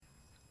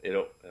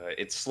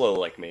It's slow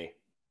like me.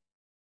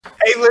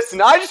 Hey,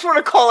 listen, I just want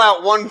to call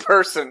out one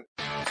person.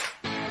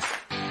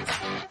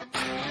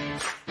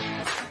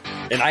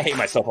 And I hate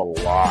myself a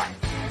lot.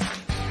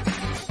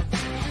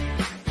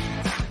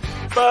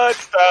 But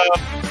stuff.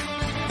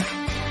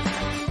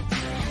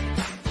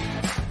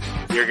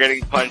 You're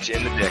getting punched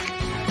in the dick.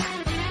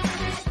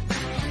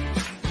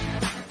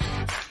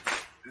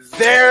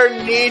 There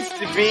needs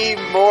to be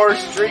more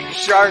Street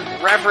Shark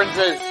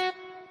references.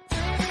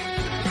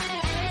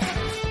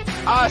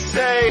 I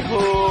say who?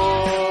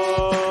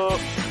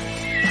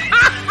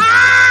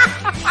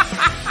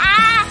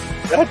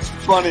 That's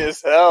funny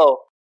as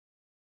hell.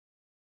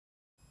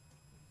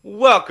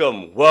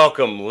 Welcome,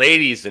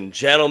 ladies and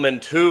gentlemen,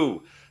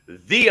 to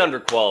the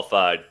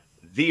Underqualified,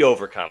 the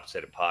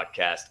Overcompensated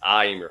Podcast.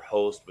 I am your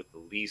host with the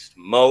least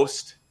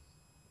most,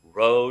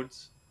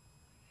 Rhodes.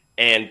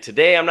 And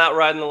today I'm not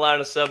riding the line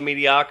of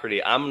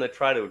sub-mediocrity. I'm going to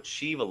try to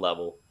achieve a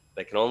level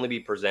that can only be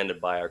presented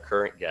by our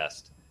current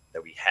guest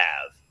that we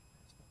have.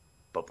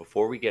 But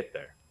before we get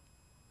there,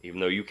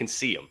 even though you can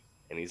see him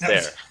and he's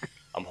there,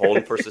 I'm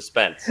holding for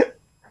suspense.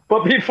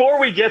 But before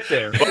we get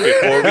there,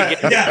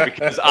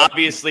 because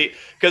obviously,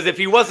 because if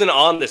he wasn't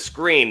on the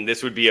screen,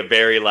 this would be a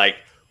very ooh,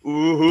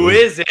 who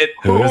is it?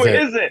 Who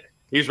is it?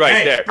 He's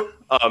right there.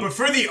 But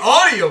for the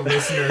audio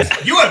listeners,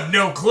 you have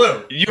no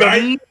clue. You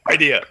have no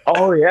idea.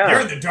 Oh, yeah. You're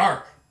in the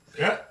dark.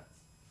 Yeah.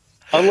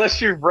 Unless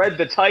you've read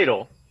the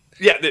title.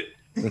 Yeah,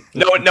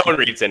 no one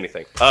reads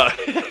anything.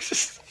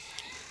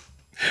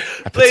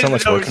 I put so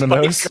much work in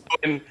those.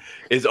 Cohen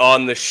is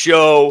on the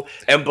show,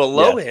 and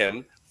below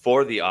him,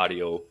 for the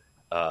audio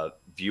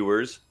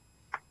viewers,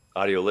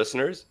 audio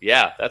listeners,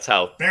 that's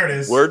how there it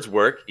is. Words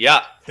work.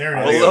 Yeah, there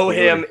it is. Below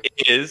him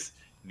is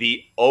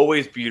the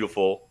always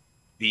beautiful,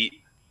 the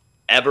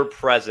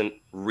ever-present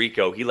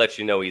Rico. He lets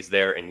you know he's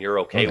there, and you're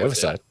okay with it.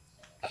 Side.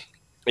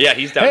 Yeah,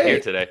 he's down here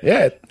today.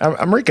 Yeah,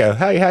 I'm Rico.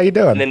 How you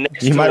doing?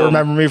 You might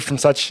remember me from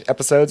such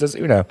episodes as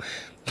Uno.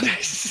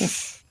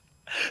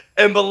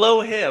 And below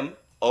him,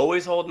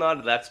 always holding on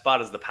to that spot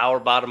as the power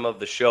bottom of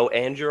the show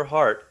and your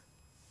heart,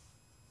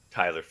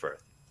 Tyler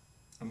Firth.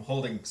 I'm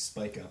holding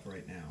Spike up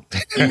right now.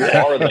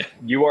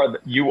 You are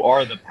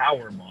the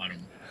power bottom.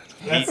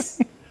 That's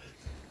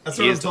what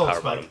I'm told,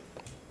 Spike.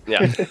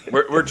 Yeah,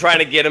 we're trying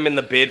to get him in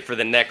the bid for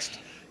the next,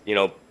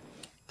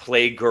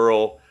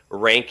 Playgirl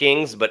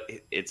rankings, but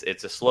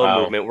it's a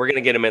slow movement. We're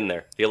gonna get him in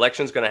there. The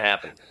election's gonna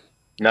happen.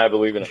 No, I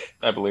believe in it.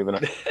 But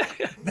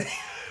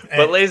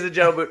ladies and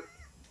gentlemen,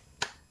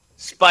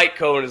 Spike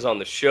Cohen is on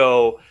the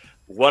show.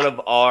 One of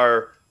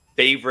our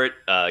favorite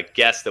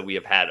guests that we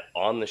have had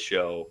on the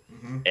show,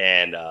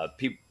 and a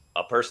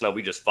person that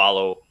we just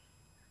follow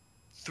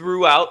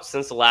throughout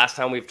since the last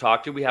time we've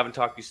talked to. We haven't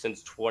talked to you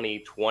since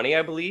 2020,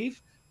 I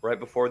believe, right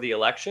before the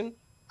election.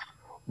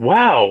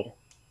 Wow.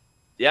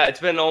 Yeah, it's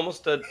been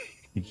almost a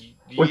year.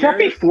 Was that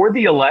before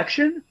the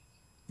election?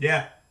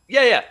 Yeah.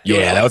 Yeah.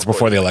 Yeah, that was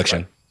before the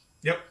election.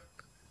 Yep.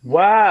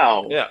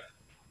 Wow. Yeah.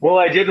 Well,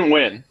 I didn't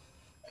win.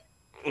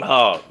 Oh.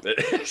 All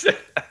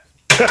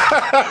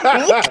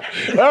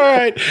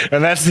right.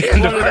 And that's the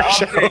end of our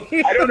show.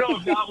 I don't know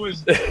if that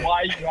was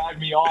why you had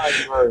me on.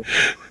 Or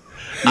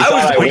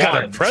we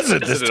got a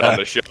president this time on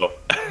the show.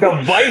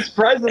 The vice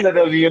president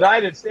of the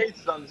United States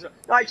is on the show.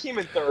 No, I came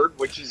in third,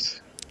 which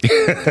is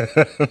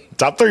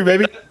top 3,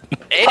 baby.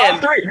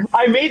 Top 3.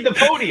 I made the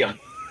podium.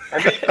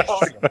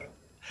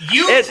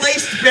 You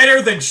placed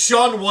better than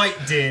Shaun White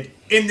did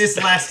in this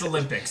last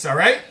Olympics, all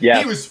right? Yeah.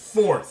 He was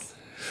 4th.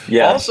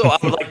 Yeah. Also, I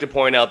would like to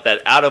point out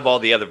that out of all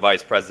the other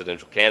vice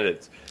presidential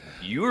candidates,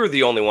 you were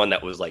the only one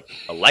that was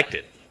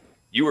elected.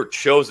 You were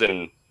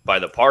chosen by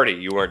the party.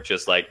 You weren't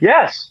just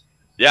yes.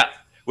 Yeah.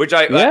 Which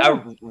I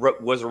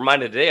was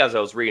reminded today as I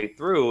was reading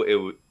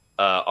through it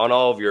on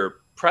all of your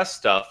press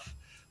stuff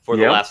for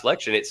the last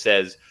election. It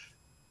says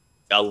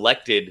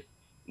elected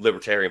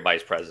Libertarian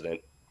vice president,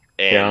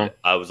 and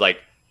I was like,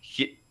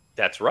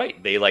 that's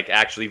right. They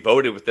actually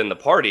voted within the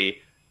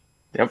party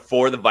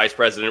for the vice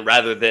president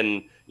rather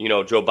than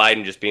Joe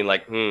Biden just being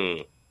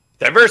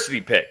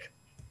diversity pick.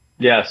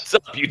 Yes.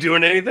 What's up? You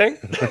doing anything?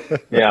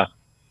 Yeah.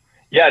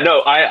 Yeah. No,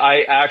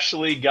 I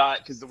actually got,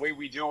 because the way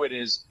we do it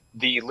is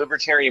the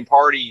Libertarian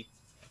Party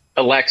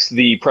elects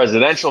the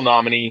presidential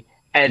nominee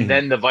and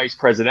then the vice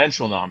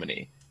presidential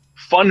nominee.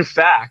 Fun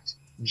fact,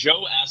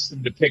 Joe asked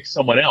them to pick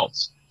someone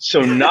else.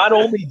 So not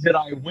only did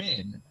I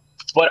win,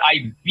 but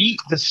I beat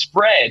the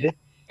spread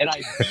and I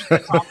beat the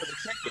top of the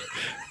ticket.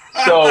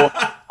 So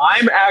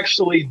I'm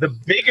actually the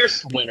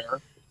biggest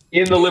winner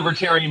in the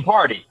Libertarian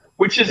Party,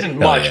 which isn't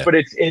much, but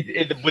it's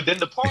within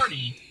the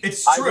party.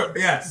 It's true,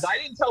 yes. I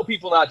didn't tell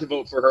people not to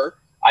vote for her.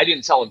 I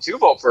didn't tell them to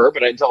vote for her,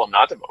 but I didn't tell them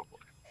not to vote for her.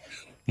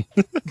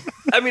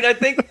 I mean, I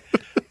think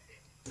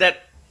that's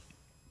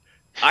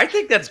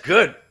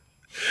good.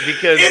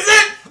 Because is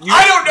it?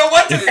 I don't know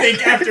what to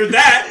think after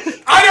that.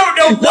 I don't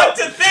know what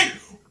to think.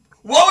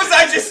 What was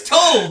I just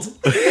told?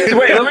 Wait,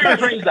 let me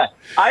rephrase that.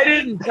 I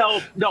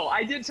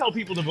did tell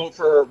people to vote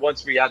for her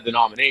once we had the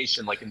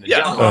nomination, in the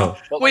general.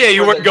 Well,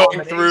 you weren't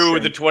going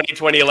through the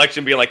 2020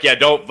 election being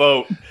don't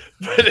vote.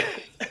 Okay.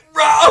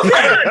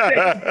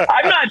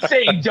 not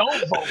saying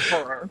don't vote for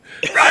her.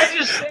 I'm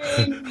just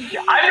saying.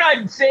 I'm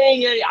not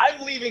saying it.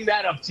 I'm leaving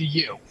that up to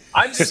you.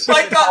 I'm just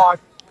Spike talk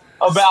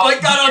about.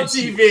 Spike got on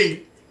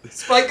TV.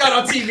 Spike got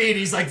on TV and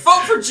he's like,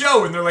 vote for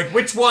Joe. And they're like,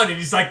 which one? And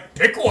he's like,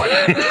 pick one.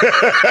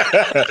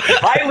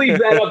 I leave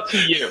that up to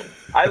you.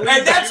 And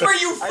that's where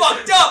you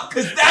fucked up,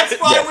 because that's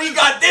why we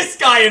got this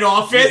guy in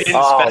office. You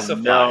didn't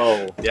specify.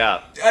 No.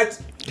 Yeah.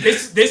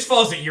 This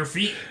falls at your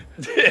feet.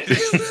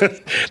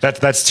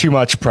 That's too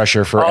much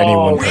pressure for any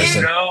one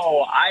person.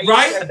 No,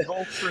 I said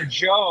vote for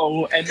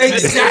Joe, and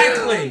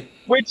exactly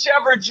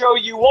whichever Joe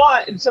you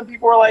want. And some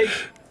people are like,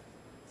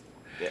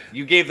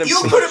 you gave them.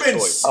 You could have been.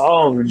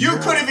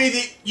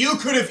 You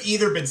could have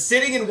either been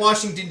sitting in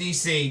Washington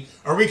D.C.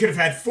 or we could have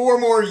had 4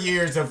 more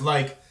years of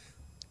like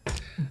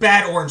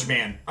bad Orange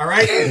Man. All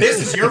right,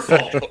 this is your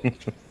fault.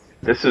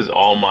 This is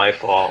all my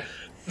fault.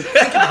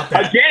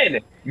 Again,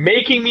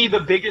 making me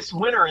the biggest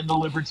winner in the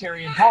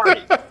Libertarian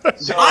Party.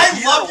 So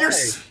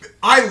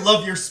I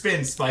love your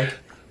spin, Spike.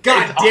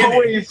 God damn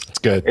it. It's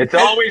good. It's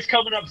always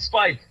coming up,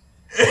 Spike.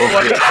 They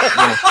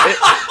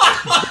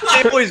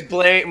always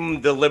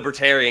blame the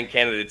Libertarian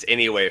candidates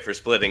anyway for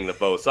splitting the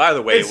vote. So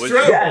either way, It's it was true.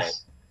 your Yes.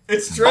 fault.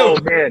 It's true. Oh,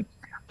 man.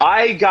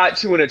 I got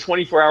to in a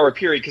 24-hour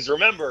period, because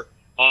remember,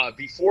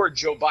 before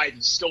Joe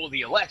Biden stole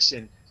the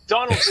election,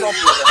 Donald Trump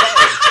was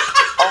ahead.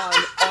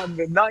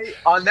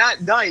 On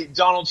that night,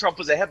 Donald Trump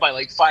was ahead by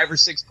like 5 or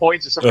 6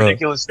 points or some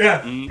ridiculous thing.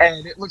 Yeah.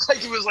 And it looked like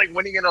he was like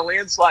winning in a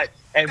landslide.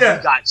 And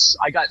I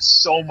got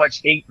so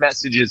much hate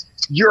messages.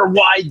 You're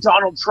why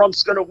Donald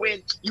Trump's gonna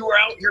win. You were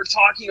out here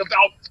talking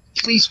about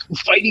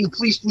fighting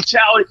police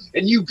brutality,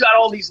 and you got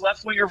all these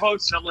left-winger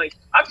votes. And I'm like,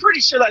 I'm pretty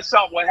sure that's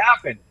not what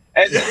happened.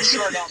 And then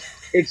sure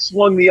enough, it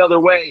swung the other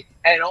way.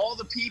 And all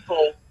the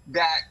people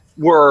that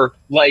were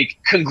like,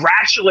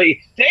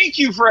 thank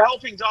you for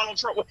helping Donald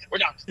Trump.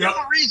 You're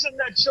the reason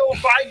that Joe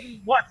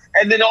Biden won.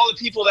 And then all the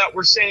people that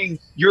were saying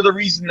you're the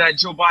reason that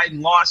Joe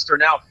Biden lost are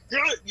now,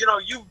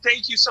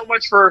 thank you so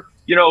much for,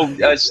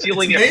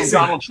 stealing it from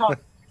Donald Trump.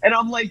 And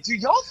I'm like, do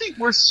y'all think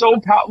we're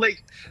so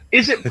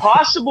is it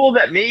possible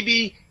that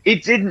maybe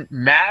it didn't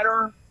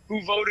matter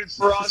who voted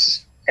for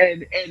us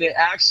and it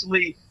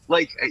actually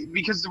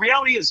because the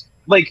reality is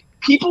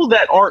people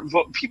that aren't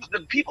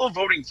the people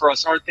voting for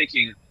us aren't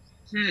thinking,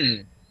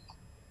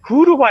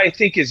 who do I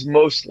think is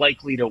most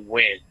likely to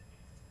win?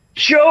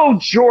 Joe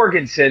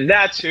Jorgensen,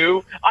 that's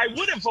who. I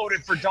would have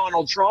voted for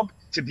Donald Trump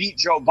to beat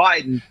Joe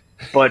Biden,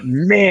 but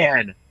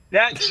man,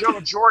 that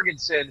Joe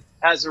Jorgensen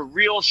has a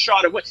real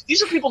shot at winning.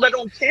 These are people that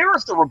don't care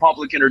if the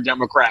Republican or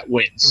Democrat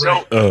wins.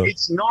 So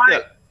it's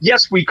not,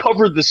 yes, we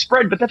covered the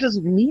spread, but that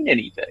doesn't mean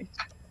anything.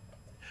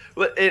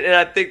 Well, and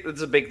I think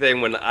that's a big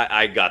thing when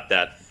I got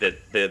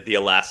the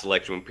last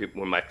election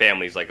when my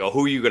family's like, oh,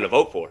 who are you going to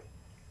vote for?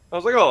 I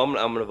was like, oh, I'm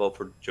going to vote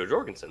for Joe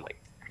Jorgensen.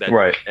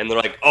 Right. And they're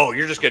like, oh,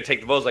 you're just going to take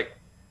the vote. I was like,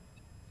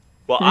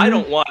 well, I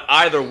don't want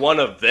either one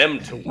of them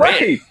to win.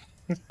 Right.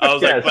 I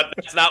was like, but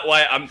that's not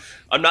why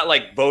I'm not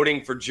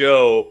voting for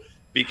Joe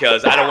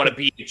because I don't want to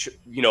be,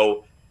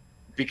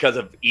 because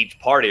of each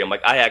party. I'm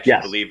like, I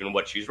actually believe in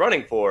what she's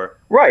running for.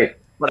 Right.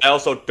 But I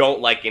also don't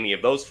like any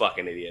of those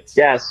fucking idiots.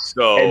 Yes.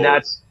 So, and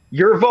that's,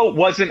 your vote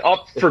wasn't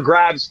up for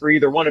grabs for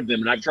either one of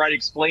them. And I've tried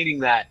explaining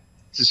that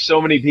to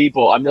so many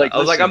people. I'm like,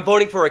 I'm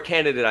voting for a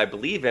candidate I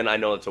believe in. I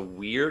know it's a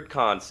weird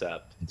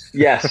concept.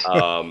 Yes.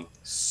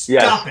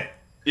 Stop it.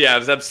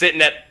 Yeah, I'm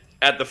sitting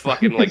at the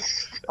fucking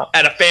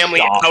at a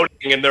family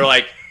outing, and they're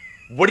like,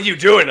 "What are you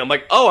doing?" I'm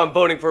like, "Oh, I'm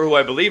voting for who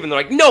I believe in." They're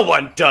like, "No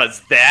one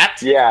does that."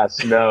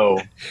 Yes. No.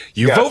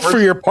 You vote for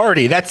your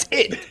party. That's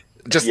it.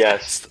 Just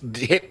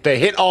hit the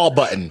hit all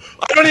button.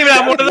 I don't even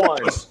have one of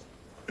those.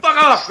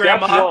 Fuck off,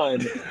 Grandma.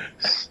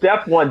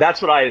 Step one.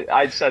 That's what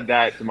I said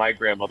that to my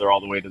grandmother all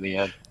the way to the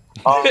end.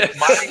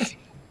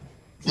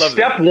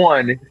 Step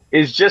one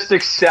is just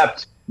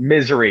accept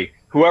misery.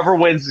 Whoever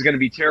wins is going to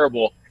be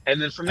terrible. And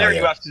then from there,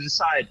 you have to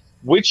decide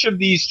which of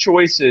these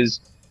choices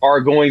are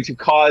going to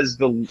cause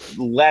the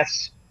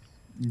less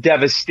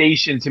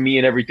devastation to me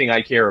and everything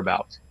I care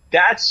about.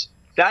 That's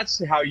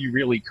how you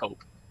really cope.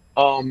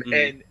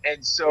 And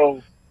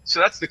so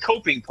that's the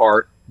coping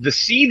part. The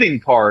seething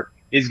part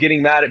is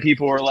getting mad at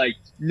people who are like,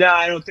 nah,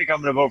 I don't think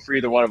I'm going to vote for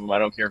either one of them. I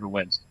don't care who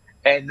wins.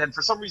 And then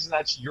for some reason,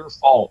 that's your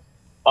fault.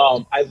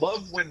 I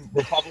love when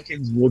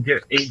Republicans will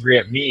get angry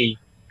at me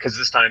because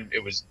this time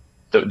it was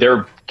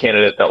their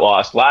candidate that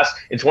lost.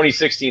 In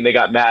 2016, they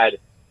got mad.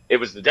 It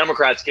was the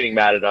Democrats getting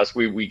mad at us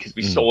because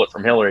we stole it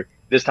from Hillary.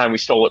 This time we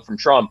stole it from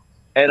Trump.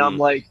 And I'm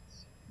like,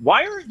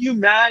 why aren't you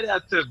mad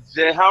at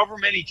the however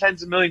many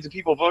tens of millions of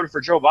people voted for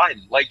Joe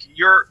Biden?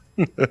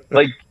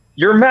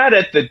 You're mad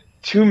at the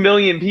 2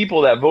 million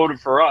people that voted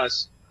for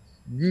us,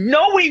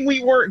 knowing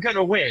we weren't going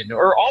to win,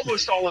 or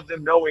almost all of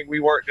them knowing we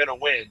weren't going to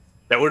win.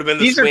 That would have been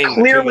the swing,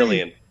 2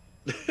 million.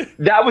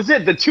 That was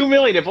it, the 2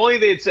 million. If only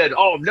they had said,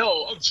 oh,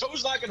 no,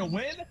 Joe's not going to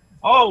win?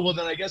 Oh, well,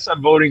 then I guess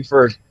I'm voting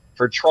for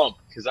Trump,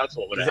 because that's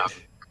what would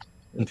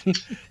happen.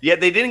 Yeah,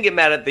 they didn't get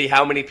mad at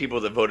how many people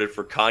that voted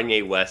for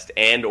Kanye West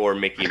and or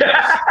Mickey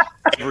Mouse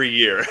every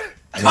year.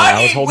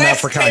 I was holding out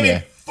for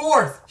Kanye.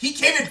 fourth. He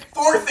came in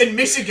fourth in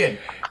Michigan.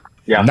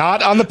 Yeah.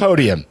 Not on the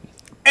podium.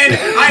 And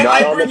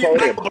I bring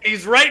you. But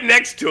he's right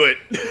next to it.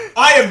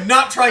 I am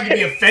not trying to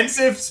be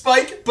offensive,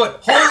 Spike,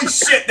 but holy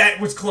shit,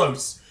 that was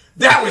close.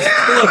 That was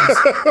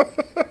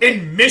close.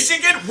 In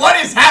Michigan? What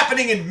is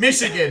happening in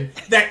Michigan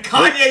that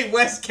Kanye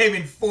West came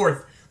in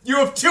fourth? You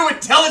have two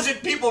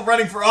intelligent people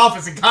running for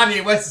office, and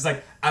Kanye West is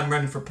like, I'm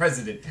running for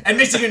president. And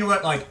Michigan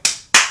went like...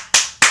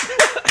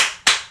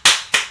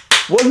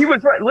 Well, he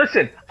was right.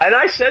 Listen, and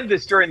I said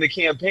this during the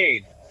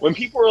campaign. When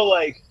people were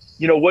like,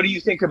 what do you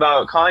think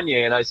about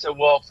Kanye? And I said,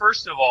 well,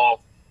 first of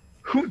all,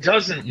 who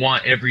doesn't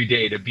want every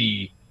day to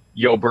be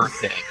your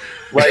birthday?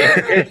 Like,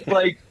 it's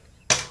like...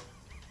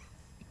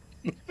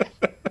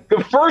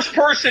 The first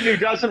person who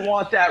doesn't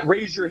want that,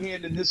 raise your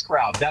hand in this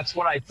crowd. That's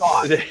what I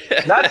thought.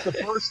 That's the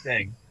first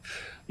thing.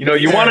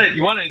 You want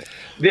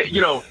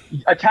to,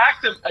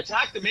 attack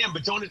the man,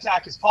 but don't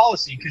attack his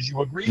policy because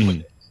you agree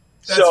with it.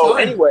 That's so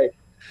fine. anyway,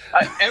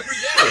 every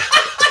day,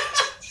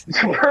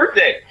 it's your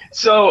birthday.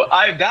 So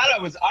I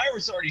was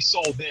already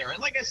sold there. And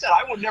like I said,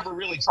 I would never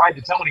really try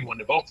to tell anyone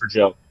to vote for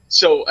Joe.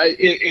 So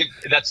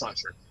that's not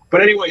true.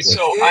 But anyway,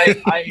 so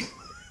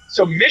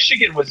So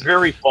Michigan was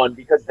very fun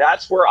because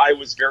that's where I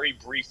was very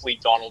briefly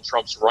Donald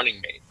Trump's running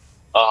mate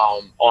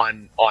on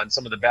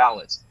some of the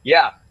ballots.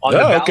 Yeah, on the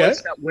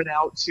ballots that went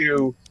out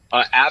to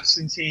that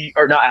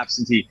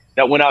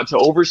went out to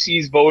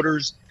overseas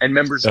voters and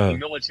members of the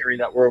military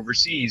that were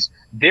overseas.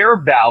 Their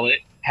ballot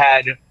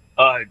had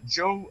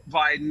Joe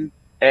Biden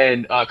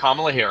and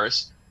Kamala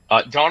Harris,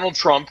 Donald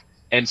Trump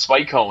and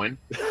Spike Cohen,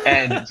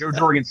 and Joe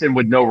Jorgensen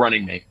with no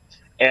running mate.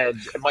 And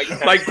Mike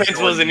Pence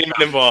wasn't even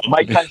involved.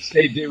 Mike Pence,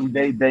 they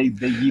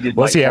yeeted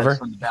Was Mike he Pence ever?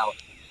 from the ballot.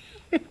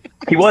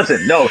 He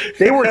wasn't. No,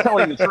 they were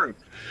telling the truth.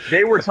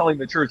 They were telling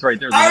the truth right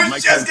there. I was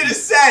Mike just Pence going to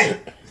say.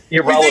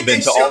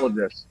 irrelevant to all of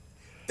this.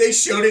 They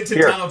showed it to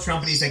Here. Donald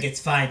Trump, and he's like, it's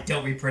fine.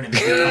 Don't reprint it.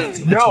 It costs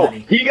too much No,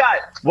 money. he got,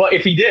 well,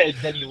 if he did,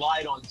 then he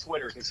lied on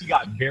Twitter because he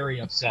got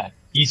very upset.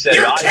 He said,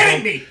 You're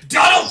kidding me!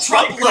 Donald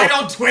Trump lied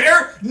on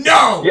Twitter?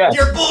 No! Yes.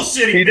 You're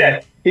bullshitting He me!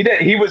 did. He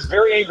did. He was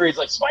very angry. He's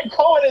like, Spike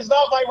Cohen is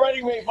not my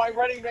running mate. My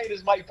running mate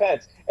is Mike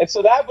Pence. And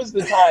so that was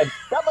the time.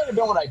 That might have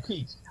been when I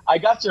peaked. I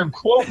got to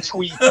quote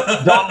tweet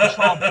Donald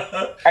Trump.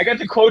 I got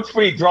to quote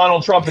tweet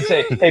Donald Trump and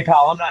say, hey,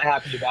 pal, I'm not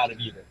happy about it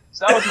either.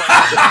 So that was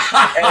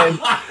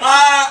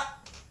my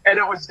and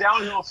it was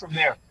downhill from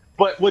there.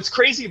 But what's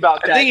crazy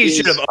about that I think he is,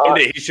 should have owned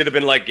it. He should have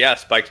been like, yeah,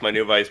 Spike's my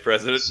new vice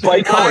president.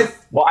 Spike Cohen.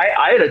 Well,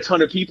 I had a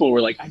ton of people who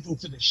were like, I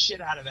voted for the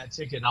shit out of that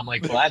ticket. And I'm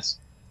like, well, that's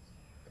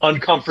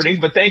uncomforting,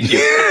 but thank you.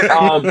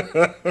 I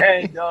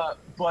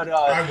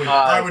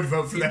would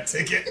vote for that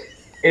ticket.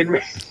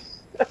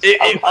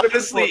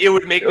 Honestly, it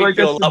would make me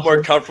feel a lot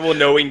more comfortable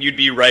knowing you'd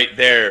be right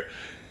there.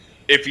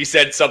 If you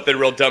said something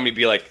real dumb, you'd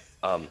be like,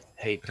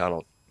 hey,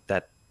 Donald,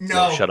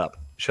 no, shut up.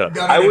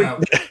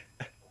 No.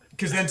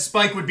 Because then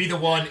Spike would be the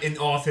one in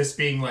office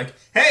being like,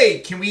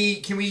 hey, can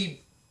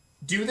we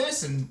do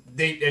this? And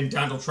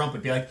Donald Trump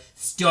would be like,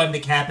 storm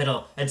the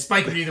Capitol. And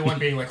Spike would be the one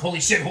being like,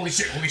 holy shit. No.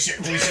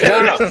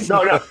 That's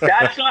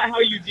not how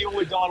you deal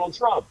with Donald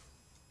Trump.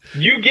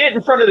 You get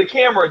in front of the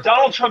camera,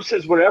 Donald Trump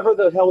says whatever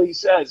the hell he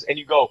says, and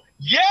you go,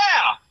 yeah!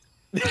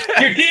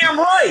 You're damn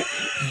right!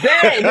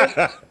 Then,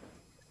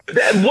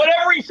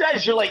 whatever he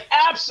says, you're like,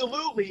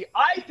 absolutely,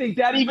 I think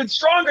that even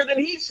stronger than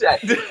he said.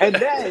 And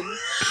then,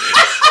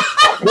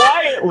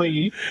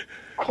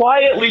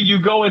 quietly, you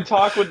go and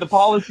talk with the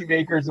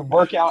policymakers and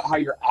work out how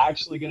you're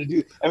actually going to do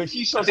it. I mean,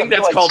 he shows I think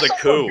up, that's called a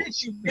coup.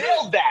 Bitch, you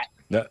nailed that.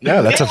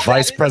 No, that's a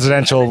vice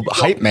presidential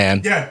hype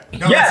man. Yeah,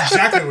 no, that's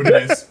exactly what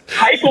it is.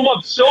 Hype him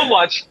up so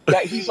much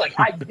that he's like,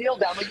 I nailed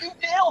that. I'm like, you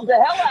nailed the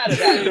hell out of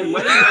that. And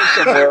let him go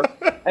somewhere.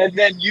 And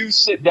then you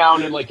sit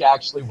down and like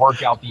actually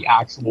work out the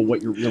actual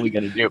what you're really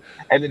going to do.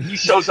 And then he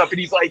shows up and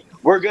he's like,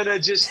 we're going to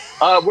just,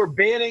 we're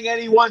banning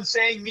anyone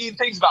saying mean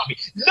things about me.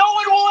 No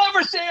one will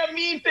ever say a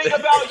mean thing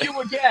about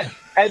you again.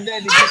 And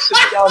then he just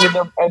sits down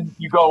and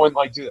you go and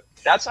like do it.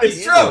 That's how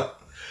It's true.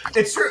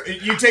 It's true.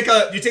 You take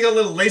a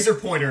little laser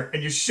pointer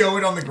and you show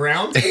it on the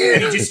ground,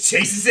 and he just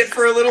chases it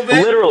for a little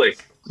bit. Literally.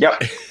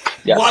 Yep.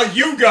 While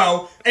you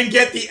go and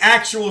get the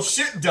actual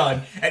shit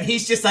done, and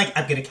he's just like,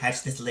 I'm gonna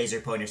catch this laser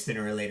pointer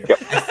sooner or later.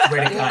 I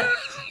swear to God,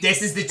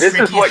 this is the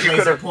trickiest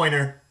laser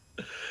pointer.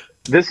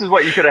 This is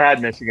what you could have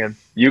had, Michigan.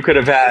 You could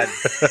have had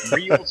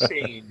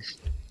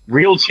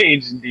real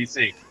change in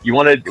DC. You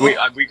wanted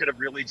we could have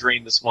really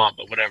drained the swamp,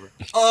 but whatever.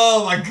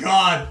 Oh my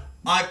God,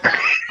 I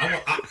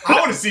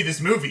want to see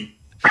this movie.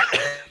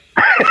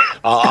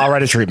 I'll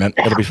write a treatment.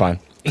 It'll be fine.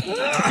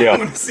 I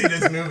want to see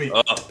this movie.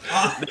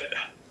 That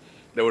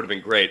would have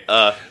been great.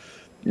 Yeah.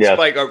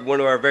 Spike, one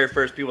of our very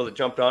first people that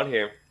jumped on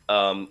here,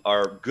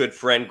 our good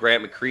friend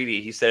Grant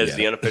McCready, he said as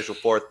the unofficial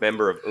fourth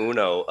member of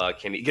UNO,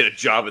 can he get a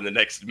job in the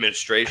next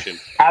administration?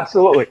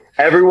 Absolutely.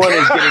 Everyone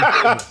is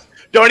getting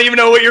Don't even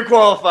know what you're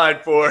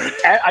qualified for.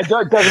 It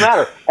doesn't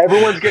matter.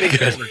 Everyone's getting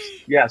favors.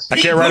 Yes. I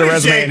can't write a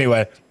resume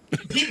anyway.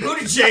 Pete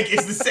Buttigieg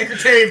is the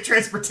Secretary of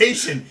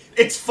Transportation.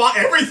 It's fine.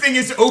 Everything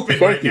is open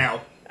right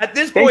now. At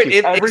this point,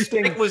 if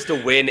Spike was to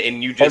win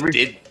and you just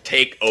did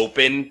take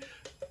open,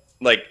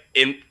 like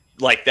in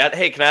like that.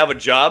 Hey, can I have a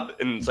job?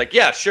 And it's like,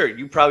 yeah, sure.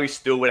 You probably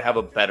still would have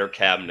a better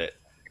cabinet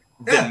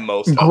than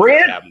most of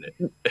the cabinet.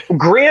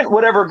 Grant,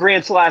 whatever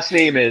Grant's last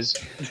name is,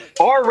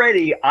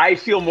 already I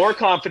feel more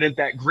confident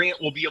that Grant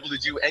will be able to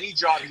do any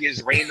job he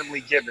is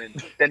randomly given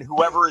than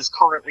whoever is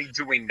currently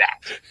doing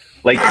that.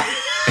 Like,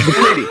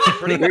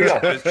 pretty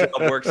much his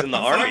job works in the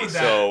army,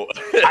 so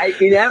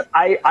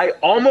I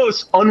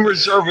almost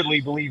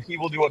unreservedly believe he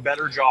will do a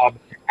better job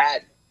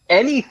at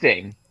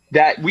anything.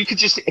 That we could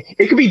just,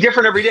 it could be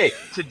different every day.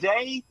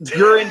 Today,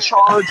 you're in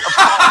charge of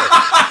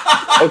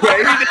politics.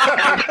 Okay?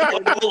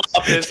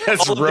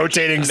 That's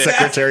rotating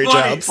secretary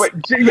jobs. But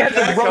that's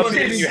a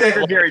rotating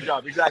secretary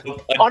job, exactly.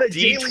 On a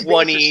daily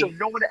basis, so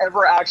no one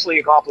ever actually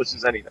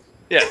accomplishes anything.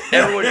 Yeah,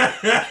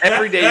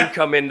 every day you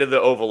come into the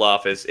Oval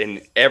Office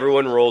and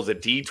everyone rolls a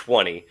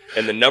D20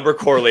 and the number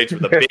correlates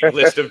with a big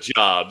list of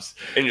jobs.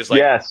 And you're just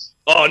like,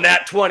 oh,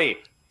 nat 20.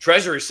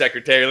 Treasury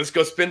Secretary, let's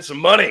go spend some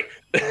money.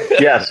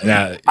 Yes.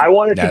 I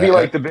want it to be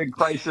like the big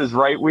Price is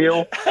Right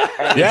wheel.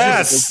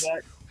 Yes.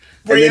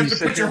 Where you have to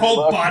put your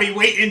whole body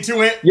weight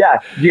into it. Yeah,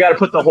 you got to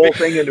put the whole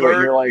thing into it.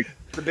 And you're like,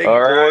 the big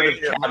board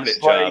of cabinet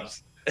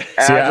jobs.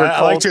 See,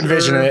 I like to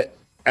envision it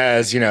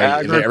as,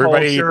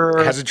 everybody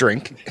has a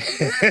drink.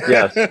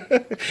 Yes.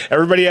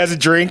 Everybody has a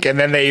drink, and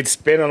then they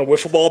spin on a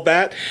wiffle ball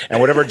bat, and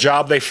whatever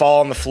job they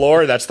fall on the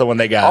floor, that's the one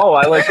they got. Oh,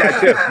 I like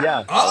that too.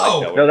 Yeah.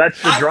 Oh, no, that's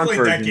the drunk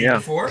version. That game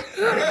before.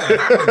 Yeah,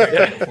 I've played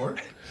that game before.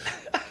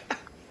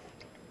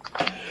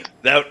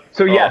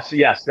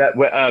 Yes,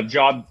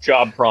 that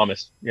job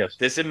promised. Yes,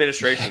 this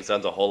administration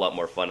sounds a whole lot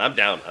more fun. I'm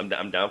down.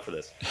 I'm down for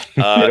this.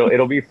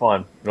 It'll be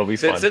fun. It'll be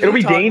fun. It'll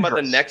be dangerous.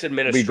 About the next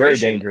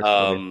administration. It'll be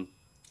very dangerous.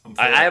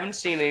 I haven't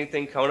seen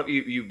anything coming up.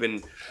 You've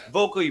been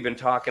vocal. You've been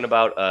talking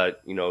about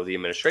the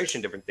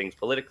administration, different things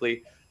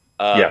politically.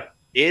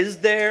 Is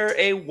there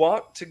a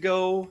want to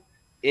go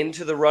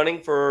into the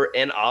running for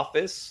an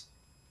office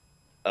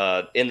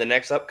in the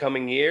next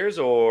upcoming years,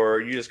 or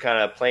are you just kind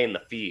of playing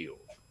the field?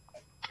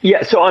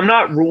 Yeah, so I'm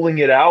not ruling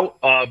it out,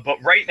 but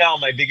right now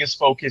my biggest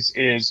focus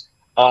is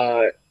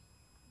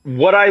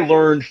what I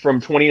learned from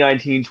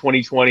 2019,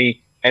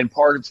 2020, and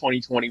part of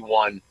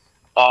 2021,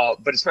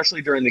 but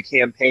especially during the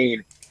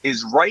campaign,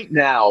 is right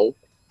now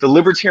the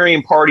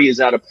Libertarian Party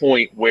is at a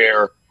point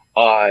where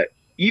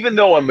even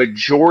though a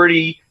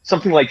majority,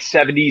 something like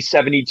 70,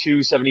 72,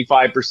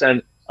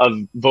 75%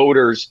 of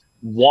voters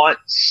want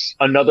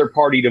another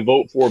party to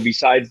vote for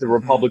besides the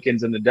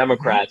Republicans and the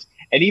Democrats,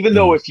 and even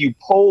though if you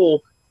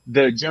poll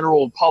the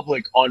general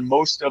public on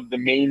most of the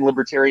main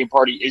Libertarian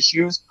Party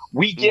issues,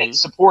 we get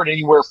support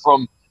anywhere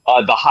from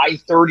the high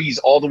 30s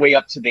all the way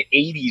up to the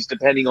 80s,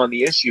 depending on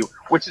the issue,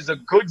 which is a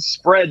good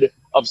spread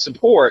of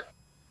support.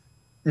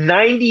 Well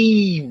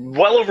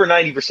over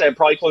 90%,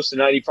 probably close to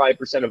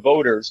 95% of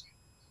voters,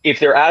 if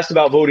they're asked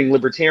about voting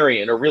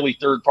Libertarian or really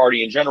third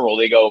party in general,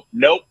 they go,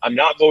 nope, I'm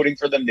not voting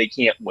for them. They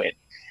can't win.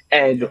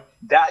 And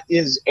that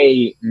is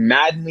a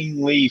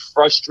maddeningly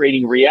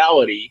frustrating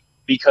reality,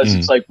 because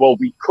it's like, well,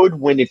 we could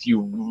win if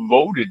you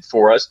voted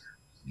for us,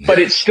 but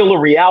it's still a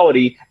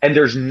reality, and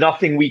there's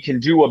nothing we can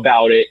do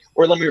about it.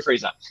 Or let me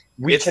rephrase that.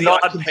 It's the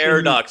odd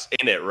paradox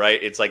in it,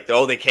 right? It's like,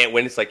 oh, they can't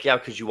win. It's like, yeah,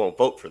 because you won't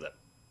vote for them.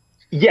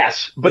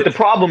 Yes, but the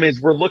problem is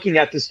we're looking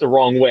at this the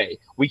wrong way.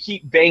 We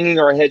keep banging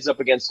our heads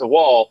up against the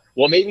wall.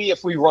 Well, maybe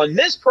if we run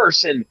this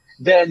person,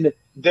 then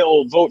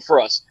they'll vote for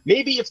us.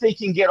 Maybe if they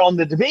can get on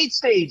the debate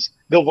stage,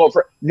 they'll vote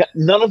for us.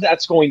 None of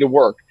that's going to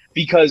work,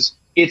 because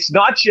it's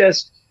not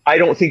just, I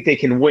don't think they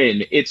can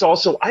win. It's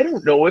also, I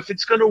don't know if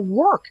it's going to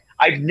work.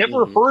 I've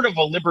never heard of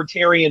a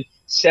Libertarian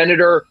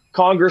senator,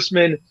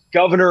 congressman,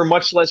 governor,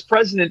 much less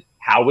president.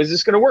 How is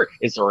this going to work?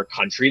 Is there a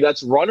country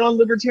that's run on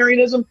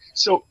libertarianism?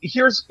 So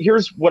here's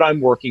what I'm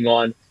working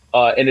on,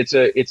 and it's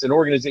an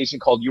organization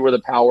called You Are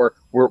the Power.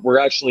 We're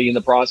actually in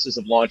the process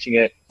of launching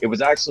it. It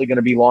was actually going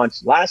to be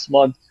launched last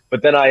month,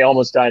 but then I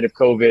almost died of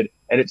COVID.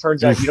 And it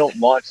turns out you don't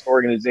launch an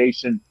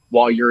organization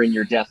while you're in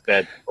your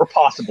deathbed or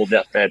possible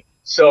deathbed.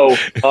 So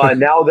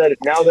now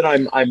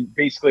that I'm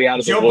basically out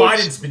of the woods.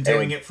 Joe Biden's been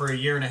doing it for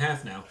 1.5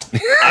 years now.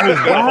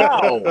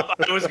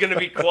 I was going to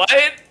be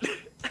quiet.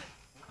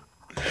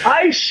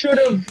 I should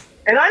have,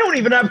 and I don't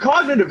even have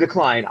cognitive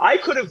decline. I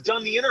could have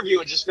done the interview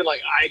and just been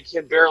like, I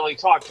can barely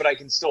talk, but I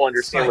can still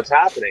understand what's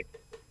happening.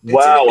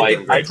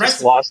 I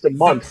just lost a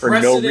month for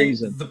no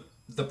reason.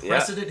 The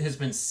precedent has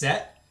been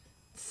set.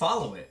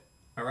 Follow it.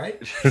 All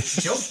right?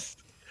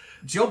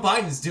 Joe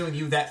Biden's doing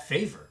you that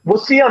favor. Well,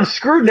 see, I'm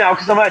screwed now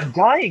because I'm not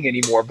dying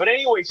anymore. But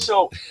anyway,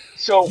 so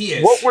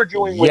what we're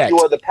doing with You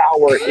Are the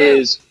Power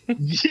is,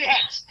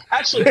 yes,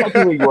 actually,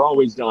 technically, we're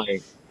always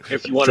dying.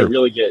 If you want to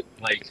really get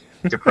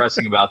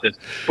depressing about this,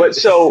 but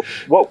so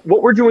what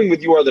we're doing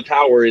with You Are the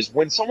Power is,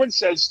 when someone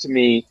says to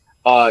me,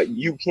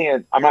 "You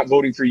can't," I'm not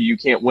voting for you. You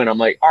can't win. I'm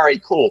like, all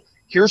right, cool.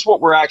 Here's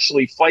what we're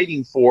actually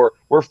fighting for.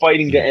 We're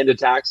fighting to end a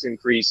tax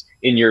increase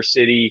in your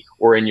city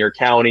or in your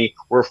county.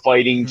 We're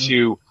fighting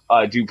to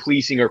do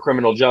policing or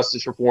criminal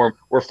justice reform.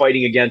 We're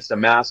fighting against a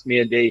mask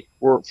mandate.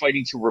 We're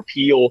fighting to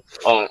repeal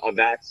a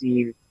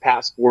vaccine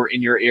passport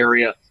in your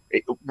area.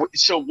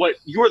 So what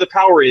You Are the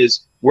Power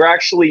is we're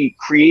actually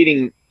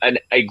creating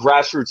a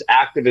grassroots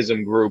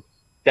activism group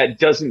that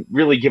doesn't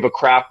really give a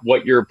crap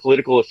what your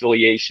political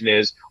affiliation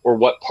is or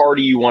what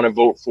party you want to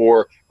vote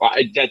for.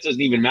 That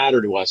doesn't even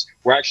matter to us.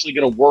 We're actually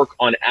going to work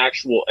on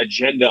actual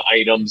agenda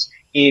items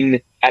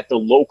at the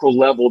local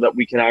level that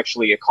we can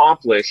actually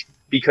accomplish,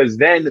 because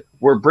then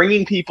we're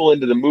bringing people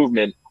into the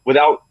movement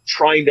without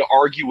trying to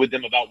argue with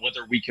them about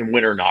whether we can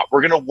win or not.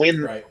 We're going to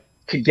win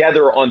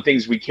together on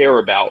things we care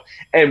about.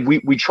 And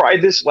we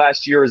tried this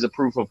last year as a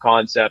proof of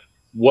concept.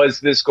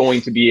 Was this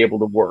going to be able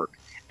to work?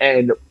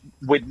 And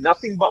with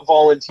nothing but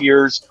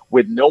volunteers,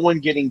 with no one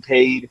getting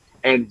paid,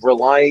 and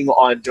relying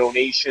on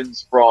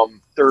donations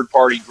from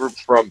third-party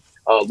groups, from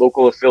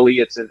local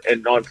affiliates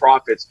and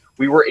nonprofits,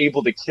 we were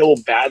able to kill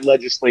bad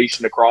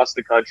legislation across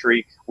the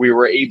country. We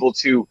were able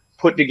to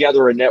put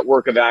together a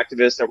network of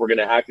activists that we're going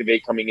to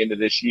activate coming into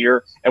this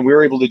year, and we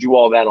were able to do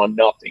all that on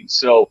nothing.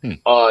 So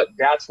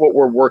that's what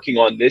we're working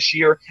on this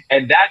year,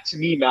 and that to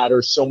me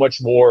matters so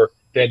much more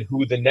than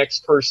who the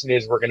next person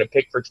is we're going to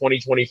pick for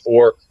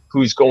 2024,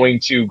 who's going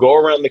to go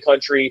around the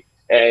country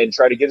and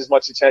try to get as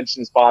much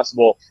attention as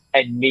possible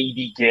and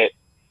maybe get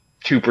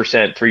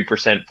 2%,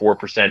 3%,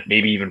 4%,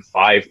 maybe even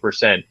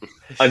 5%.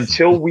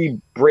 Until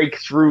we break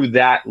through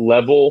that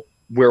level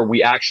where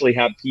we actually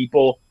have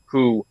people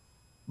who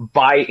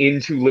buy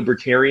into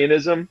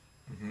libertarianism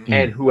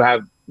and who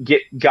have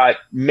got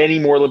many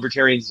more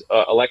libertarians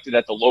elected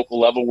at the local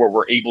level, where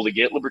we're able to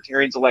get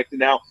libertarians elected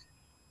now,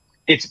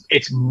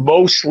 it's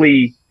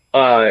mostly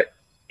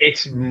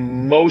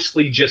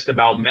just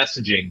about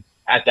messaging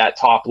at that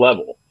top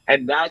level.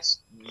 And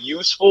that's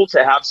useful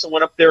to have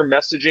someone up there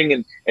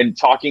messaging and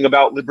talking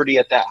about liberty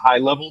at that high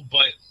level.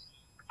 But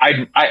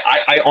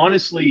I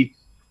honestly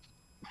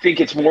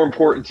think it's more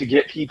important to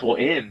get people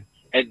in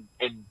and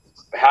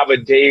have a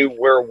day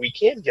where we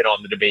can get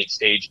on the debate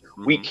stage.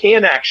 We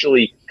can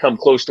actually come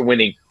close to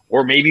winning,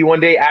 or maybe one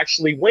day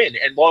actually win.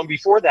 And long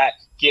before that,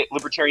 get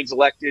libertarians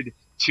elected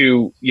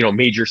to,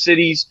 major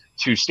cities,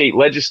 to state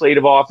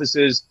legislative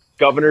offices,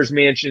 governor's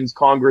mansions,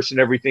 Congress, and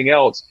everything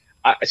else.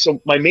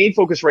 So my main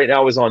focus right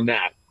now is on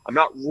that. I'm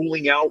not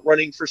ruling out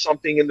running for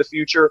something in the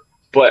future,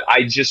 but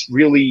I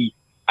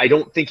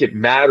don't think it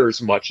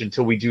matters much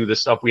until we do the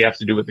stuff we have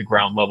to do at the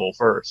ground level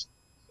first.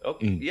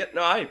 Okay. Yeah,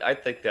 no, I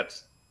think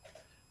that's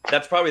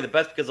probably the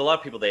best, because a lot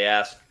of people, they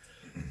ask,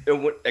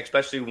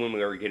 especially when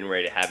we were getting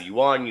ready to have you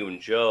on, you and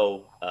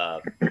Joe,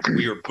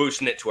 we were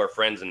boosting it to our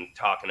friends and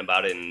talking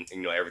about it, and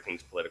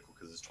everything's political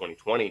because it's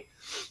 2020.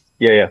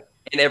 Yeah.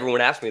 And everyone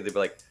asked me, they'd be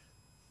like,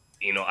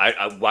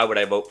 why would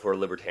I vote for a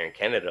libertarian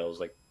candidate? I was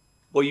like,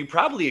 well, you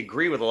probably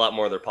agree with a lot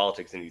more of their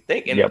politics than you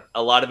think, and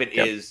a lot of it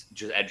is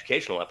just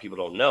educational. A lot of people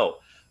don't know.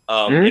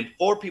 And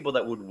for people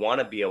that would want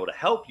to be able to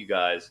help you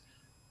guys,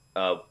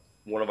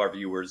 one of our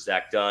viewers,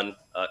 Zach Dunn,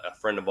 a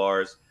friend of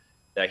ours,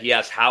 he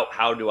asked,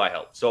 how do I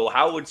help? So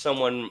how would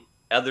someone,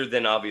 other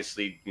than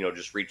obviously,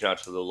 just reaching out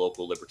to the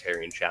local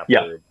libertarian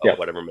chapter,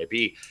 whatever it may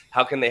be,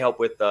 how can they help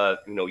with,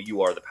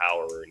 You Are the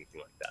Power or anything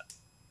like that?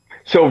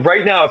 So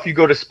right now, if you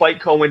go to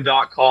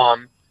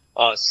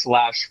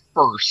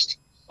spikecohen.com/first,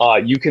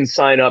 you can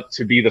sign up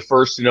to be the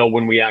first to know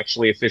when we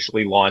actually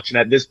officially launch. And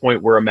at this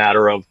point, we're a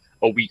matter of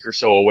a week or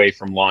so away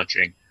from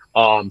launching.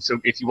 So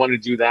if you want to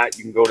do that,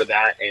 you can go to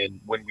that. And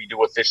when we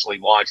do officially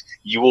launch,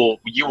 you will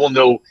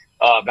know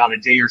about a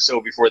day or so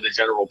before the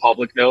general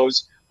public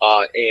knows.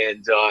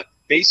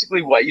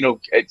 Basically what,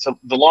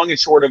 the long and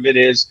short of it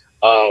is,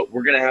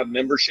 we're going to have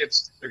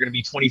memberships. They're going to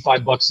be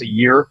 $25 a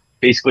year,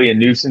 basically a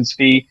nuisance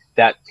fee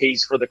that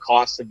pays for the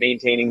cost of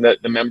maintaining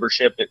the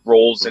membership. It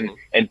rolls and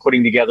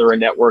putting together a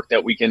network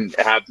that we can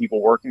have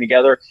people working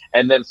together.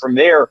 And then from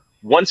there,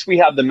 once we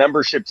have the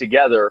membership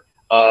together,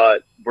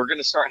 we're going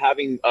to start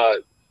having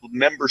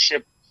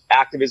membership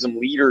activism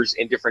leaders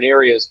in different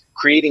areas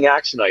creating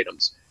action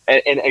items.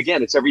 And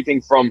again, it's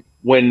everything from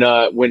when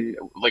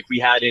like we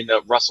had in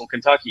Russell,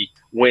 Kentucky,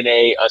 when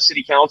a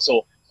city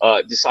council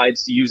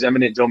decides to use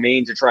eminent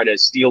domain to try to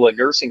steal a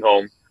nursing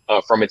home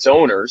from its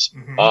owners,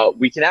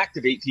 we can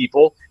activate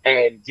people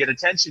and get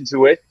attention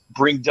to it,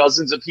 bring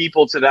dozens of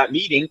people to that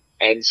meeting,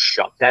 and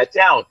shut that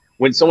down.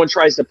 When someone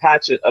tries to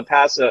pass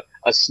a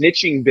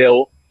snitching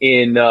bill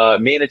in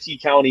Manatee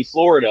County,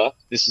 Florida,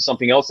 this is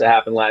something else that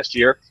happened last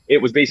year.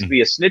 It was basically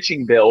a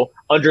snitching bill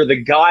under the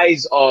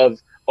guise of,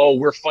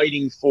 we're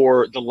fighting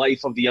for the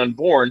life of the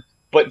unborn,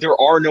 but there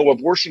are no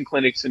abortion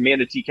clinics in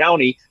Manatee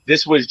County.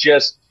 This was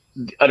just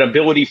an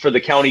ability for the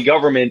county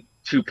government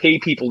to pay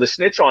people to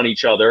snitch on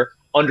each other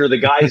under the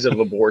guise of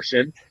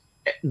abortion.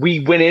 We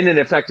went in and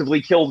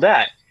effectively killed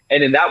that.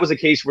 And then that was a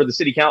case where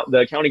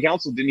the county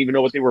council didn't even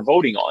know what they were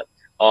voting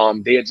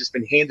on. They had just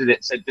been handed it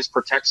and said, this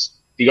protects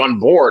the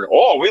unborn.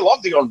 Oh, we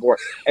love the unborn.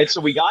 And so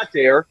we got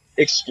there,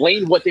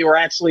 explained what they were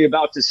actually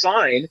about to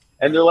sign,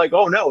 and they're like,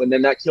 oh no. And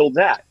then that killed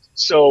that.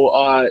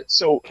 So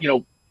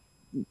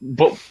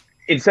but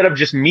instead of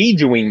just me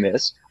doing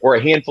this or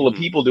a handful of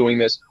people doing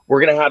this, we're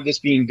going to have this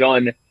being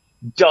done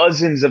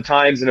dozens of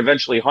times and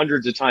eventually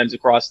hundreds of times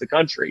across the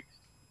country.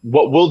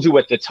 What we'll do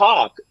at the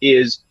top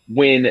is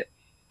when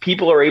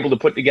people are able to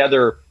put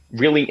together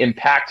really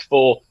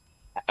impactful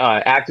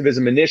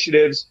activism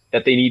initiatives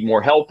that they need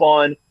more help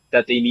on,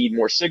 that they need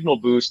more signal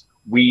boost.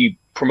 We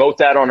promote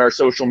that on our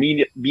social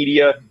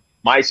media,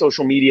 my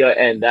social media,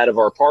 and that of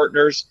our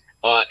partners.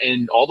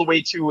 And all the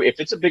way to, if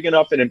it's a big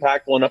enough and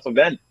impactful enough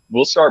event,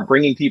 we'll start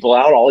bringing people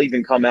out. I'll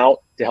even come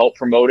out to help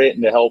promote it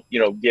and to help,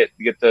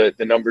 get the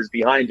numbers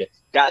behind it.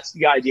 That's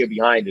the idea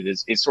behind it,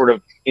 is sort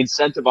of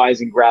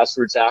incentivizing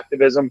grassroots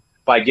activism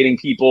by getting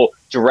people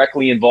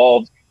directly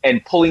involved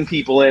and pulling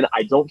people in.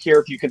 I don't care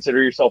if you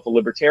consider yourself a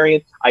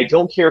libertarian. I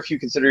don't care if you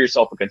consider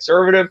yourself a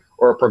conservative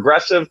or a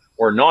progressive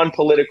or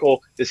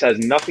non-political. This has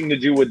nothing to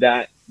do with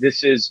that.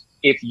 This is,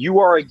 if you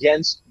are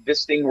against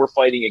this thing we're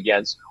fighting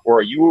against,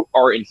 or you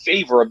are in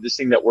favor of this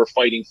thing that we're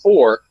fighting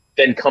for,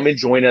 then come and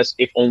join us,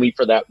 if only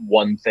for that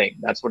one thing.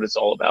 That's what it's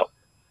all about.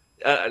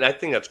 And I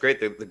think that's great.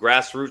 The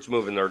grassroots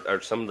movement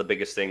are some of the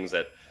biggest things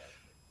that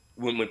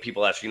when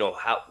people ask,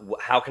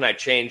 how can I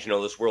change?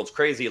 This world's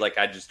crazy. Like,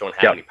 I just don't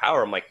have any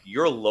power. I'm like,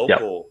 your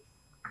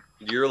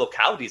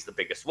locality is the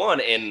biggest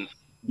one. And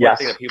one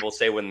thing that people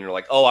say when they're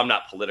like, oh, I'm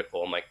not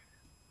political. I'm like,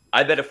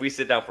 I bet if we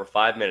sit down for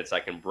 5 minutes, I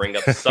can bring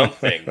up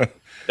something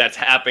that's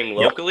happening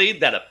locally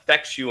that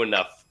affects you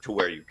enough to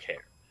where you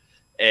care.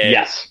 And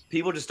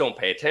people just don't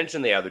pay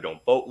attention. They either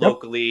don't vote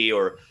locally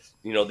or,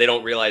 they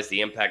don't realize the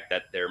impact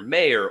that their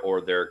mayor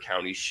or their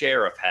county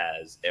sheriff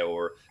has,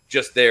 or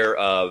just their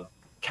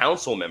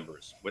council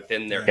members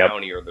within their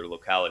county or their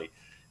locality.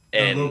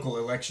 And their local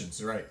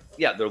elections, right?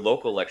 Yeah, their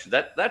local elections.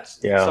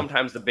 That's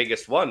sometimes the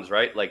biggest ones,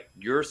 right? Like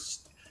your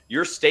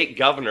state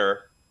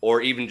governor,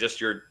 or even just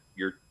your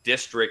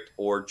district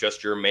or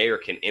just your mayor,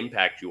 can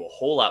impact you a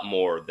whole lot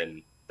more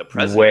than the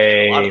president.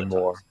 Way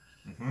more.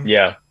 Mm-hmm.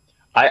 Yeah.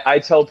 I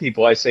tell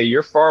people, I say,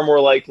 you're far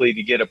more likely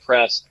to get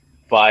oppressed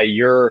by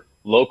your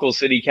local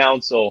city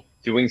council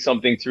doing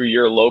something through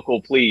your local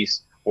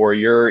police, or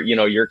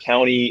your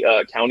county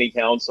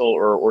council,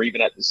 or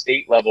even at the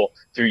state level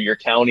through your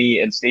county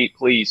and state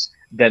police,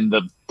 than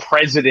the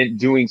president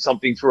doing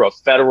something through a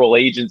federal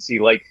agency.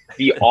 Like,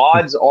 the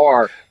odds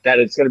are that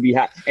it's going to be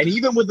and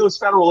even with those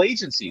federal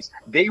agencies,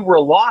 they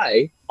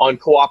rely on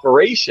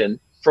cooperation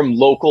from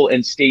local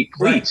and state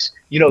police.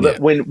 That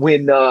when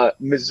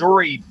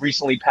Missouri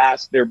recently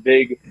passed their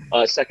big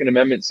Second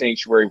Amendment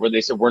sanctuary, where they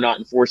said we're not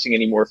enforcing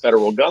any more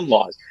federal gun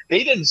laws,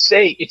 they didn't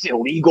say it's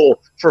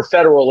illegal for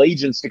federal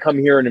agents to come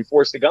here and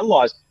enforce the gun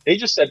laws. They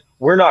just said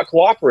we're not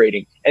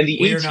cooperating, and the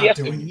ATF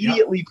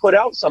immediately put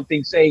out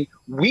something saying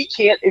we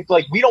can't,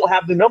 we don't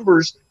have the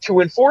numbers to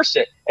enforce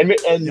it. And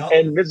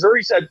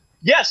Missouri said,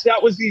 yes,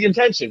 that was the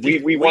intention.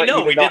 We want you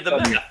to we did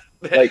the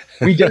math.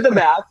 We did the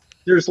math.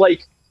 There's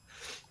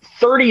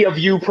 30 of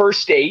you per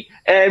state,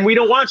 and we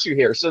don't want you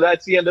here. So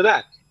that's the end of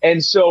that.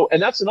 And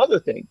that's another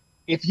thing.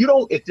 If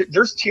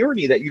there's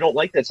tyranny that you don't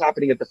like that's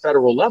happening at the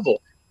federal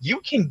level,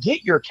 you can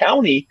get your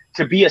county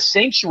to be a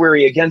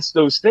sanctuary against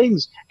those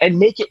things and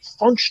make it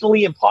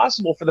functionally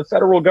impossible for the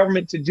federal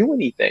government to do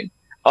anything,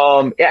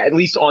 at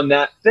least on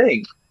that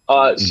thing.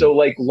 So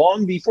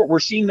long before, we're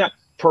seeing that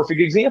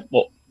perfect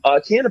example,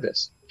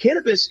 cannabis.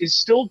 Cannabis is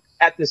still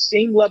at the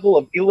same level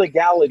of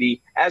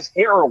illegality as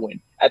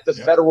heroin at the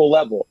federal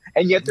level.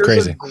 And yet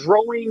there's a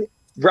growing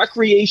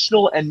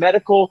recreational and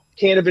medical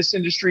cannabis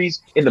industries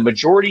in the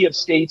majority of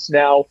states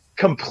now,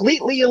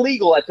 completely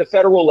illegal at the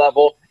federal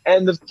level.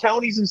 And the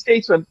counties and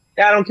states went,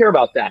 I don't care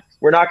about that.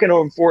 We're not going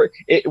to enforce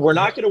it. We're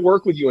not going to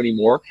work with you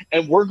anymore.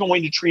 And we're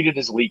going to treat it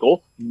as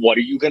legal. What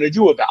are you going to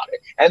do about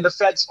it? And the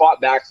feds fought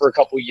back for a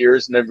couple of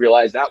years and then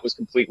realized that was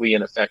completely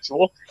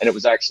ineffectual, and it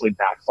was actually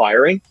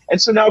backfiring.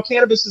 And so now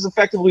cannabis is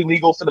effectively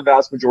legal for the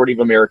vast majority of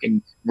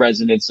American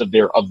residents of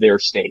their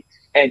state.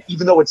 And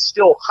even though it's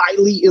still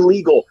highly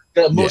illegal,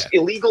 the most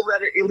illegal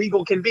that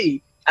illegal can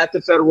be at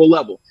the federal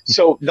level.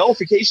 So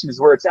nullification is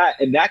where it's at,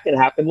 and that can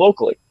happen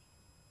locally.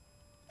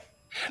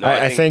 No,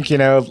 I think,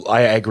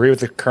 I agree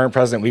with the current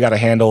president. We got to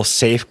handle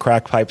safe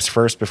crack pipes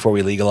first before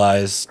we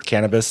legalize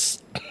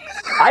cannabis.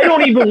 I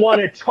don't even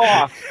want to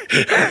talk.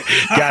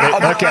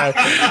 Got it. Okay.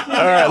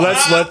 All right.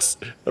 Let's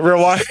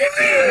rewind.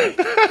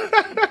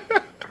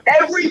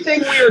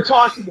 Everything we are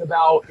talking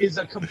about is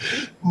a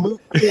complete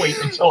moot point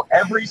until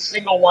every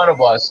single one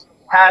of us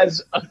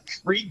has a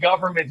free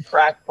government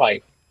crack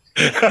pipe.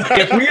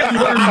 If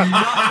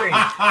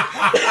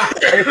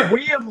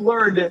we have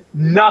learned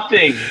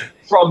nothing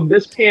from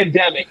this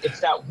pandemic,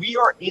 it's that we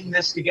are in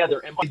this together.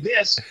 And by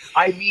this,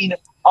 I mean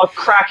a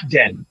crack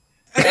den.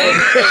 I've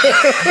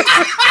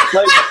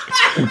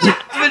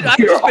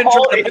just been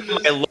trying to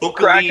put my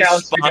locally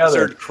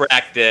sponsored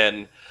crack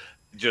den.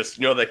 Just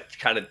the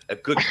kind of a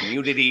good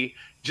community.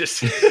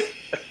 Just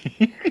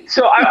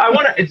so I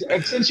want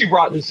to, since you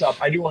brought this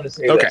up, I do want to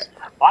say this.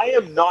 I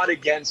am not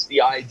against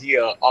the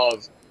idea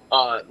of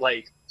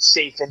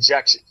safe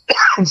injection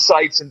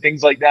sites and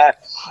things like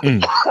that.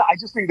 I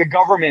just think the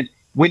government,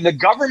 when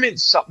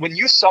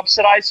you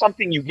subsidize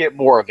something, you get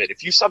more of it.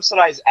 If you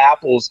subsidize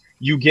apples,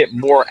 you get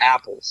more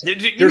apples.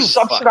 You're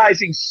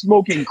subsidizing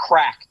smoking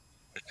crack.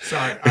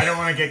 Sorry, I don't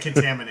want to get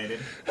contaminated.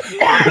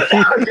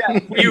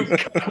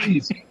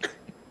 Please.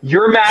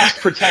 Your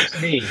mask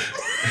protects me.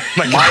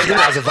 My mask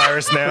has a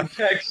virus now.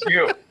 Protects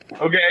you.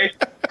 Okay,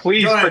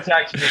 please Go ahead.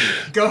 protect me.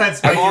 Go ahead,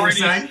 Spike. I'm You were already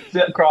saying?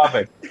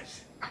 coughing.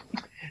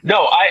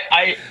 No,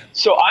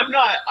 so I'm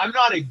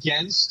not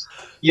against,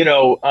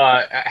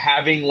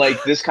 having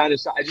like this kind of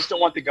stuff. I just don't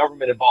want the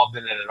government involved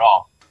in it at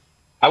all.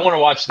 I want to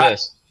watch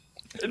this.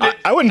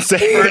 I wouldn't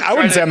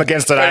say I'm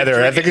against it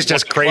either. I think it's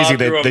just crazy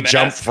the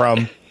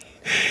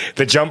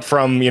jump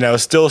from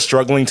still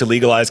struggling to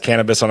legalize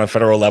cannabis on a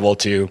federal level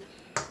to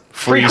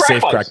free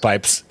safe crack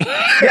pipes.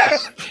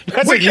 Yes,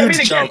 That's a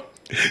huge jump.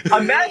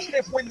 Imagine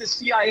if when the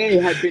CIA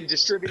had been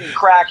distributing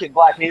crack in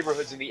black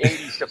neighborhoods in the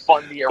 80s to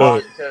fund the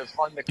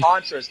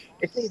Contras,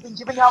 if they had been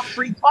giving out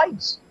free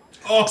pipes.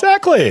 Oh,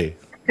 Exactly.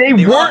 They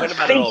went weren't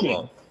about it all thinking.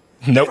 wrong.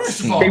 Nope. First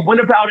of all, They went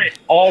about it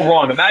all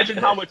wrong. Imagine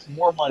how much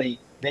more money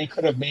they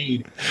could have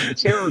made from the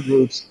terror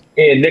groups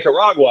in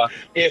Nicaragua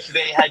if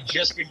they had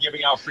just been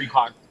giving out free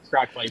crack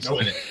pipes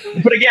with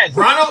it. But again,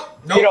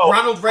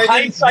 Ronald Reagan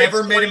hindsight's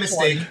never made a 20/20.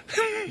 mistake.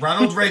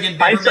 Ronald Reagan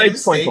never made a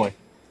hindsight's mistake.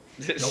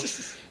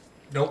 20/20.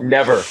 Nope.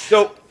 Never.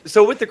 So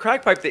with the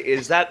crack pipe,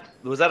 was that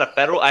a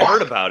federal? I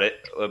heard about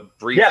it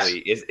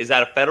briefly. Yes. Is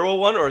that a federal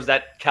one, or is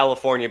that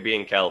California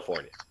being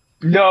California?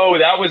 No,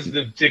 that was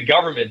the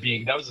government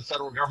being. That was the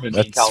federal government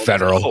being That's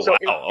California. federal. So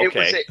Oh, wow,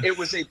 okay. it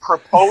was a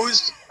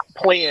proposed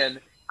plan,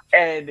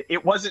 and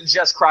it wasn't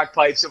just crack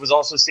pipes. It was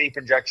also safe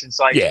injection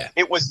sites. Yeah.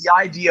 It was the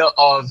idea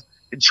of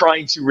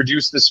trying to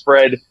reduce the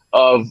spread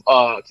of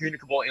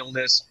communicable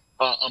illness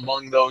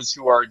among those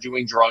who are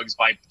doing drugs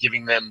by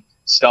giving them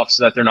stuff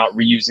so that they're not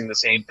reusing the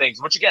same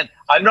things. Which again,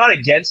 I'm not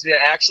against it.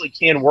 It actually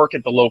can work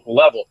at the local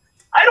level.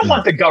 I don't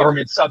want the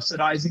government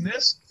subsidizing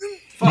this.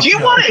 Do you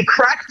want a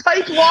crack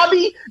pipe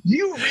lobby? Do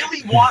you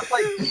really want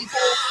people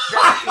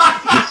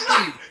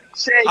that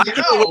say,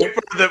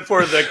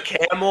 for the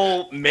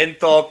Camel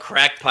menthol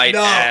crack pipe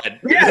No. ad?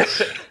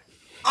 yes,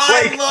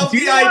 I love do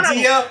the you wanna-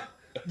 idea.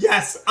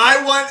 Yes,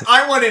 I want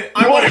it.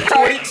 I want a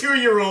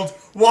 22-year-old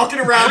walking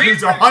around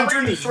who's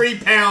 103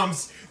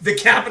 pounds, the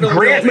Capitol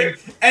Grant building,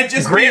 and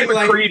just Grant being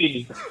like,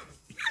 McCready.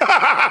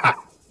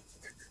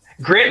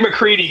 Grant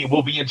McCready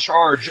will be in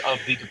charge of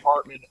the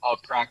Department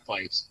of Crack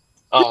Pipes.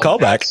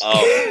 Callback.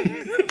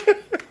 Oh,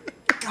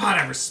 God,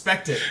 I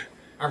respect it.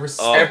 I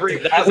respect Oh,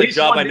 it. that's a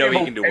job I know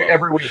he can do well.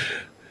 every week.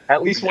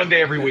 At least one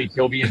day every week,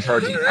 he'll be in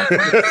charge of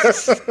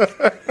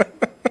that.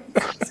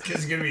 Because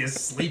he's going to be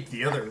asleep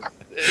the other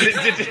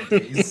that's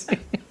days.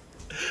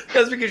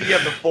 because you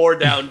have the 4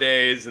 down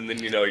days, and then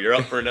you're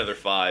up for another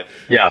 5.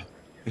 Yeah.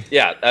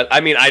 Yeah,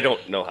 I mean, I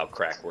don't know how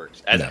crack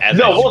works. As I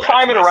We'll scratch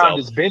time it around myself.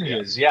 his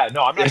binges. Yeah,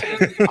 no, I'm not going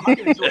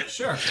to do it.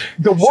 Sure.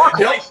 The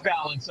work-life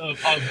balance of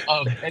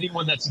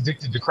anyone that's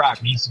addicted to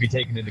crack needs to be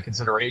taken into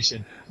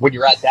consideration when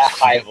you're at that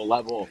high of a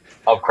level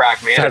of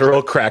crack management.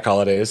 Federal crack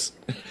holidays.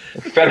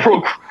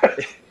 Federal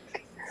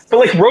but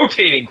like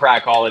rotating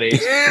crack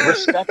holidays,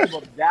 respective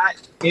of that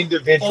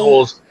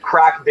individual's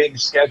crack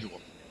binge schedule.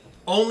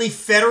 Only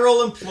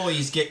federal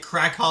employees get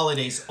crack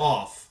holidays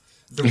off.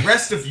 The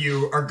rest of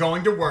you are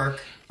going to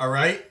work, all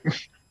right?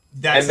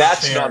 That's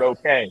fair. not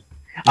okay.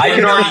 I can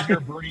You're already not- hear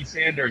Bernie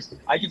Sanders.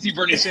 I can see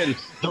Bernie Sanders.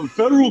 The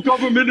federal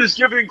government is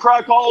giving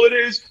crack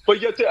holidays, but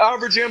yet the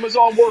average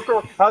Amazon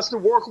worker has to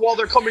work while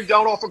they're coming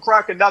down off of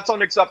crack, and that's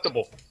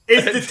unacceptable.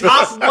 It's the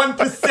top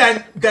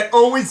 1% that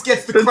always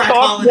gets the crack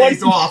top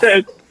holidays off.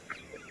 1%.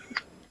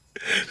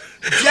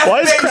 Jeff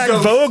Why is crack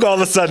Bezos. vogue all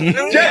of a sudden?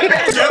 Jeff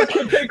Bezos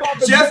can take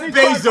off as Jeff many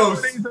crack Bezos.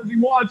 holidays as he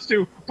wants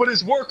to, but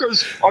his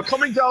workers are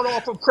coming down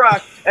off of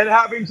crack and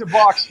having to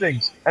box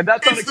things, and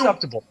that's It's the-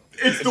 unacceptable.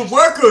 It's the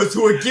workers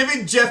who are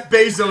giving Jeff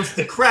Bezos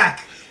the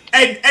crack.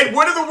 And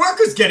what are the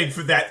workers getting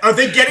for that? Are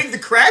they getting the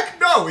crack?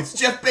 No, it's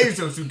Jeff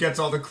Bezos who gets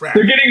all the crack.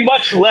 They're getting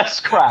much less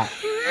crack.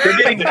 They're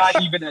getting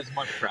not even as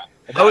much crack.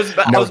 I was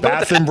about to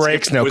bathroom ask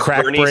breaks, if it no was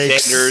crack Bernie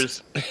breaks.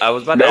 Sanders. I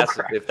was about No to ask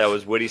crack. if that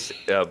was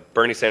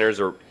Bernie Sanders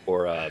or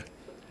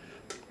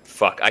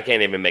fuck. I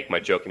can't even make my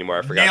joke anymore.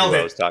 I forgot Nailed who I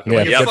it. was talking Yeah,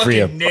 about. You Yep. good for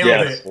you. fucking nailed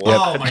Yes. it.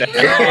 Oh my It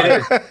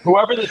god. is.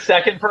 Whoever the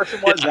second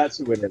person was, that's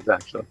who it is,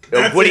 actually.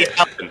 That's Woody it.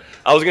 Allen.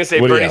 I was gonna say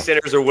Woody Bernie Allen.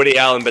 Sanders or Woody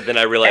Allen, but then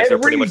I realized they're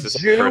pretty much the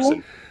same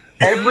person.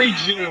 Every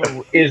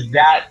Jew is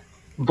that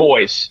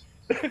voice.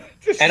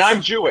 And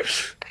I'm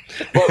Jewish.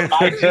 But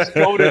I just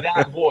go to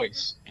that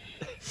voice.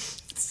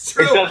 It's It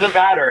true. doesn't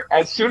matter.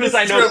 As soon as It's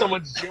I know true.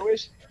 someone's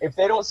Jewish, if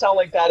they don't sound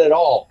like that at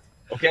all,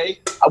 okay?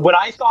 When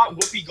I thought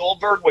Whoopi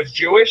Goldberg was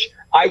Jewish,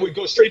 I would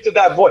go straight to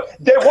that voice.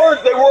 They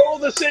weren't. They were all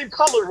the same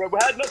color.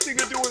 It had nothing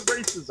to do with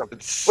racism.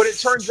 But it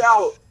turns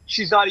out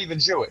she's not even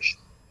Jewish.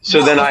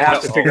 So then I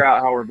have to figure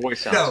out how her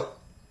voice sounds. No.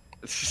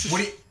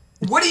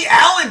 Woody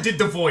Allen did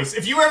the voice.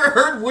 If you ever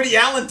heard Woody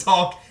Allen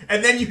talk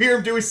and then you hear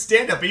him do his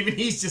stand-up, even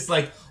he's just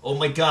like, oh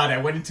my god, I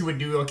went into a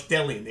New York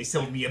deli and they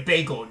sold me a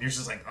bagel, and you're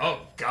just like,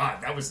 oh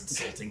god, that was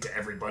insulting to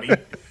everybody.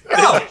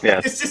 No, Yeah.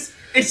 it's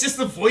just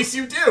the voice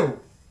you do.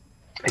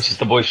 It's just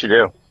the voice you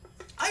do.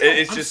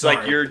 It's I'm just sorry.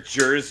 like your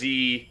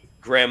Jersey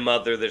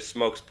grandmother that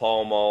smokes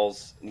Pall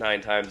Malls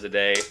 9 times a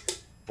day.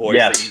 Voice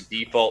Yes. that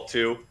you default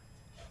to.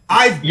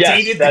 I've Yes,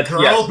 dated the that's-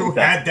 girl yes, who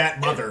exactly. had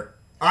that mother.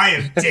 I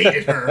have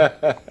dated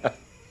her.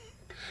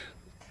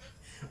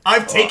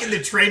 I've taken the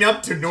train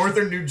up to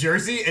northern New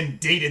Jersey and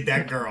dated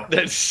that girl.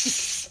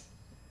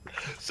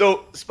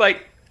 So,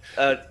 Spike,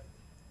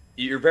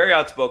 you're very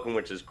outspoken,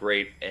 which is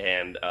great.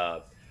 And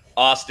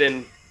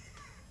Austin,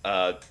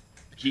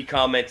 he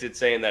commented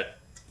saying that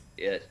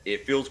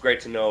it feels great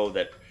to know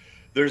that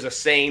there's a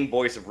sane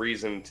voice of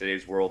reason in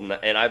today's world.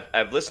 And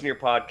I've listened to your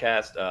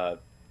podcast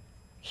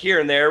here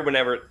and there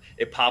whenever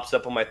it pops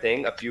up on my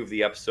thing, a few of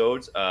the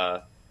episodes,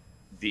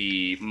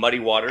 the Muddy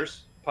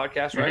Waters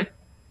podcast, right?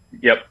 Mm-hmm.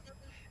 Yep.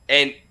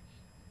 And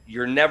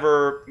you're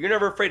never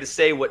afraid to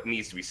say what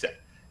needs to be said.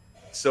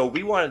 So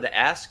we wanted to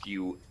ask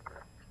you,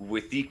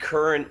 with the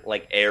current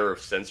air of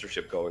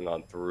censorship going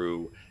on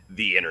through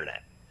the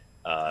internet,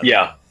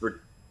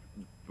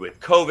 with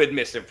COVID,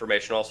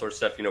 misinformation, all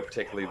sorts of stuff,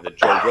 particularly the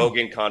Joe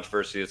Rogan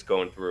controversy that's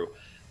going through,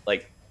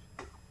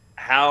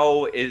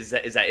 how is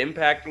that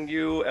impacting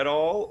you at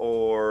all?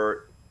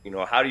 Or,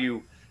 how do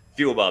you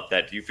feel about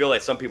that? Do you feel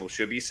like some people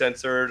should be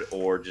censored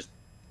or just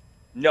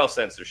no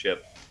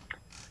censorship?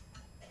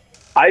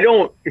 I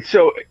don't.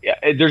 So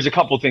there's a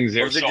couple things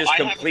there. Or is it just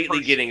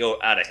completely getting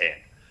out of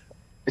hand?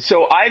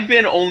 So I've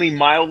been only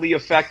mildly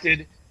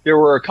affected. There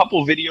were a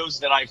couple videos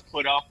that I've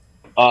put up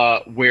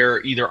where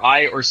either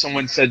I or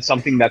someone said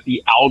something that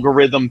the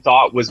algorithm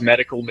thought was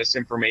medical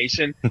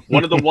misinformation.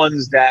 One of the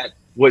ones that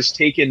was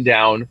taken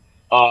down,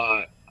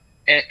 and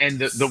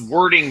the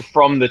wording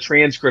from the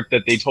transcript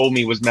that they told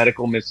me was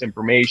medical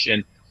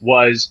misinformation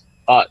was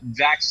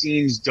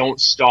vaccines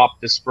don't stop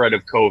the spread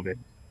of COVID.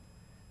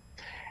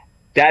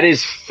 That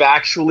is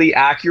factually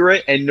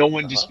accurate, and no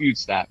one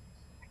disputes that.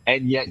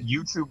 And yet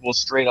YouTube will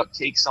straight up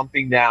take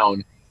something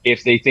down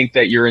if they think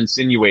that you're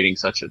insinuating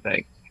such a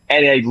thing.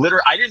 And I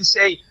didn't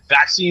say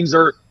vaccines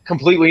are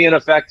completely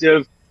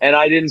ineffective, and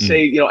I didn't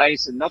say, I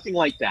said nothing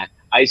like that.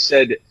 I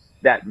said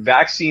that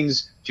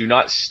vaccines do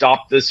not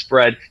stop the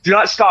spread, do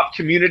not stop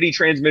community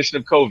transmission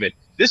of COVID.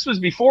 This was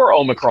before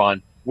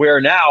Omicron, where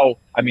now,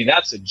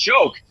 that's a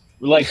joke.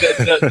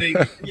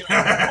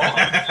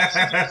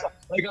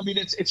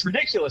 It's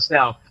ridiculous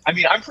now.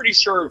 I'm pretty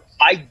sure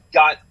I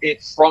got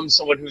it from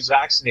someone who's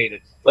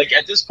vaccinated.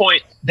 At this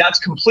point, that's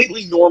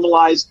completely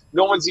normalized.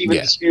 No one's even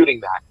disputing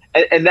that.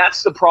 And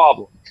that's the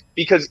problem.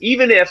 Because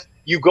even if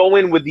you go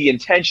in with the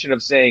intention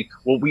of saying,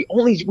 well, we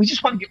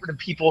just want to get rid of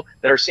people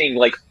that are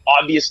saying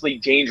obviously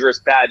dangerous,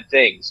 bad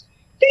things.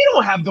 They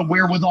don't have the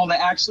wherewithal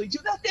to actually do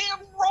that. They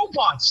have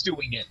robots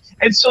doing it.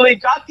 And so they've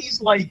got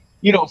these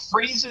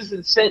phrases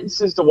and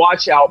sentences to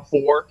watch out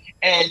for.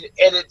 And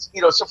it's,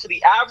 so for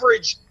the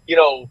average,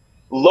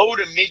 low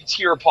to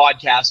mid-tier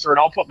podcaster, and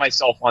I'll put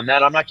myself on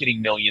that, I'm not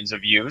getting millions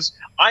of views.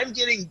 I'm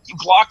getting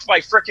blocked by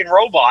frickin'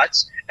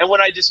 robots. And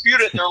when I dispute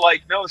it, they're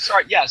like, no,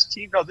 sorry, yes,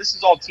 this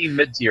is all team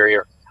mid-tier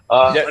here.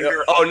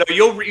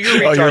 You'll reach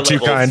our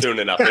level soon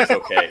enough. It's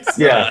okay.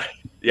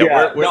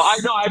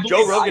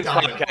 Joe Rogan's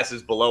podcast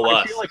is below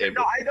us. I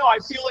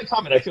feel it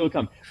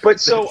coming. But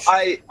so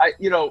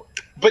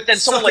but then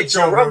someone like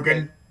Joe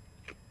Rogan.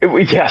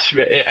 Yes,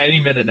 any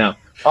minute now.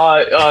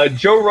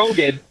 Joe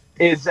Rogan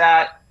is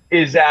at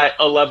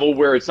a level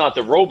where it's not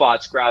the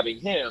robots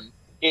grabbing him.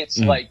 It's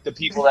the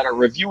people that are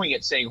reviewing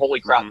it saying, holy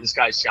crap, this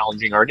guy's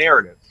challenging our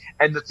narrative.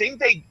 And the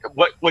thing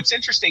what's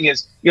interesting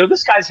is,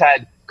 this guy's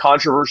had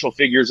controversial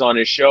figures on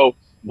his show.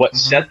 What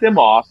set them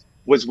off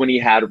was when he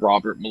had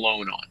Robert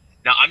Malone on.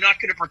 Now, I'm not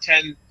going to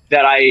pretend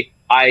that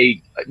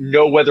I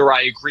know whether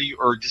I agree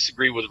or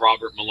disagree with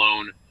Robert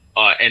Malone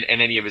and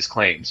any of his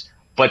claims.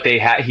 But he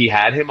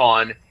had him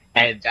on,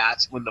 and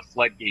that's when the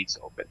floodgates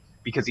opened.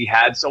 Because he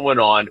had someone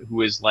on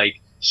who is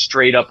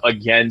straight up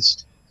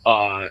against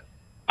I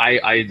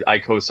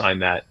co-sign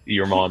that.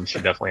 Your mom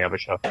should definitely have a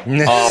show.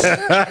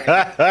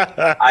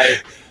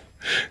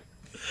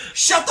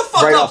 Shut the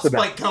fuck up,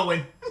 Spike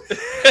Cohen.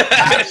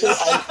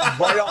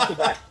 Right off the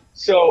bat.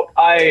 So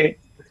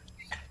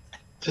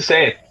just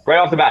saying, right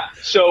off the bat.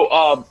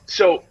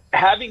 So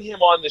having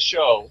him on the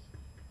show,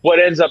 what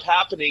ends up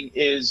happening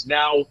is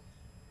now,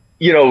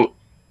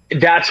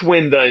 that's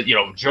when the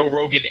Joe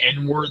Rogan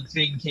N-word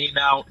thing came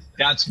out.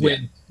 That's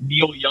when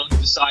Neil Young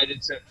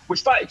decided to.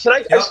 I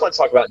just want to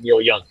talk about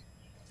Neil Young.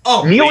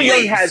 Oh, Neil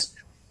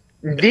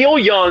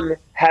Young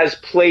has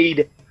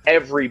played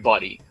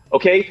everybody.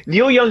 Okay,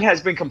 Neil Young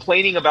has been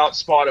complaining about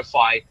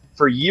Spotify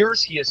for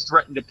years. He has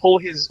threatened to pull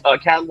his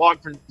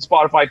catalog from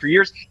Spotify for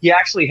years. He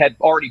actually had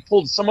already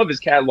pulled some of his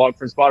catalog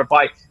from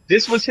Spotify.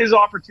 This was his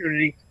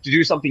opportunity to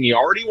do something he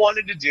already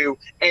wanted to do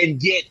and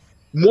get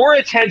more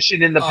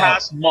attention in the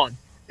past month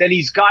than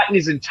he's gotten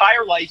his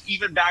entire life,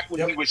 even back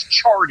when he was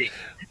charting.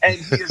 And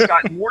he has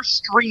gotten more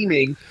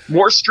streaming,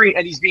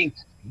 and he's being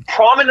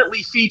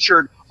prominently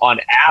featured on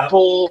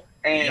Apple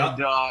and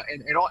all.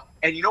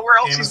 And you know where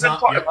else he's been?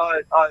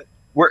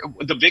 Where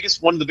one of the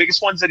biggest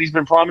ones that he's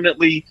been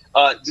prominently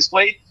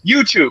displayed?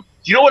 YouTube.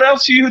 Do you know what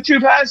else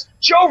YouTube has?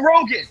 Joe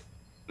Rogan.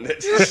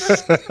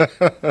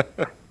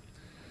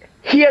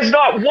 He has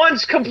not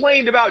once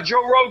complained about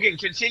Joe Rogan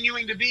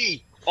continuing to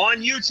be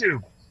on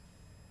YouTube.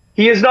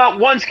 He has not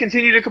once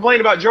continued to complain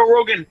about Joe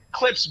Rogan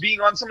clips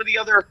being on some of the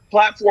other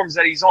platforms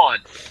that he's on.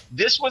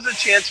 This was a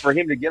chance for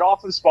him to get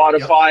off of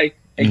Spotify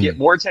and get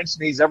more attention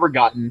than he's ever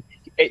gotten.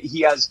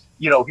 He has,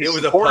 his it was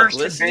a supporters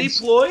publicity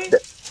convinced ploy?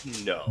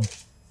 No.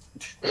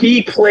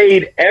 he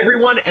played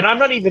everyone, and I'm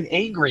not even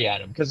angry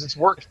at him because it's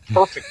worked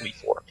perfectly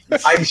for him.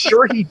 I'm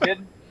sure he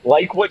didn't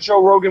like what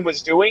Joe Rogan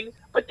was doing,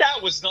 but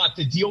that was not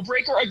the deal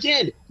breaker.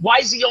 Again, why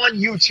is he on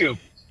YouTube?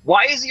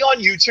 Why is he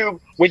on YouTube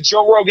when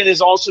Joe Rogan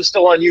is also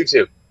still on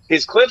YouTube?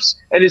 His clips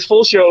and his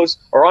full shows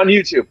are on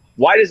YouTube.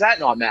 Why does that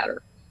not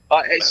matter?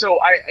 So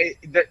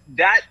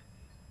that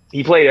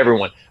he played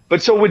everyone.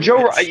 But so with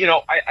Joe,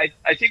 I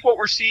think what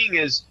we're seeing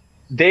is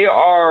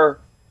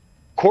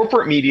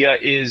corporate media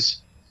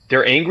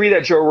they're angry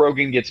that Joe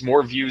Rogan gets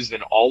more views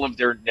than all of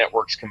their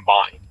networks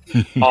combined.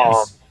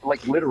 Yes.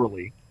 Like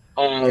literally.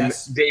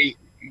 Yes.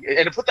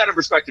 And to put that in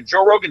perspective,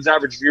 Joe Rogan's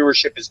average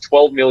viewership is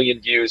 12 million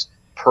views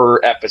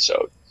per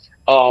episode.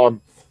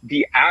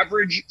 The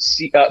average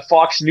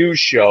Fox News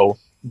show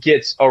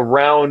gets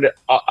around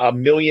 1.5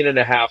 million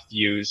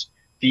views.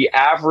 The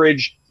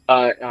average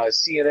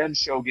CNN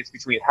show gets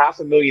between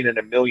 500,000 and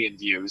 1 million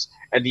views,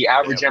 and the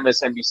average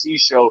MSNBC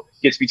show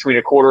gets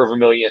between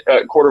 250,000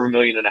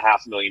 and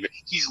 500,000.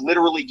 He's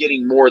literally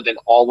getting more than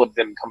all of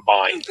them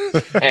combined,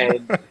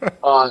 and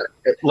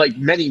like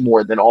many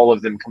more than all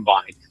of them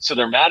combined. So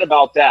they're mad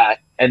about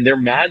that, and they're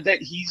mad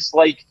that he's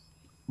like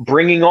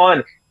bringing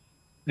on.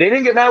 They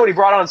didn't get mad when he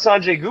brought on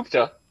Sanjay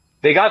Gupta.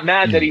 They got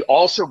mad that he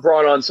also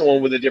brought on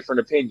someone with a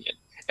different opinion.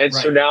 And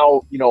so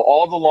now,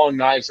 all the long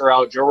knives are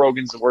out. Joe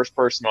Rogan's the worst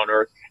person on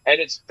earth. And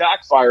it's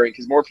backfiring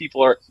because more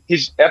people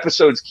his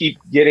episodes keep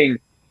getting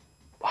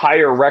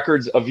higher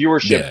records of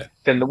viewership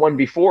than the one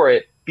before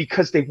it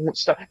because they won't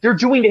stop. They're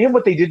doing to him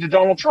what they did to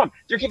Donald Trump.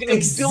 They're giving him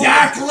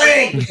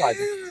exactly.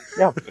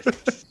 Yeah.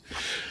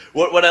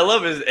 What I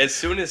love is as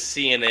soon as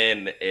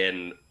CNN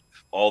and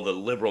all the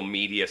liberal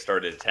media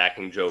started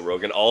attacking Joe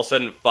Rogan, all of a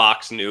sudden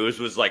Fox News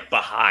was like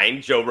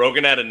behind Joe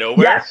Rogan out of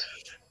nowhere. Yes.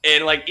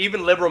 And like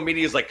even liberal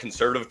media is like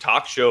conservative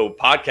talk show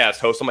podcast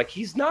host. I'm like,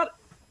 he's not.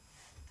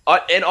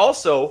 And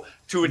also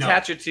to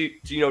attach it to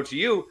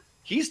you,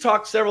 he's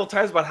talked several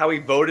times about how he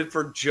voted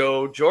for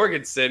Joe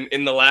Jorgensen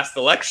in the last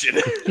election.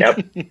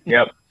 Yep.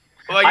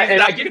 Like he's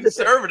not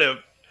conservative.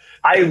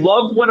 I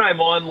love when I'm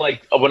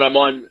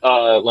on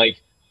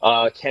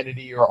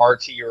Kennedy or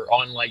RT or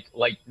on like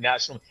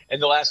national,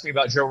 and they'll ask me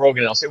about Joe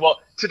Rogan, and I'll say,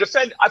 well, to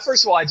defend,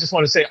 first of all, I just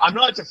want to say I'm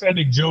not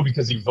defending Joe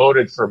because he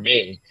voted for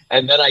me,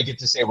 and then I get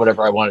to say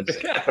whatever I wanted to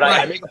say. But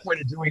I make a point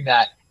of doing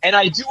that, and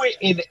I do it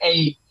in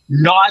a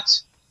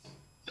not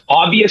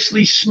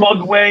obviously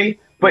smug way,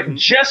 but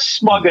just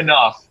smug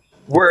enough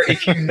where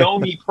if you know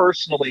me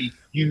personally,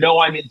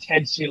 I'm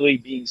intentionally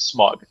being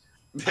smug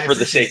for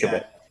the sake of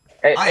it.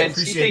 I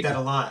appreciate that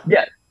a lot.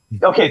 Yeah.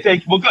 Okay,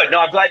 thank you. Well, good. No,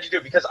 I'm glad you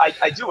do because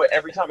I do it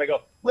every time I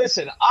go,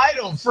 listen,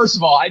 first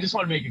of all, I just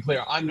want to make it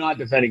clear, I'm not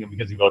defending him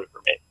because he voted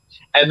for me.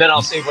 And then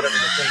I'll say whatever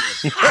the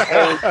thing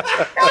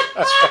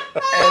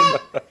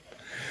is.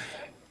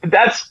 and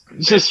that's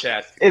just,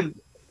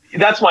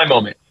 that's my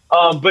moment.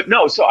 But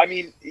no, so I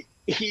mean,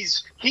 he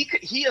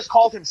has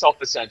called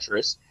himself a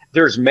centrist.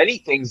 There's many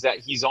things that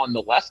he's on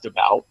the left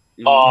about,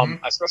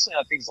 especially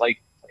on things like,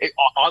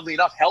 oddly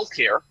enough,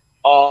 healthcare.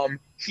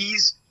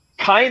 He's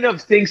kind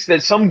of thinks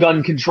that some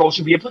gun control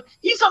should be applied.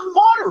 He's a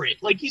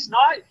moderate. Like he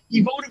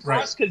voted for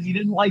us because he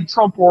didn't like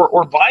Trump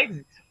or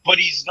Biden, but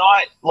he's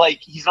not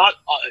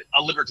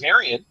a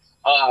libertarian,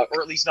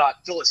 or at least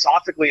not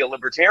philosophically a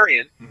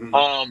libertarian.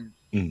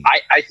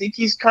 I think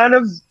he's kind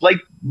of like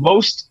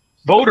most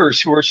voters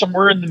who are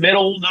somewhere in the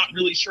middle, not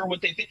really sure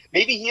what they think.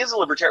 Maybe he is a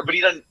libertarian, but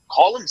he doesn't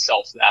call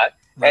himself that.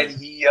 Right. And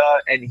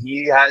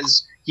he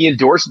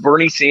endorsed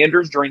Bernie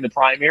Sanders during the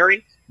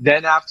primary.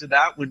 Then after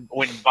that, when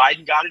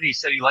Biden got it, he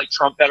said he liked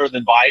Trump better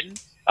than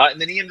Biden, and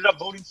then he ended up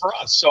voting for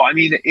us. So I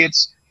mean,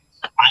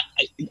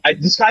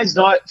 this guy's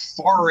not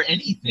for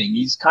anything.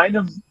 He's kind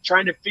of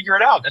trying to figure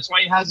it out. That's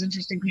why he has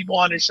interesting people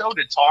on his show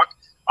to talk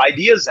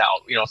ideas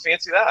out.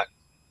 Fancy that.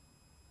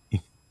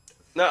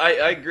 No, I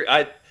agree.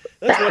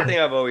 That's one thing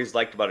I've always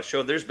liked about a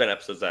show. There's been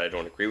episodes that I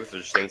don't agree with.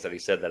 There's things that he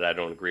said that I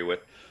don't agree with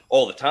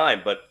all the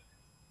time, but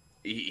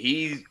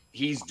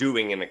he's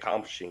doing and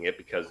accomplishing it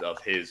because of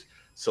his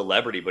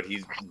celebrity. But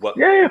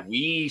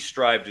we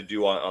strive to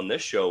do on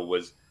this show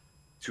was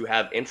to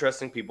have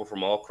interesting people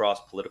from all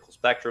across political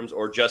spectrums,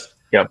 or just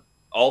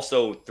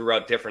also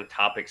throughout different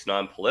topics,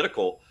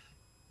 non-political,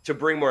 to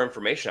bring more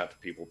information out to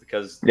people,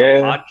 because the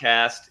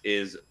podcast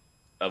is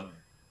a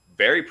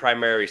very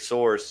primary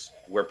source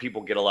where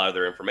people get a lot of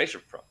their information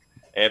from.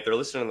 And if they're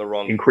listening to the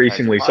wrong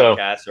increasingly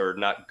podcasts or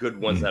not good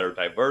ones that are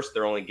diverse,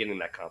 they're only getting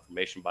that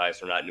confirmation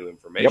bias or not new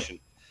information.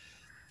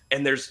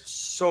 And there's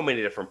so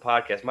many different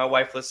podcasts. My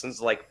wife listens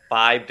to like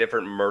 5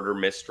 different murder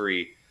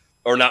mystery,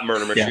 or not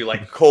murder mystery,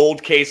 like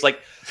cold case.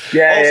 Like,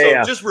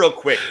 just real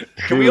quick,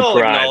 can we all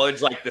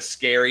acknowledge like the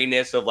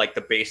scariness of like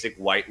the basic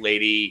white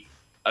lady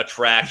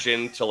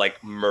attraction to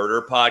like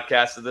murder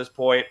podcasts at this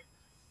point?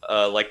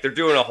 Like they're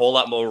doing a whole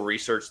lot more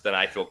research than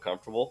I feel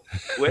comfortable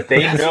with.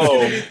 They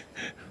know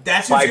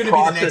that's who's going to be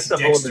the next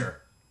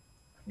Dexter.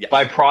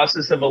 By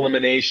process of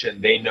elimination,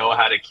 they know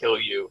how to kill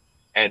you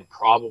and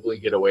probably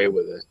get away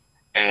with it.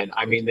 And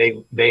I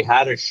mean, they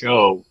had a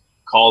show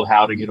called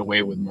How to Get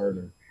Away with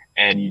Murder,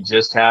 and you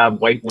just have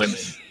white women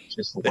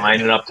just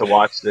lining up to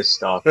watch this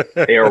stuff.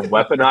 They are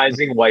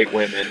weaponizing white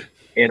women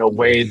in a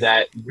way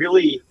that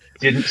really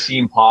didn't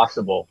seem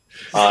possible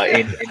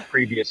in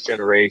previous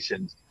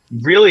generations.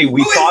 Really,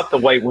 we thought the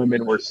white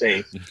women were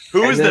safe.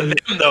 Who is the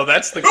them, though?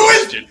 That's the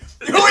question.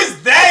 Who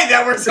is they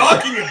that we're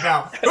talking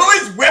about? Who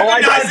is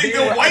weaponizing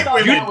the white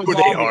women? You know who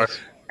they are.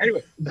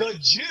 Anyway, the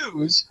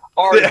Jews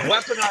are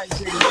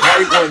weaponizing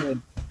white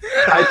women.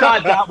 I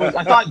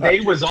thought they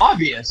was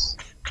obvious.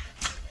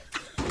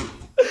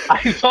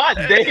 I thought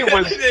they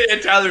was.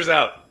 And Tyler's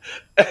out.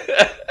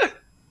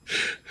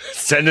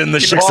 Send in the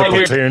Shiksa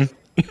platoon.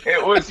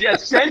 It was,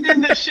 send in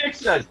the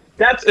Shiksas.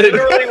 That's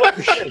literally what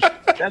it is.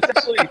 That's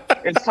actually,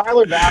 it's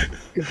Tyler back,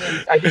 because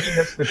I think he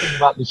missed the thing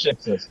about the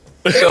Shiksas.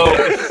 So,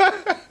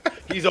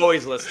 he's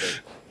always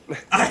listening.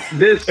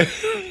 Operation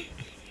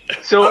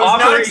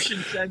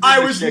Send in I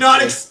the was Shiksas.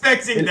 not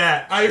expecting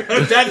that.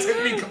 That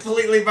took me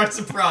completely by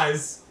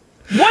surprise.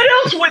 What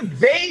else would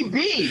they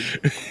be?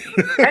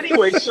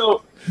 Anyway,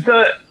 so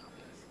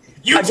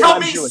You tell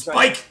me, Jewish,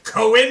 Spike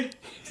Cohen?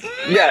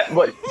 Yeah,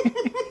 what?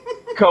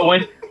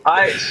 Cohen.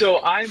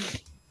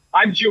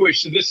 I'm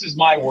Jewish, so this is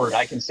my word.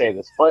 I can say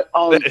this, but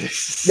the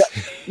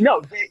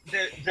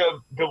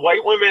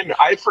white women.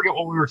 I forget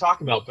what we were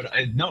talking about, but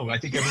I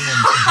think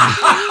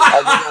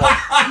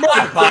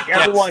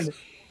everyone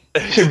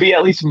should be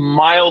at least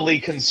mildly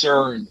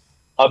concerned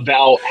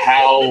about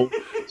how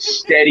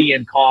steady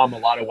and calm a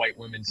lot of white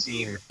women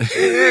seem.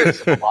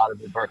 A lot of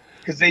them,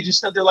 because they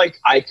just said they're like,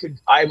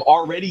 I'm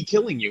already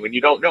killing you, and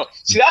you don't know.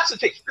 See, that's the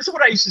thing. This is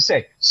what I used to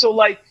say. So,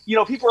 like,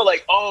 people are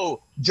like,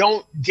 oh,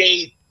 don't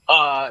date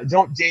a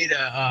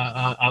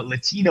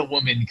Latina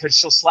woman because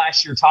she'll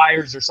slash your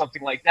tires or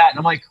something like that. And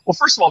I'm like, well,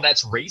 first of all,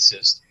 that's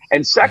racist.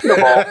 And second of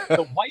all,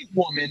 the white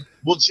woman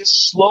will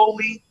just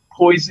slowly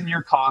poison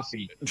your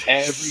coffee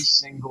every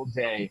single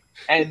day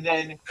and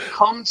then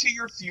come to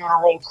your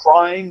funeral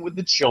crying with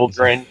the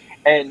children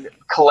and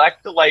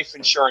collect the life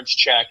insurance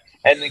check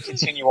and then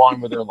continue on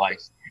with her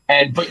life.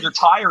 But your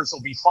tires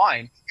will be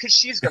fine because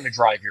she's going to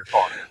drive your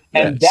car.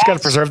 And she's got to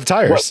preserve the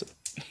tires.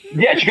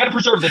 Yeah, you got to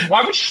preserve this.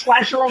 Why would you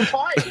slash your own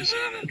tires?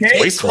 Okay,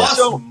 it costs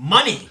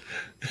money.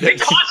 It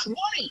costs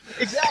money,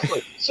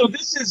 exactly. So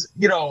this is,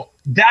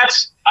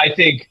 that's, I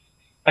think,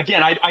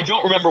 again, I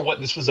don't remember what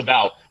this was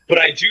about, but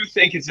I do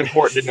think it's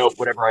important to note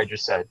whatever I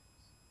just said.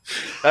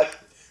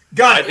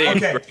 Got it.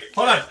 Okay,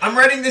 hold on. I'm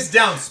writing this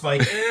down,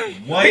 Spike.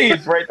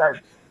 Please write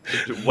that.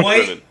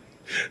 White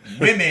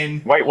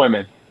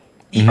women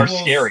are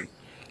scary.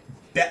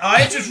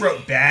 I just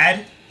wrote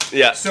bad.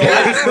 Yeah. So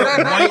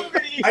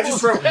I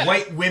just wrote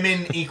white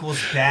women equals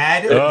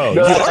bad. Oh,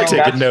 you are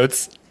taking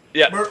notes.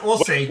 Yeah. We'll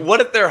see.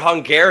 What if they're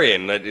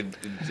Hungarian?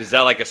 Is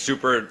that like a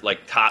super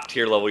top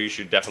tier level you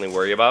should definitely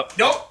worry about?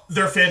 Nope,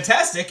 they're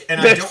fantastic,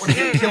 and I don't want to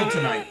get killed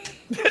tonight.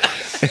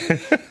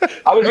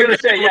 I was gonna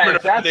say,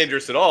 if that's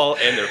dangerous at all,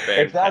 and they're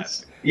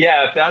fantastic.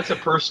 If that's a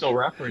personal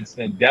reference,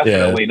 then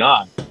definitely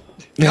not.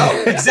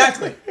 No,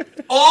 exactly.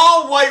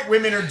 All white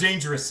women are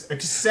dangerous,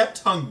 except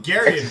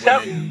Hungarian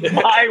women.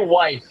 My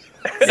wife.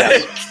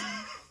 Yes.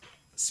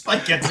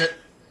 Spike gets it.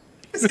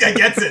 This guy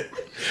gets it.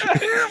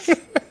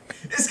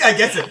 This guy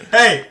gets it.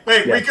 Hey,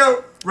 wait, yeah.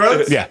 Rico,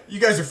 Rhodes, you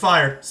guys are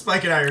fired.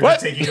 Spike and I are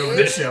just taking over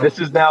this show. This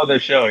is now the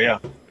show, yeah.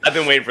 I've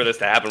been waiting for this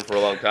to happen for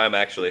a long time,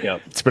 actually. Yeah.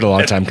 It's been a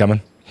long time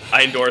coming.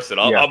 I endorse it.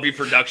 I'll be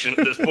production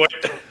at this point.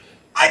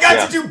 I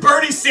got to do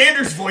Bernie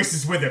Sanders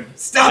voices with him.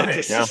 Stop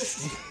it.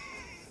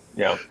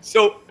 Yeah.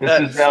 So,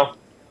 this is now.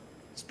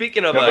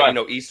 Speaking of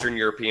Eastern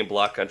European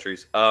bloc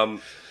countries, that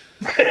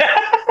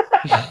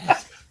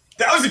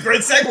was a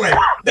great segue.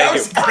 That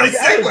was a great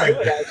segue.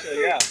 Good,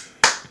 actually, yeah.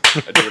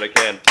 I do what I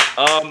can.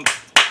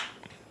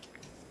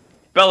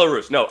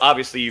 Belarus. No,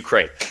 obviously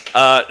Ukraine.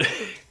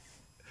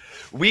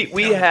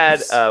 We've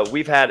had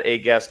a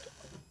guest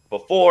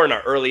before in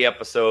our early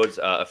episodes.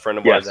 A friend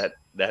of ours that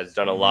has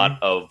done a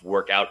lot of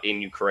work out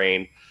in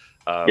Ukraine.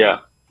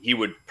 He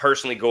would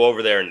personally go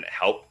over there and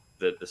help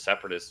the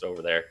separatists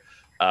over there.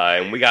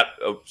 And we got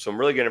some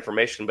really good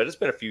information, but it's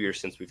been a few years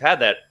since we've had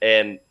that.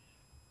 And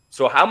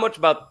so how much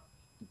about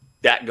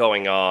that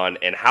going on,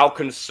 and how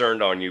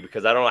concerned are you?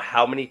 Because I don't know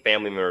how many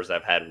family members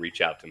I've had reach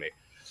out to me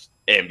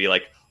and be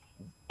like,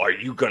 are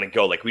you going to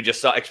go? Like we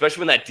just saw,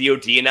 especially when that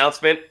DOD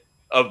announcement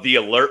of the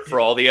alert for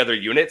all the other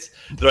units,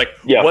 they're like,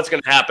 what's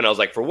going to happen? I was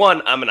like, for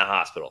one, I'm in a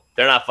hospital.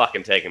 They're not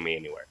fucking taking me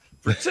anywhere.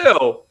 For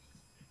two,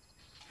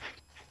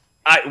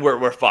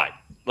 we're fine.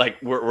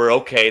 Like we're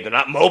okay. They're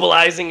not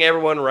mobilizing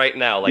everyone right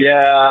now. Like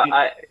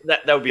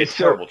that would be a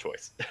terrible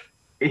choice.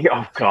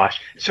 Oh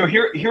gosh. So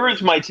here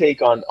is my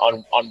take on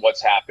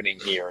what's happening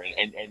here,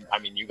 and I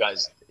mean, you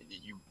guys,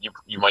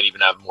 you might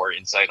even have more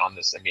insight on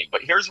this than me.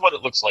 But here's what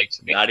it looks like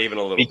to me. Not even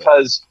a little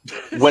because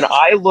when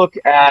I look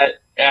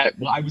at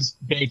well, I was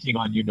banking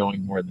on you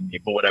knowing more than me,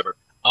 but whatever.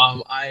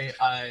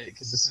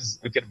 Because this is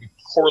going to be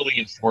poorly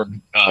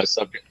informed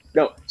subject.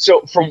 No.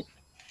 So from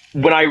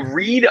when I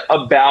read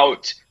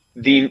about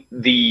the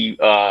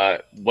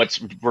what's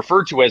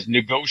referred to as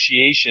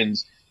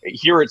negotiations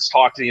here it's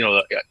talked,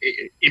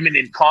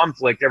 imminent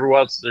conflict. Everywhere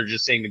else they're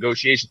just saying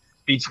negotiation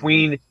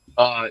between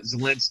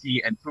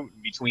Zelensky and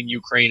Putin, between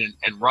Ukraine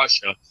and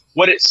Russia.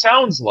 What it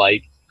sounds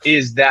like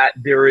is that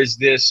there is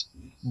this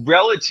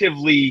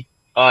relatively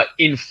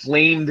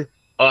inflamed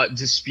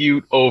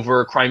dispute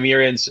over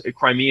Crimea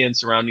and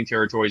surrounding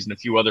territories and a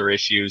few other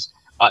issues,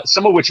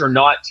 some of which are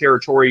not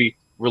territory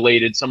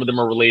related. Some of them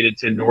are related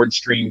to Nord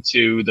Stream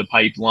 2, the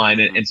pipeline,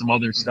 and some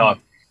other stuff.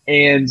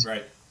 And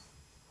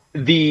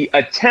the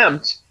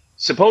attempt,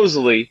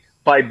 supposedly,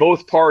 by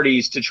both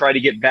parties to try to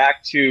get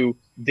back to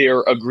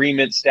their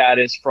agreement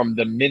status from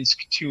the Minsk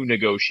 2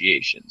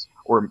 negotiations,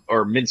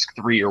 or Minsk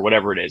 3 or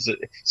whatever it is,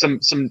 some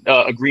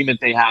agreement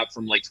they have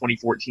from like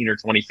 2014 or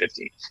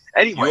 2015.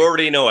 Anyway, you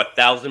already know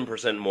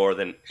 1,000% more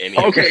than any.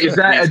 Okay, is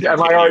that?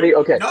 Am I already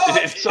okay? No,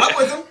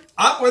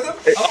 I'm with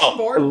him. I'm on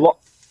board.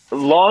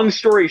 Long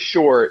story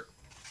short,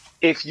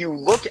 if you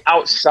look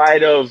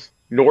outside of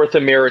North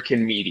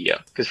American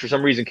media, because for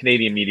some reason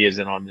Canadian media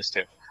isn't on this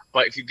too,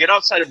 but if you get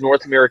outside of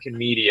North American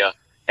media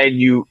and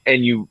you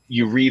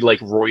read like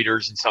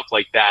Reuters and stuff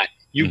like that,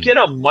 you get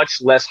a much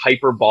less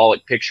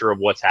hyperbolic picture of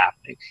what's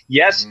happening.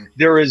 Yes,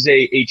 there is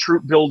a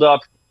troop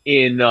buildup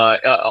in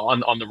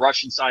on the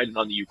Russian side and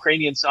on the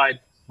Ukrainian side,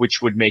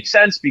 which would make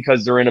sense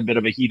because they're in a bit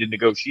of a heated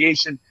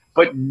negotiation.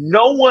 But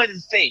no one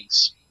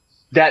thinks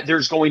that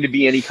there's going to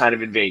be any kind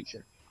of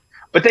invasion.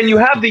 But then you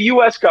have the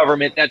U.S.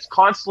 government that's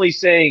constantly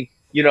saying,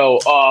 we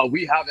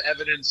have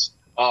evidence.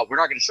 We're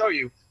not going to show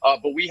you,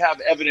 but we have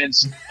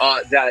evidence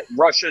that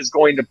Russia is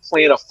going to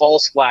plant a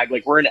false flag.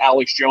 Like we're in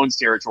Alex Jones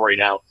territory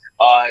now.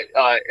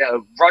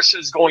 Russia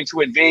is going to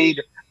invade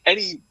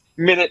any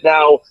minute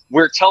now.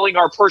 We're telling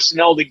our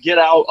personnel to get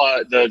out.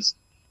 The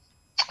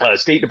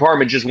State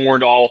Department just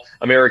warned all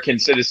American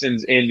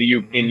citizens in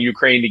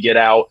Ukraine to get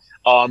out.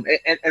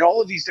 And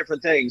all of these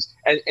different things.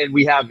 And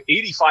we have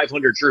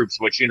 8,500 troops,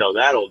 which,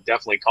 that'll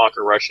definitely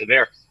conquer Russia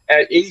there.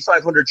 At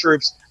 8,500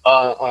 troops,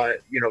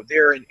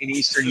 there in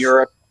Eastern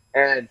Europe.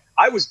 And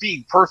I was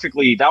being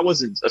perfectly, that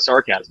wasn't a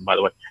sarcasm, by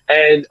the way.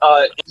 And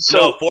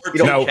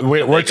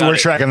we're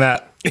tracking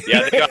that.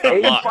 Yeah, they got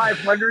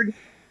 8,500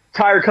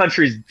 entire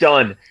country's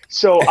done.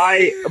 So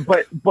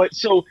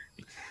so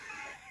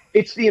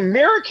it's the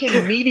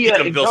American media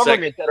and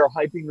government that are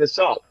hyping this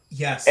up.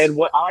 Yes. And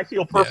what I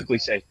feel perfectly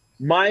safe.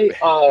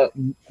 But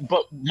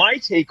my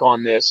take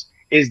on this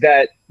is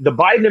that the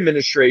Biden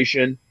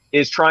administration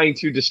is trying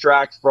to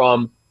distract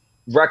from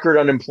record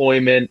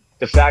unemployment,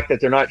 the fact that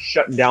they're not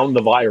shutting down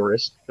the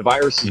virus. The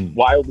virus is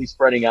wildly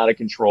spreading out of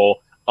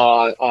control.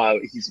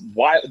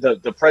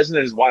 The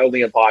president is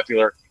wildly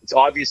unpopular. It's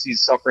obvious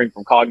he's suffering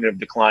from cognitive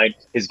decline.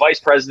 His vice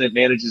president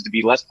manages to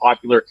be less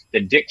popular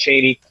than Dick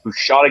Cheney, who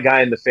shot a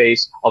guy in the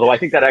face. Although I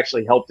think that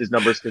actually helped his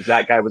numbers because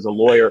that guy was a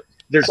lawyer.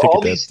 There's all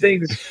these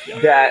things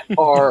that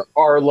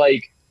are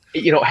like,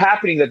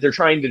 happening that they're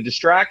trying to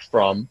distract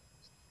from.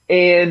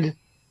 And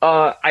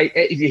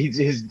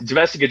his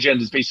domestic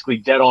agenda is basically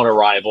dead on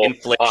arrival.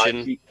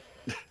 Inflation.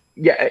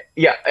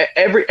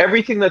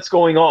 Everything that's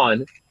going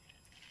on.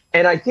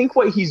 And I think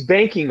what he's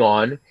banking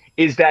on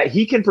is that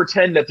he can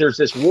pretend that there's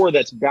this war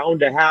that's bound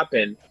to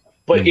happen.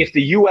 But if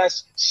the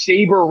U.S.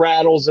 saber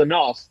rattles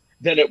enough,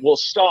 then it will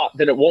stop,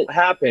 then it won't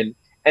happen.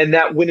 And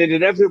that when it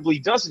inevitably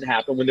doesn't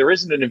happen, when there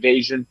isn't an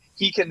invasion,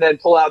 he can then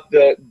pull out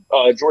the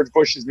George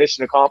Bush's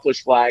mission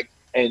accomplished flag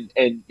and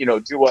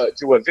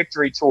do a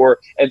victory tour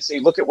and say,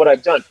 look at what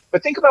I've done.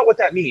 But think about what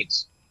that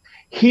means.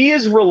 He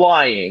is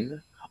relying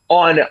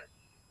on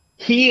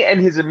he and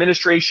his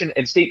administration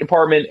and State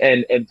Department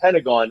and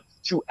Pentagon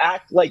to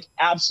act like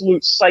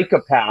absolute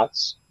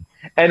psychopaths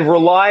and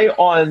rely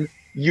on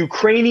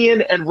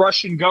Ukrainian and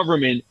Russian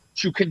government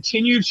to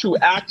continue to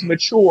act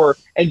mature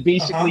and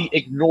basically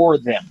ignore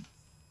them.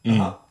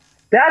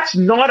 That's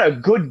not a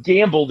good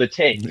gamble to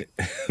take.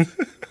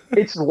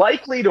 It's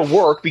likely to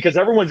work because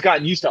everyone's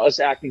gotten used to us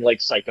acting like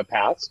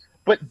psychopaths,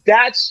 but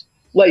that's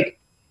like,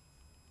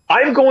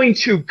 I'm going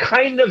to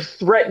kind of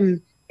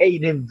threaten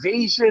an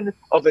invasion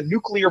of a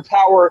nuclear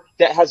power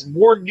that has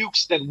more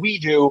nukes than we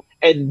do,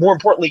 and more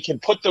importantly, can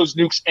put those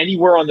nukes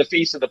anywhere on the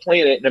face of the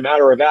planet in a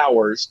matter of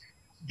hours,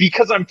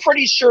 because I'm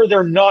pretty sure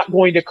they're not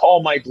going to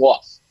call my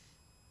bluff.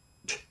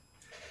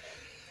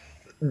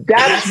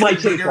 That's my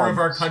the take leader on of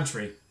our this.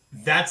 country.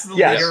 That's the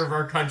leader of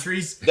our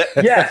country's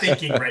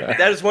thinking right now.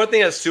 That is one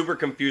thing that super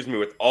confused me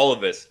with all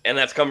of this, and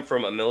that's coming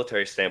from a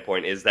military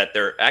standpoint, is that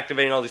they're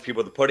activating all these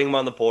people, they're putting them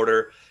on the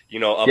border,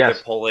 up in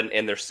Poland,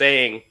 and they're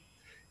saying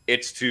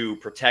it's to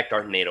protect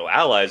our NATO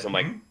allies. I'm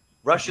like,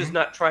 Russia's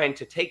not trying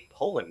to take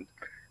Poland.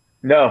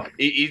 No.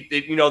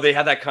 They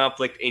have that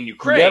conflict in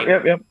Ukraine,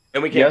 Yep.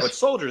 and we can't put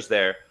soldiers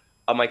there.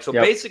 I'm like, so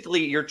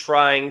basically you're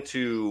trying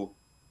to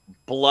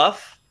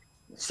bluff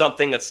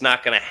something that's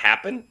not going to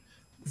happen.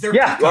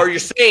 Or you're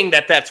saying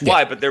that that's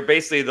why, but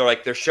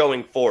they're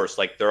showing force,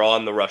 like they're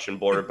on the Russian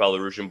border,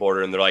 Belarusian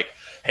border, and they're like,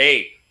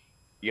 hey,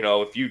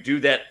 if you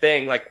do that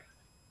thing, like,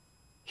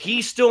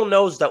 he still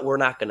knows that we're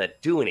not going to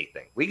do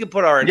anything. We could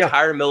put our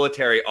entire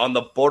military on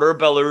the border of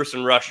Belarus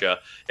and Russia,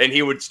 and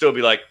he would still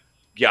be like,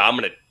 yeah, I'm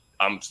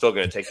I'm still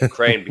going to take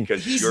Ukraine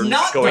because He's you're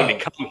not going though.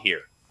 to come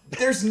here.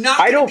 There's not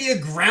I going don't- to be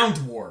a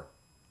ground war.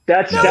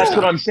 That's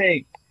what I'm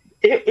saying.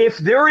 If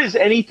there is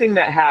anything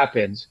that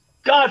happens,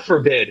 God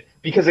forbid,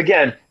 because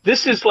again,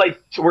 this is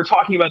like we're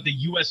talking about the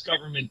U.S.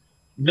 government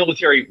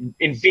military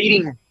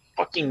invading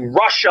fucking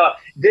Russia.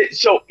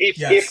 So if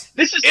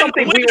this is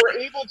something we were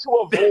able to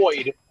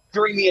avoid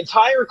during the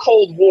entire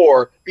Cold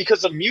War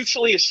because of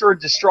mutually assured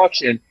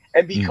destruction,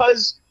 and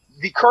because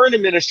the current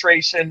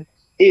administration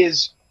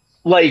is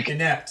like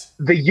Inept.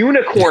 the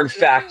unicorn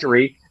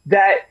factory,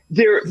 that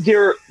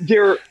they're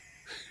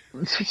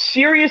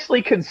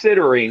seriously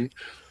considering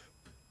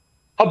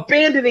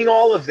abandoning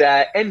all of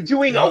that and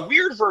doing a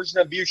weird version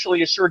of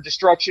mutually assured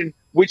destruction,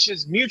 which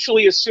is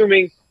mutually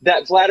assuming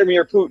that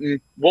Vladimir Putin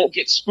won't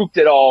get spooked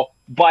at all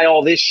by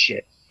all this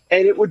shit.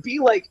 And it would be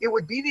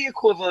the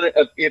equivalent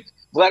of if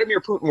Vladimir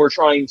Putin were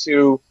trying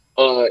to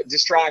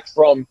distract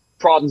from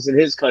problems in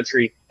his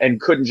country and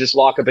couldn't just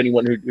lock up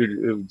anyone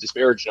who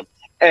disparaged him.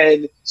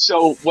 And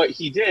so what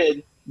he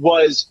did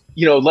was,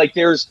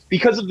 there's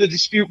because of the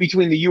dispute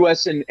between the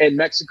U.S. and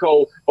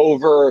Mexico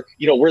over,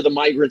 where the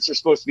migrants are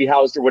supposed to be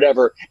housed or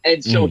whatever.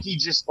 And so he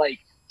just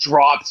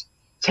dropped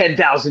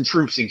 10,000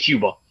 troops in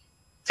Cuba.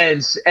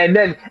 And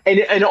then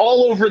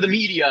all over the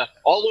media,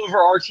 all over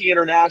RT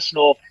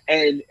International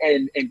and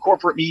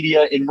corporate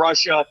media in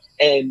Russia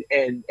and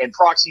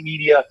proxy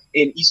media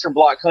in Eastern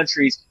Bloc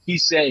countries,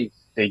 he's saying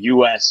the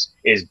U.S.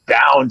 is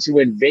bound to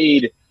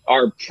invade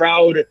our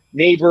proud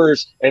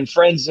neighbors and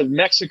friends of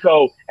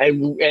Mexico,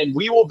 and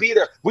we will be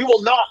there. We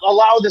will not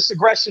allow this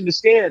aggression to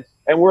stand.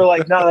 And we're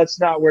like, no,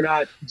 we're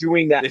not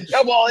doing that.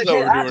 Well, if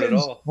it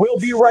happens, we'll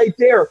be right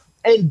there.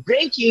 And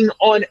banking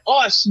on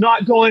us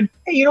not going,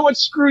 hey, you know what,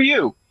 screw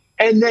you.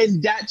 And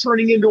then that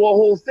turning into a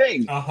whole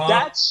thing.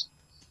 That's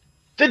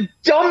the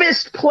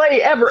dumbest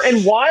play ever.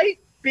 And why?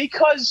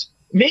 Because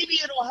maybe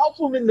it'll help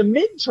them in the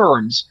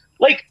midterms.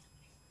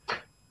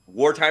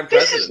 Wartime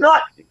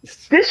president.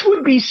 This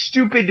would be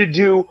stupid to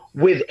do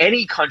with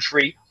any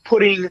country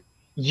putting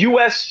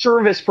U.S.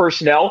 service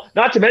personnel,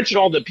 not to mention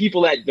all the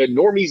people the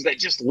normies that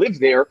just live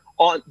there,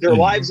 on their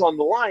lives on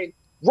the line.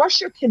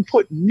 Russia can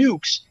put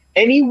nukes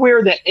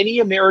anywhere that any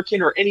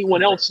American or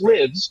anyone else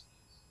lives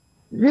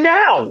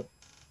now.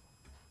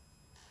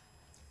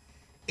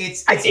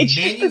 It's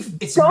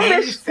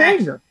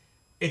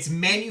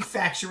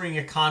manufacturing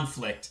a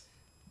conflict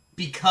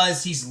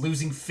because he's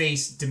losing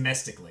face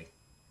domestically.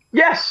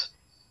 Yes.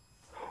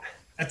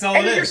 That's all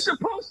it is. You're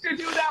supposed to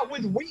do that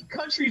with weak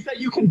countries that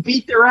you can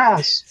beat their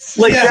ass.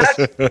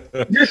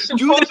 That. You're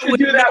supposed to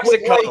do that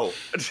with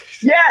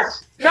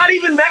yes, not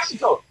even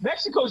Mexico.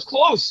 Mexico's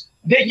close.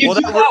 That you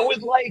do that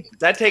with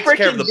that takes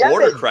care of the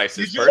border Yemen.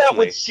 crisis. You do that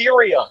with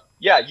Syria.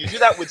 Yeah, you do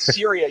that with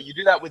Syria. You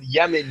do that with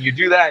Yemen. You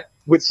do that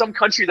with some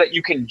country that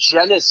you can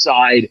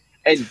genocide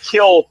and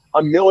kill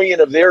 1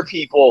 million of their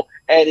people,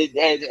 and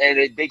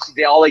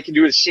they all they can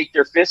do is shake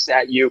their fists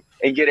at you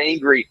and get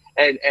angry.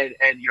 And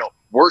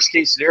worst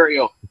case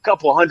scenario, a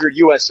couple hundred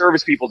U.S.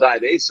 service people die.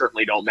 They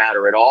certainly don't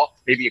matter at all.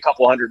 Maybe a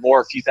couple hundred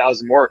more, a few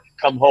thousand more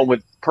come home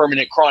with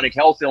permanent chronic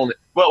health illness.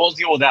 Well, we'll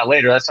deal with that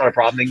later. That's not a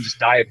problem. They can just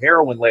die of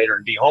heroin later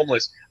and be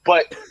homeless.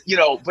 But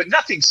but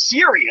nothing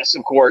serious,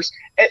 of course.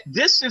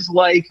 This is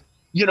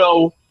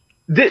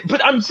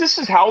this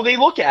is how they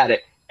look at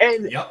it.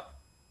 And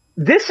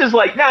this is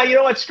you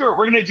know what? Screw it.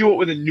 We're going to do it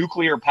with a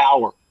nuclear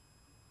power.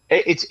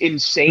 It's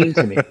insane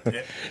to me.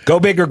 Go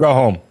big or go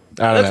home.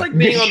 That's like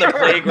being on the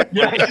playground.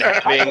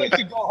 I'd like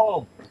to go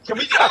home. Can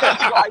we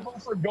I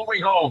vote for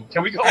going home.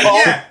 Can we go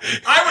home? Yeah,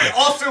 I would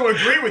also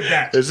agree with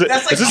that. Is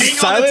this a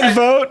silent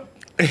vote?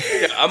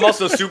 Yeah, I'm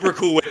also super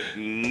cool with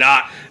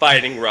not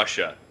fighting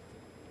Russia.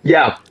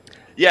 Yeah.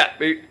 Yeah,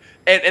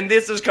 and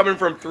this is coming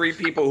from three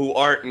people who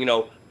aren't,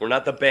 we're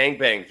not the bang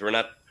bangs. We're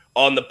not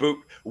on the boot.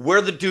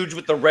 We're the dudes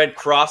with the red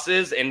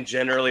crosses and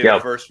generally the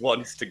first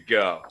ones to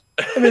go.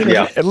 I mean,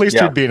 at least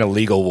it would be an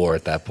illegal war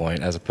at that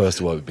point, as opposed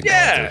to what we've been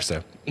going through.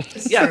 So,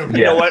 you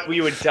know what?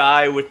 We would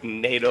die with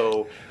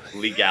NATO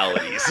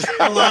legalities.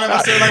 A lot of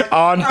us are like,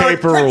 on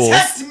paper rules.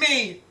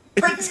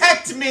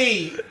 Protect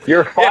me!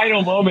 Your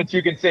final moments,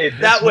 you can say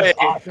this that way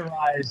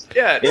authorized.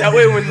 Yeah, that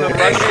way when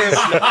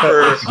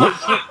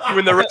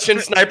the Russian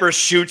sniper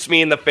shoots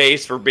me in the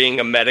face for being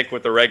a medic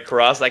with the Red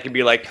Cross, I can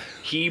be like,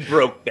 he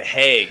broke the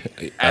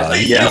Hague.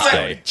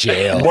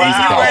 Jail.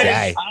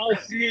 Wow. I'll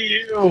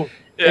see you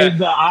in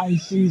the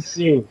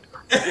ICC.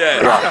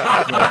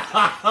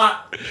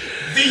 Yeah.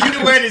 The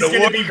UN is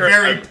going to be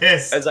very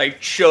pissed as I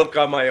choke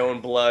on my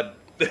own blood.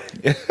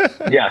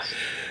 Yes.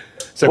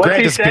 So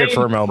Grant disappeared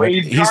for a moment.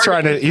 He's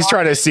trying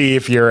to see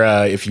if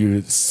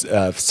you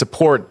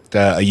support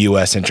a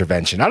U.S.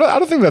 intervention. I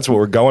don't think that's what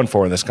we're going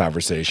for in this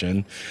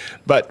conversation.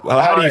 But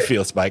how do you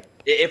feel, Spike?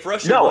 If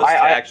Russia was to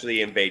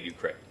actually invade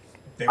Ukraine,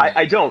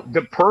 I don't.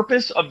 The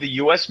purpose of the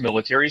U.S.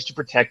 military is to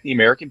protect the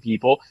American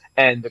people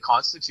and the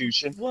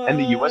Constitution and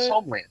the U.S.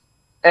 homeland.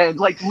 And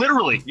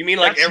literally, you mean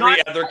like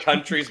every other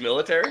country's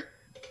military?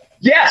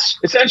 Yes,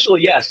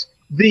 essentially, yes.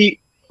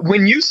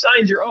 when you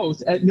signed your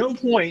oath, at no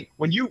point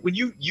you're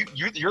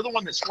the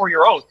one that swore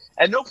your oath.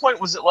 At no point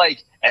was it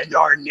like, and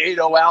our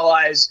NATO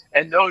allies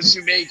and those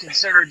who may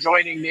consider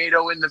joining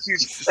NATO in the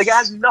future. Like, it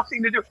has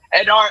nothing to do.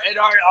 And our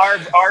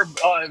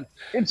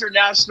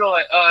international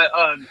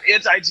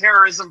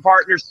anti-terrorism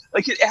partners.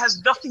 Like, it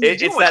has nothing to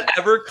do. It's with that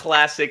ever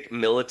classic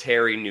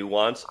military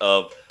nuance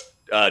of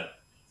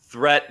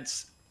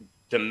threats,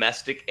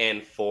 domestic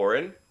and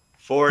foreign.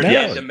 Foreign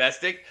and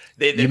domestic.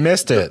 You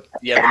missed it.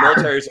 Yeah, the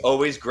military is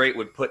always great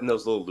with putting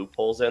those little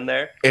loopholes in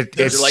there.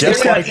 It's like,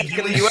 just like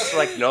kill the U.S.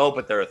 Like, no,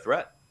 but they're a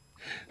threat.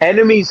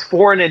 Enemies,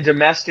 foreign and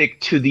domestic,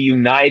 to the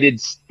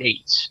United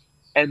States,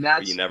 and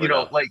that's you never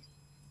know. Like,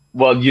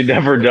 well, you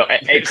never know.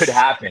 It could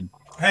happen.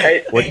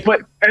 Hey, but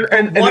the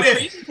if,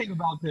 crazy thing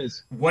about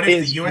this, what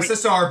if the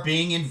USSR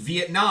being in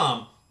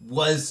Vietnam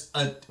was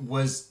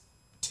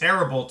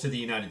terrible to the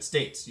United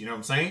States? You know what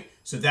I'm saying?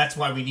 So that's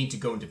why we need to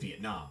go into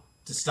Vietnam.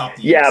 To stop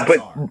the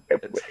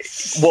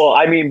USSR. Well,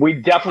 I mean, we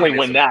definitely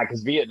win that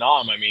because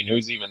Vietnam. I mean,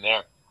 who's even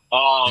there?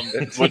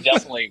 We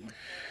definitely.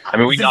 I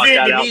mean, we knocked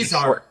that out. The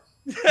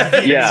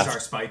Vietnamese are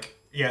Spike.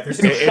 Yeah,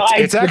 there's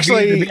it's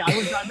actually.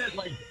 I meant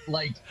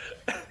like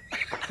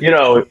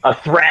a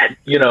threat.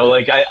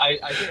 Like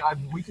I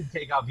think we could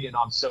take out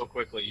Vietnam so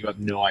quickly. You have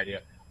no idea.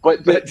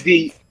 But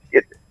you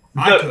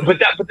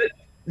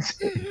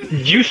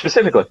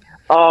specifically.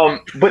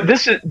 But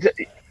this is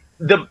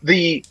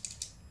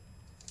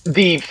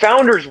the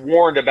founders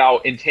warned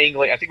about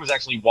entangling. I think it was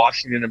actually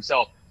Washington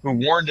himself who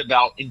warned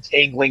about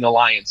entangling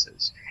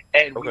alliances,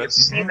 and we have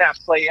seen that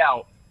play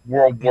out.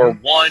 World War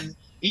One,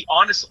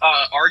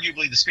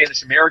 arguably the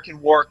Spanish-American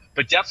War,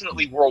 but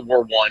definitely World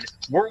War One,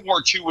 World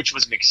War Two, which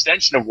was an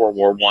extension of World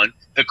War One,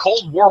 the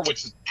Cold War,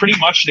 which was pretty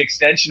much an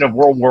extension of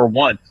World War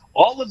One.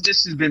 All of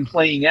this has been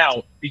playing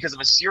out because of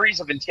a series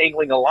of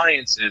entangling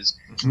alliances.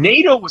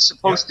 NATO was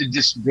supposed to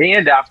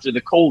disband after the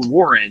Cold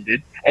War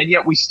ended, and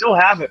yet we still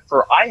have it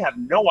for I have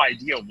no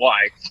idea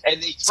why.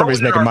 And they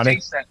somebody's making money.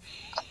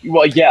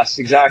 Well, yes,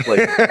 exactly.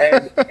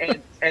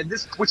 and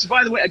this, which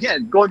by the way,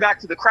 again, going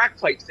back to the crack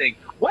pipe thing,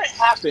 what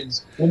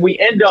happens when we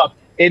end up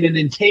in an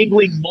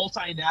entangling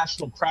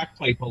multinational crack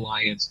pipe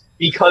alliance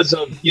because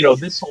of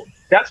this whole?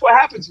 That's what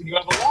happens when you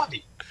have a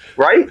lobby,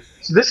 right?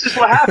 So this is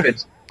what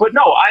happens. But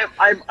no,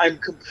 I'm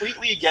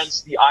completely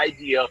against the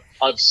idea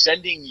of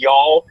sending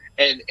y'all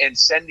and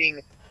sending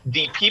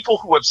the people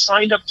who have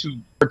signed up to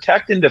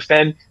protect and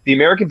defend the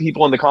American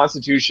people and the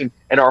Constitution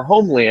and our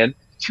homeland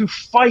to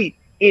fight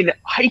in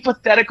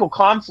hypothetical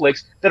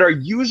conflicts that are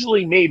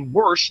usually made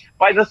worse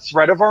by the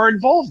threat of our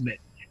involvement.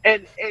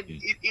 And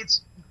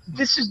it's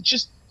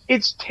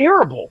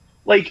terrible.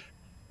 Like,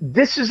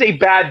 this is a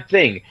bad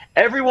thing.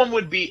 Everyone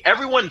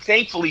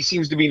thankfully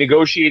seems to be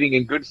negotiating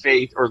in good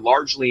faith, or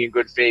largely in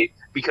good faith,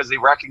 because they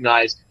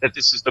recognize that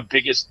this is the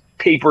biggest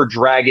paper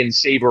dragon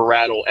saber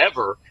rattle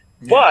ever.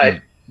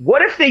 But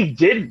what if they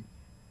didn't?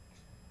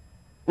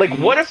 Like,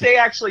 what if they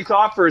actually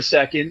thought for a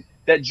second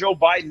that Joe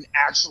Biden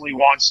actually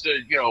wants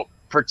to,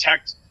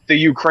 protect the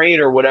Ukraine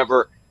or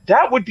whatever?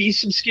 That would be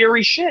some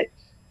scary shit.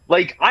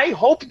 Like, I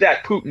hope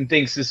that Putin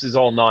thinks this is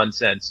all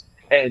nonsense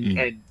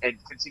and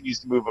continues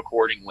to move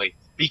accordingly,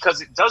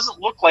 because it doesn't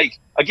look like,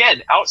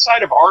 again,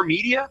 outside of our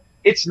media,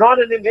 it's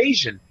not an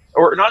invasion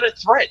or not a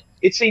threat.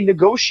 It's a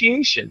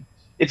negotiation.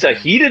 It's a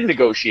heated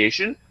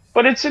negotiation,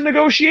 but it's a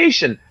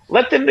negotiation.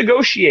 Let them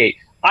negotiate.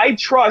 I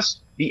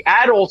trust the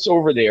adults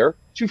over there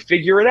to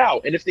figure it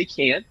out. And if they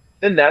can't,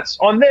 then that's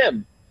on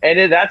them.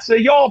 And that's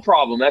a y'all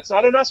problem. That's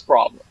not an us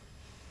problem.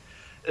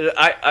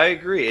 I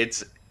agree.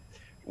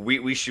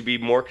 We should be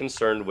more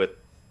concerned with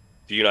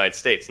the United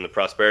States and the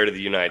prosperity of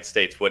the United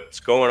States. What's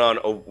going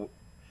on,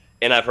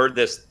 and I've heard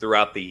this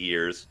throughout the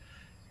years,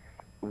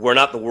 we're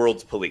not the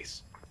world's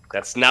police.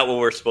 That's not what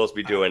we're supposed to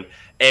be doing.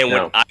 And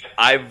when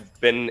I've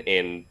been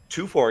in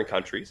 2 foreign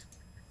countries,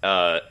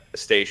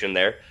 stationed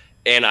there,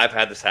 and I've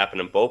had this happen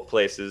in both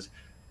places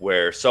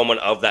where someone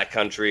of that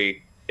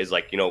country is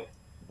like,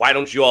 why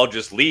don't you all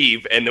just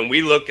leave? And then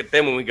we look at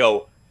them and we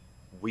go,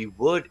 we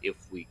would if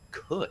we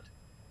could.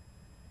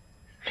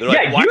 They're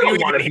like, why you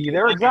don't want to be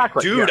there,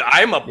 exactly. Dude,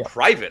 I'm a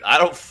private. I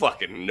don't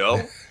fucking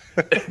know.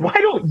 Why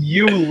don't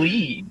you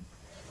leave?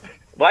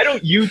 Why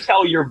don't you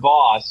tell your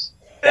boss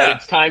that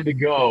it's time to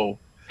go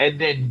and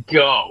then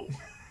go?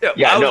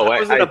 I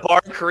was in a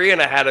bar in Korea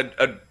and I had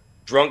a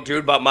drunk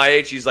dude about my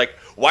age. He's like,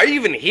 why are you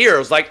even here? I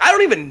was like, I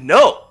don't even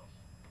know.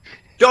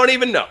 Don't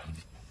even know.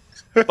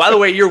 By the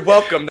way, you're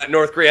welcome that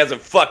North Korea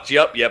hasn't fucked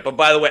you up yet. But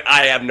by the way,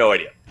 I have no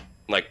idea.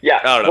 I'm like, I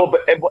don't know.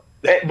 Well,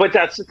 but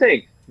that's the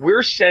thing.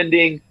 We're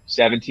sending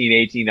 17,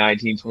 18,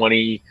 19,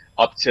 20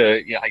 up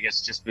to, I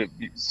guess just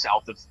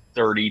south of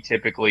 30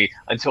 typically,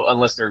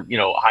 unless they're,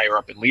 higher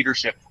up in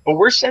leadership. But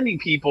we're sending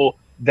people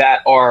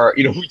that are,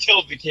 we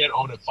tell them they can't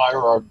own a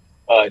firearm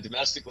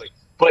domestically,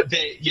 but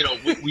they,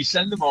 we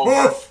send them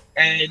over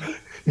and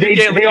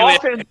they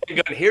often.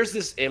 Here's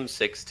this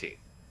M16.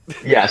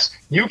 Yes,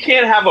 you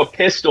can't have a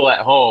pistol at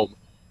home.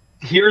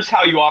 Here's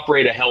how you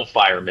operate a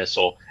Hellfire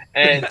missile,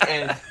 and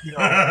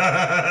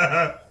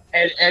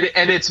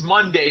And it's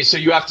Monday, so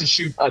you have to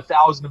shoot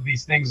 1,000 of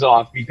these things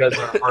off because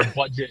our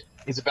budget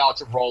is about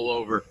to roll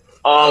over.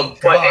 Oh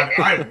God,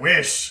 I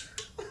wish.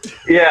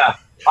 Yeah,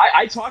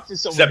 I talked to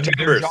someone who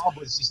September. their job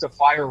was just to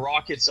fire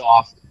rockets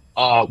off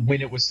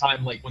when it was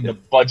time, like when the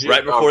budget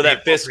Right before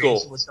that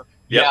fiscal.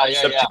 Yeah.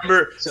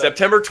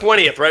 September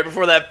 20th, right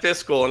before that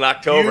fiscal in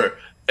October.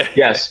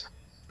 Yes,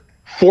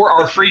 for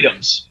our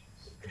freedoms.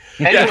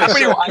 Yeah, how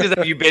many rounds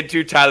have you been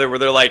to, Tyler, where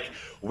they're like,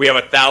 we have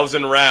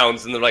 1,000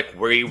 rounds, and they're like,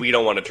 we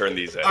don't want to turn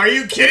these in. Are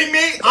you kidding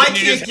me? I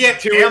can't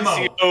get ammo.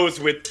 NCOs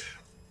with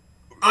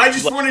I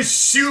just want to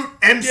shoot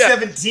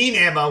M17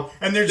 ammo,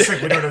 and they're just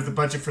like, we don't have the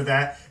budget for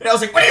that. And I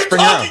was like, what are you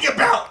talking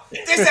about?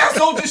 This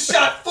asshole just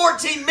shot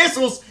 14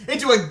 missiles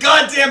into a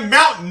goddamn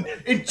mountain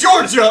in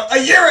Georgia a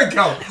year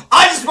ago.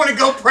 I just want to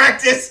go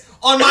practice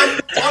on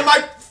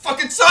my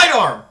fucking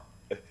sidearm.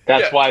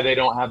 That's why they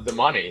don't have the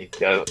money.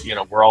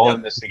 We're all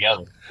in this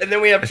together. And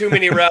then we have too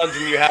many rounds,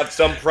 and you have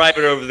some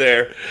private over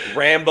there,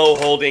 Rambo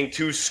holding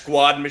 2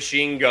 squad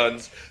machine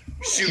guns,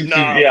 shooting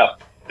off. Yeah.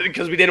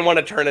 Because we didn't want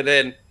to turn it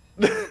in.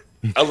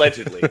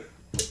 Allegedly.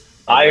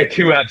 I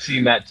too have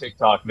seen that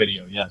TikTok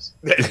video, yes.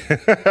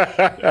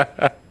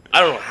 I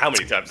don't know how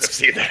many times I've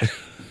seen that.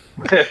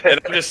 And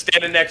I'm just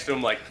standing next to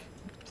him like,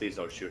 please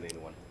don't shoot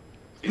anyone.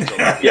 Please don't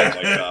make me do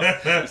my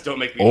job. Please don't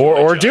make me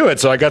or do it,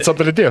 so I got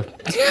something to do.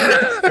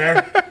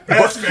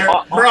 That's fair.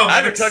 Bro, I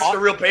haven't touched a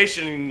real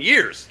patient in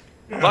years.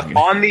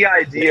 On the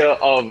idea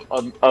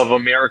of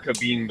America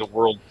being the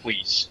world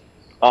police,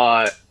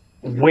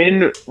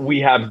 when we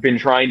have been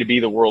trying to be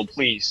the world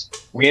police,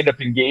 we end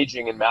up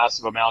engaging in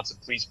massive amounts of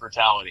police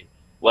brutality.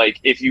 Like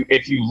if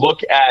you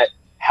look at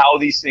how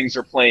these things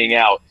are playing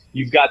out,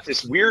 you've got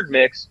this weird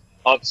mix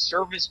of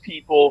service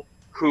people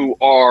who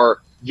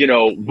are,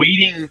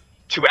 waiting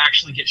to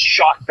actually get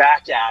shot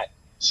back at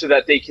so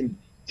that they can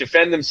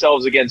defend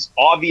themselves against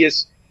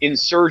obvious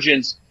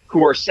insurgents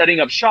who are setting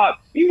up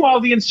shop.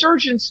 Meanwhile, the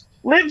insurgents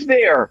live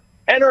there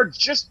and are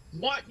just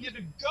want you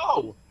to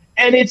go.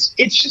 And it's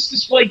just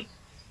this like,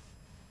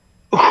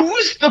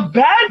 who's the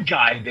bad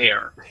guy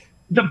there?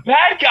 The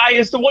bad guy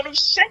is the one who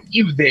sent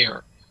you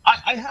there.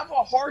 I have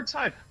a hard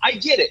time. I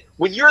get it.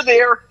 When you're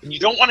there and you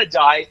don't want to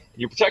die, and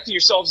you're protecting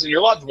yourselves and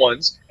your loved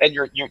ones, and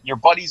your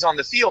buddies on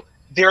the field,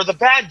 they're the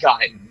bad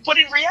guy. But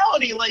in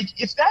reality, like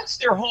if that's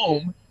their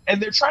home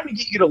and they're trying to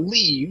get you to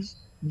leave,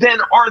 then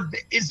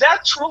is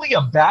that truly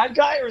a bad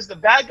guy, or is the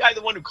bad guy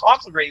the one who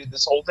conflagrated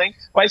this whole thing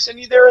by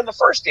sending you there in the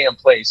first damn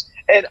place?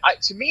 And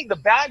to me, the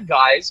bad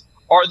guys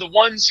are the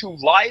ones who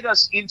lied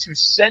us into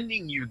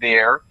sending you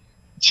there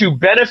to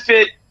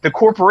benefit the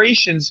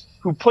corporations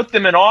who put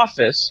them in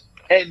office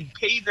and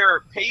pay their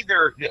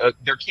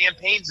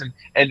campaigns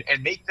and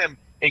make them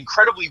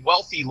incredibly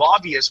wealthy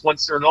lobbyists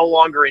once they're no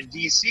longer in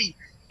DC,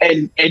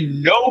 and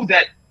know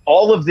that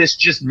all of this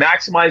just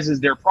maximizes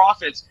their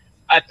profits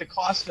at the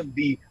cost of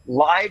the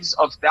lives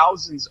of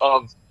thousands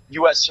of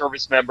U.S.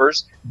 service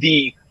members,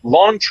 the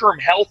long-term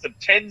health of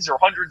tens or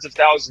hundreds of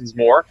thousands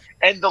more,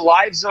 and the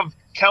lives of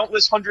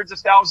countless hundreds of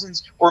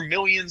thousands or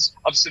millions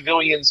of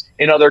civilians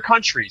in other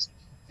countries.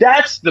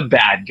 That's the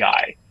bad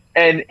guy.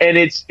 And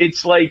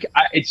it's like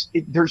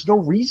there's no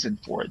reason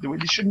for it.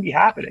 It shouldn't be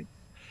happening.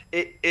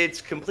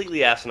 It's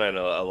completely asinine,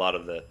 a lot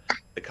of the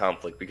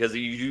conflict, because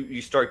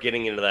you start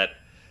getting into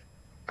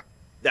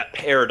that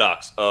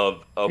paradox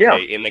of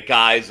in the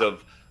guise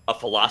of a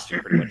philosophy,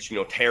 pretty much,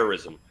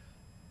 terrorism.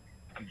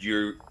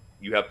 You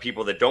have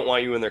people that don't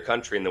want you in their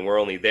country, and then we're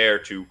only there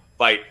to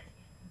fight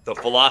the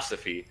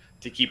philosophy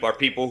to keep our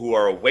people who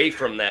are away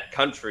from that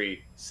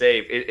country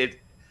safe.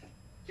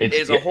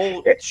 It's a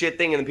whole shit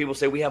thing, and then people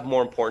say we have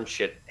more important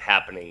shit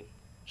happening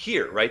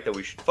here, right, that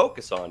we should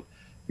focus on.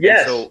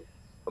 Yes. And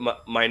so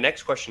my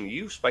next question to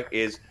you, Spike,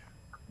 is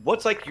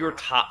what's like your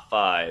top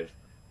 5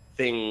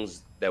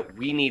 things that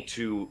we need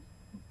to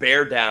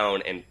bear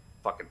down and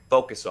fucking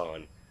focus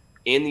on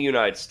in the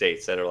United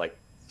States that are like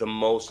the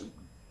most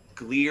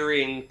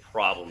glaring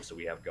problems that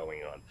we have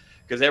going on?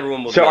 Because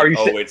everyone will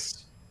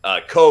it's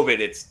COVID,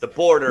 it's the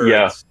border,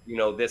 it's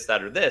this,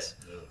 that, or this.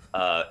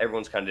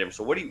 Everyone's kind of different.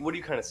 So what do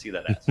you kind of see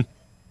that as?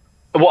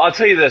 Well, I'll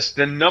tell you this: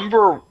 the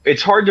number,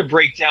 it's hard to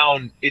break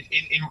down it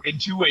in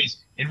 2 ways.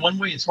 In one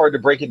way, it's hard to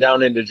break it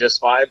down into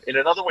just 5. In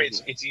another way,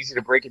 it's easy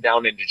to break it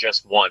down into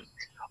just 1.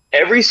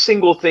 Every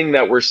single thing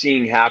that we're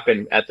seeing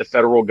happen at the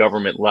federal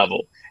government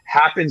level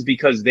happens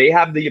because they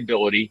have the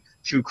ability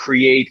to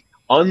create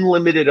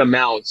unlimited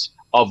amounts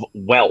of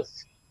wealth.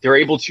 They're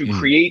able to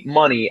create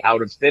money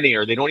out of thin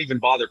air. They don't even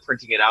bother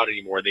printing it out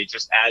anymore. They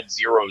just add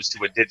zeros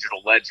to a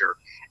digital ledger.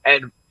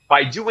 And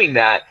by doing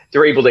that,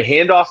 they're able to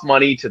hand off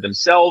money to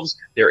themselves,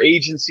 their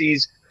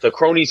agencies, the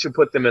cronies who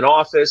put them in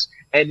office.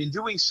 And in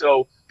doing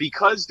so,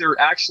 because they're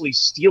actually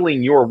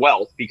stealing your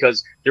wealth,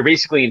 because they're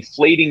basically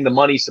inflating the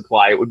money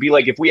supply. It would be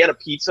like if we had a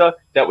pizza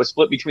that was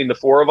split between the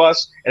 4 of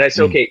us, and I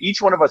said, okay,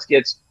 each one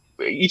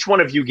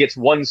of you gets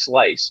 1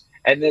 slice.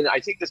 And then I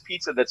take this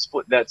pizza that's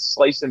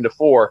sliced into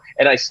 4,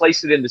 and I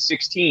slice it into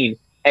 16,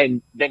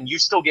 and then you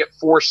still get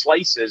 4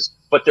 slices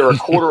but they're a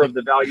quarter of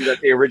the value that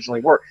they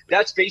originally were.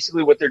 That's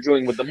basically what they're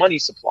doing with the money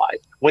supply.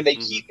 When they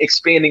keep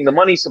expanding the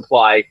money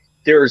supply,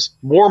 there's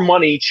more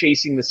money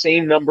chasing the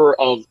same number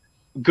of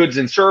goods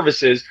and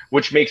services,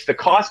 which makes the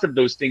cost of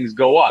those things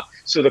go up.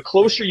 So the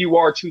closer you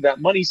are to that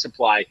money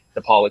supply,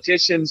 the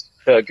politicians,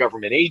 the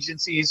government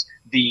agencies,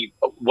 the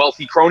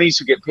wealthy cronies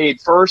who get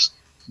paid first,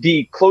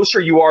 the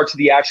closer you are to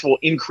the actual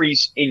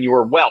increase in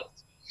your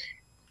wealth.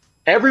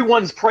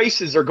 Everyone's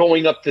prices are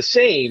going up the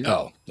same,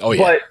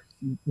 but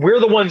we're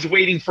the ones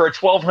waiting for a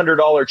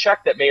 $1,200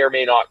 check that may or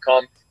may not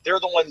come. They're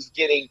the ones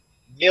getting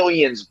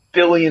millions,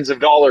 billions of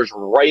dollars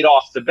right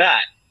off the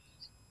bat.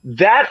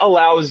 That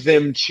allows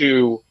them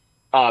to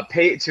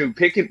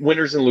pick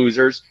winners and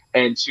losers,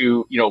 and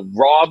to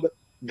rob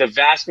the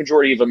vast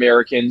majority of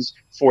Americans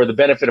for the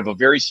benefit of a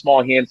very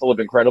small handful of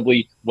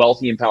incredibly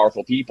wealthy and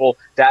powerful people.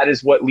 That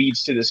is what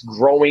leads to this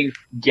growing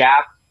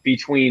gap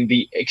between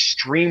the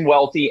extreme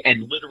wealthy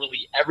and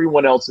literally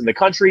everyone else in the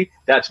country.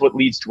 That's what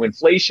leads to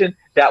inflation.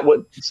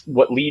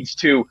 What leads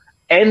to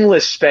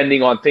endless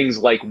spending on things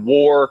like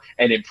war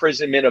and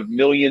imprisonment of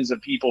millions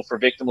of people for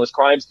victimless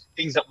crimes,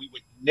 things that we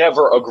would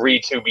never agree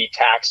to be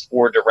taxed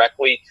for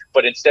directly,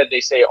 but instead they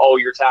say, oh,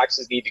 your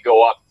taxes need to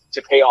go up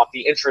to pay off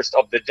the interest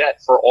of the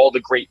debt for all the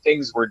great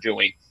things we're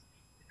doing.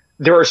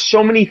 There are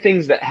so many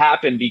things that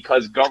happen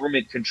because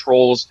government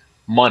controls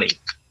money.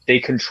 They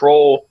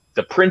control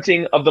the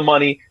printing of the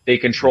money. They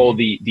control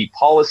the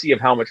policy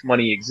of how much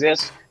money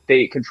exists.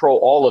 They control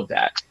all of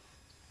that.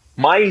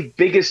 My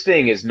biggest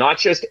thing is not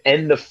just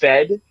end the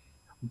Fed,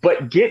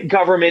 but get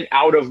government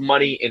out of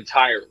money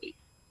entirely.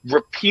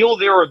 Repeal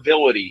their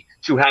ability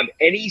to have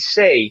any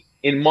say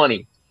in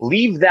money.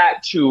 Leave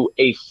that to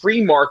a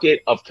free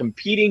market of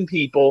competing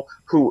people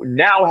who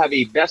now have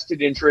a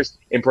vested interest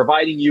in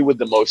providing you with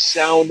the most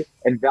sound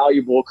and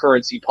valuable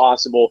currency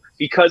possible,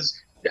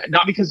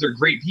 not because they're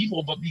great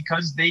people, but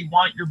because they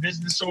want your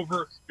business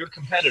over your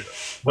competitor,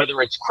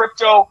 whether it's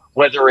crypto,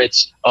 whether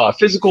it's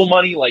physical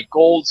money like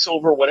gold,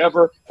 silver,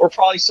 whatever, or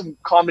probably some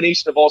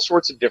combination of all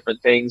sorts of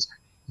different things.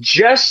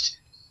 Just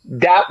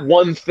that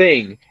one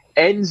thing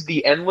ends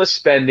the endless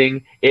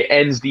spending. It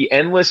ends the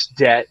endless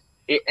debt.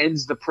 It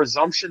ends the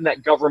presumption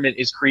that government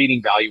is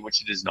creating value,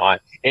 which it is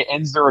not. It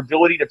ends their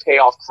ability to pay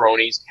off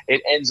cronies.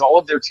 It ends all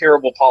of their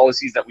terrible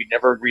policies that we'd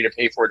never agree to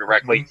pay for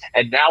directly.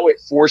 And now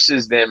it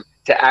forces them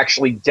to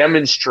actually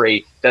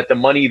demonstrate that the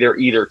money they're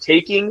either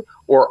taking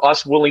or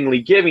us willingly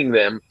giving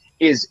them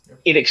is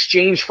in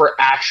exchange for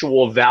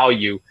actual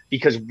value,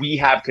 because we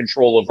have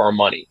control of our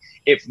money.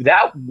 If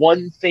that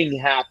one thing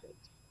happened,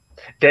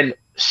 then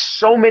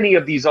so many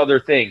of these other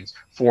things,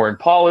 foreign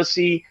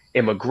policy,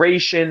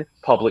 immigration,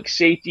 public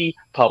safety,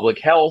 public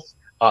health,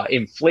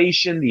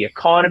 inflation, the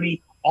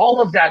economy,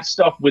 all of that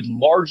stuff would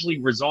largely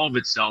resolve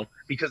itself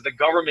because the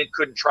government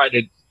couldn't try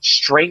to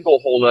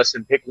stranglehold us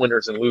and pick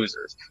winners and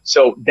losers.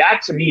 So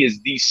that to me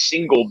is the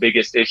single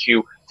biggest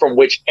issue from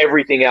which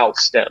everything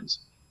else stems.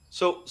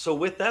 So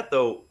with that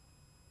though,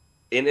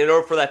 in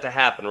order for that to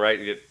happen,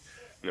 right?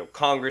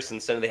 Congress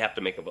and Senate, they have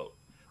to make a vote.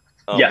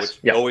 Which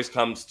always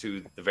comes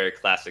to the very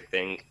classic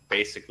thing.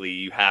 Basically,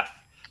 you have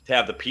to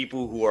have the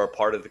people who are a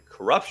part of the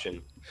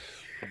corruption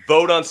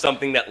vote on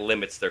something that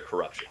limits their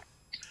corruption.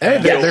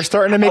 And they're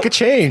starting to make a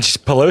change.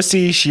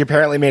 Pelosi, she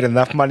apparently made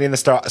enough money in the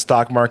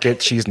stock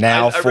market. She's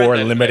now for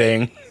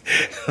limiting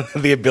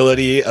the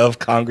ability of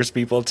Congress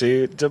people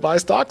to buy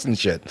stocks and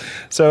shit.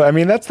 So, I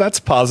mean, that's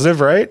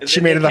positive, right?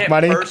 She made enough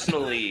money.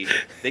 Personally,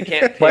 they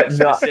can't pick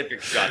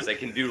specific shots. They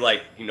can do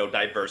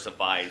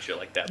diversify and shit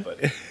like that.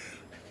 But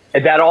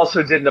and that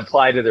also didn't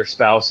apply to their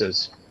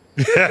spouses.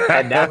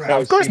 And that's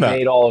how she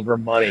made all of her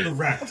money.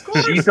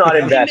 She's not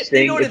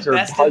investing. It's her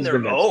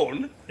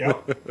husband.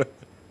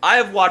 I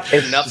have watched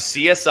enough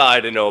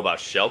CSI to know about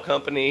shell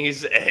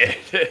companies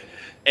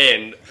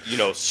and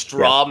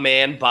straw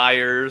man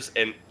buyers,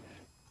 and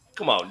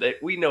come on,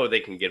 we know they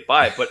can get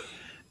by. But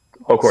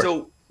of course.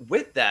 So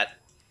with that,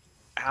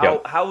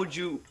 how would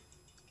you?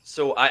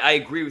 So I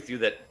agree with you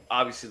that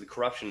obviously the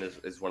corruption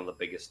is one of the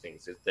biggest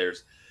things.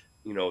 There's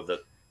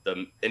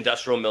the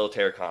industrial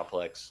military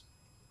complex,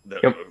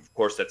 of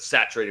course, that's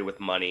saturated with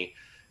money,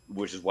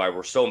 which is why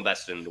we're so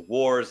invested in the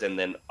wars, and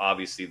then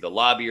obviously the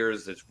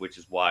lobbyers, which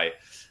is why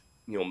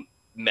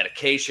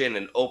medication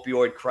and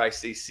opioid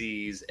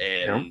crises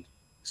and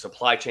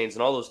supply chains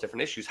and all those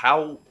different issues.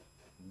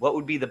 What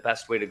would be the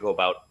best way to go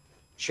about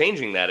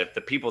changing that if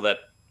the people that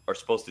are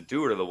supposed to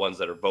do it are the ones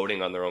that are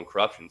voting on their own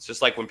corruption? It's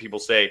just like when people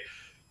say,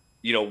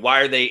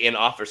 why are they in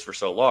office for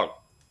so long?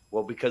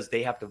 Well, because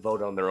they have to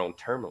vote on their own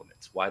term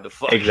limits. Why the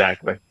fuck?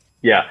 Exactly.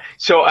 Yeah.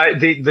 So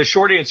the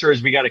short answer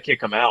is we got to kick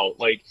them out.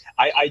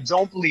 I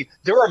don't believe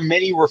there are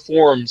many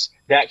reforms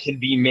that can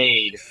be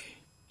made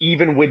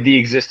even with the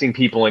existing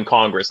people in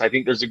Congress. I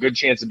think there's a good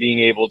chance of being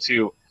able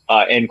to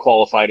end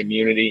qualified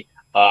immunity.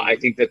 I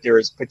think that there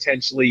is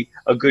potentially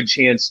a good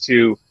chance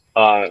to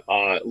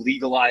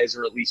legalize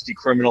or at least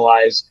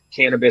decriminalize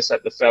cannabis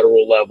at the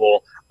federal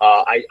level.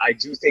 I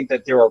do think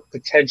that there are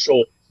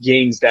potential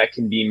gains that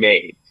can be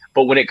made.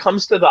 But when it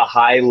comes to the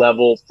high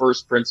level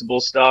first principle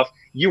stuff,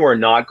 you are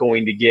not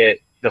going to get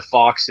the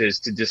foxes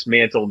to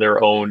dismantle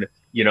their own,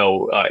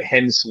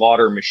 hen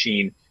slaughter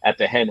machine at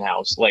the hen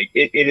house. Like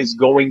it is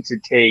going to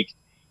take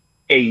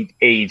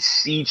a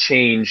sea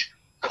change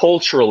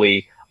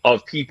culturally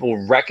of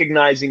people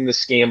recognizing the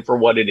scam for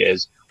what it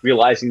is,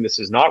 realizing this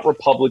is not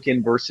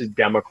Republican versus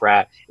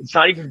Democrat. It's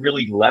not even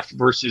really left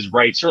versus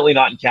right, certainly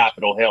not in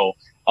Capitol Hill.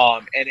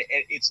 And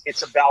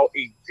it's about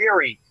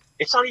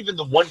it's not even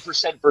the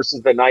 1%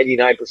 versus the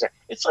 99%.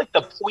 It's like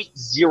the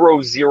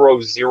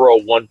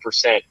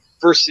 0.0001%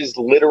 versus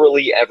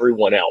literally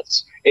everyone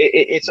else.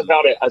 It's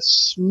about a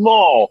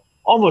small,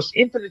 almost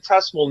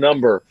infinitesimal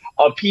number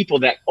of people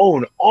that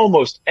own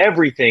almost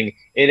everything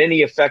in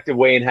any effective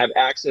way and have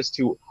access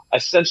to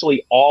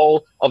essentially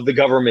all of the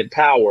government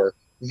power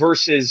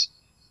versus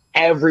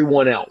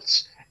everyone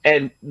else.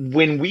 And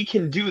when we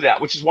can do that,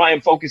 which is why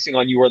I'm focusing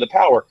on You Are the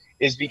Power,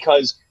 is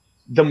because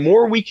the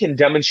more we can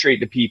demonstrate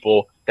to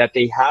people that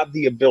they have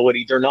the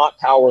ability, they're not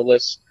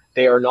powerless,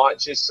 they are not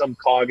just some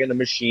cog in a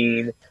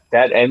machine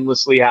that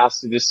endlessly has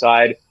to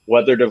decide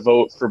whether to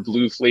vote for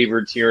blue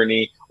flavored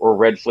tyranny or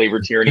red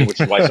flavored tyranny, which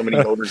is why so many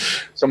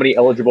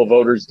eligible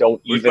voters don't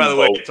even by the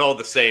way, vote. it's all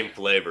the same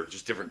flavor,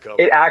 just different color.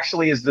 It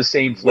actually is the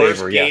same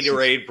flavor. Worst Yes,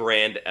 Gatorade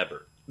brand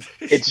ever.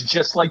 it's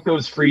just like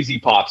those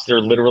Freezy Pops.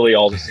 They're literally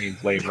all the same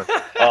flavor,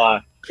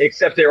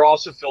 except they're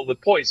also filled with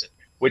poison,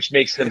 which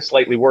makes them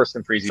slightly worse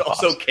than Freezy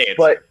Pops. Also cancer.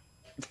 But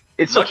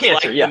it's much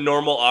cancer, like yeah. the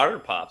normal Otter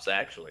Pops,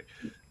 actually.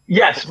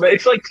 Yes, but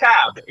it's like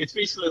Tab. It's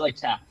basically like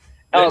Tab.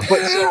 But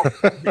so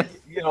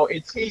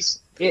it tastes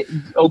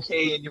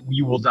okay, and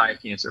you will die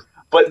of cancer.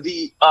 But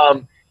the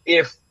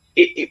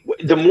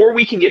more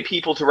we can get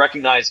people to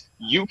recognize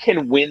you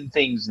can win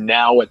things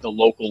now at the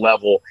local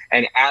level,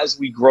 and as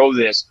we grow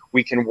this,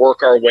 we can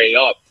work our way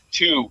up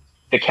to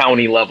the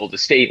county level, the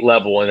state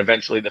level, and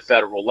eventually the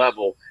federal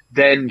level,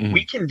 then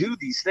we can do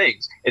these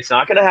things. It's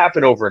not going to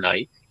happen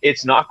overnight.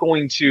 It's not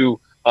going to,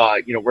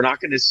 we're not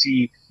going to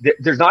see,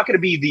 there's not going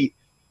to be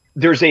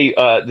there's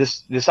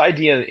this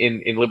idea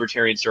in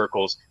libertarian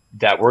circles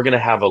that we're going to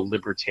have a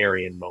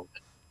libertarian moment.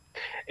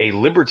 A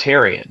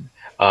libertarian,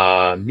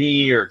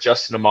 me or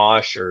Justin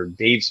Amash or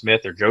Dave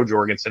Smith or Joe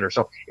Jorgensen or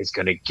something, is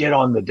going to get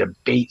on the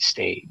debate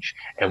stage,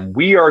 and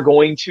we are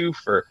going to,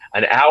 for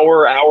an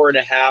hour and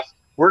a half,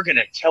 we're going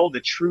to tell the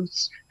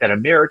truths that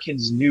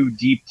Americans knew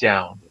deep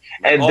down.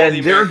 And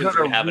then they're going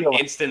to have an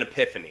instant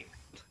epiphany.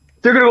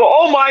 They're going to go,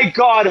 oh my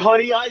God,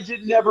 honey, I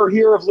did never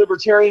hear of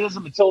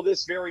libertarianism until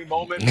this very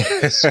moment.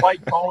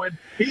 Spike Cohen,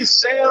 he's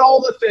saying all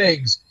the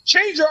things.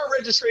 Change our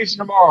registration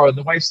tomorrow. And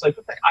the wife's like,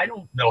 I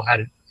don't know how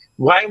to.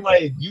 Why am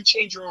you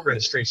change your own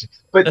registration?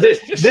 But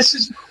this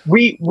is,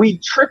 we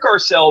trick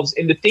ourselves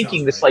into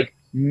thinking this like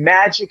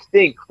magic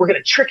thing. We're going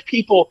to trick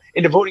people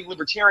into voting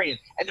libertarian,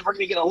 and then we're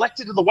going to get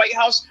elected to the White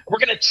House. And we're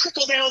going to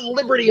trickle down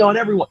liberty on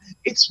everyone.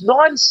 It's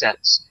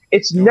nonsense.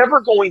 It's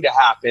never going to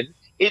happen.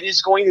 It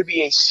is going to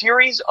be a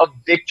series of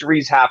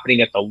victories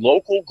happening at the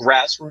local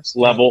grassroots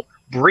level,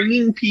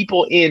 bringing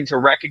people into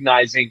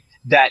recognizing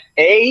that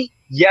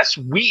yes,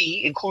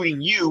 we,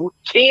 including you,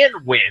 can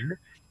win.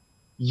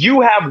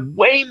 You have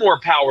way more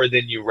power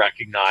than you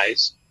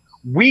recognize.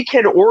 We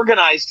can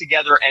organize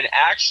together and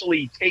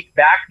actually take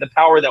back the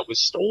power that was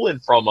stolen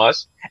from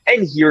us.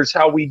 And here's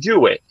how we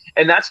do it.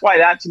 And that's why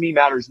that to me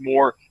matters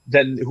more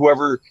than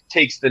whoever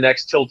takes the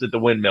next tilt at the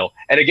windmill.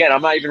 And again,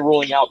 I'm not even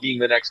ruling out being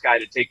the next guy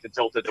to take the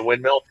tilt at the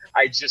windmill.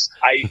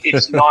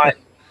 It's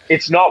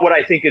not what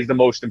I think is the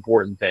most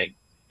important thing.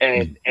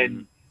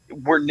 And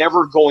we're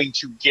never going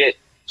to get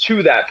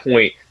to that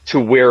point to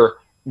where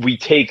we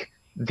take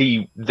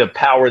the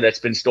power that's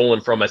been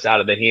stolen from us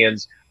out of the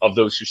hands of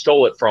those who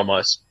stole it from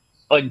us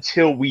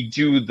until we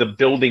do the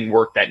building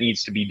work that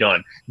needs to be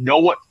done.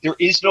 There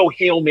is no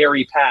Hail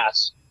Mary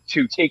pass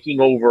to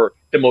taking over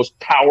the most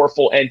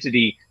powerful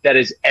entity that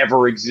has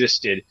ever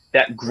existed,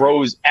 that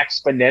grows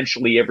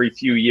exponentially every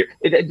few years.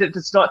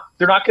 That's not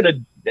going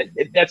to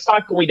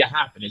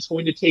happen. It's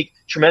going to take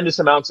tremendous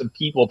amounts of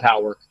people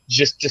power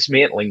just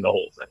dismantling the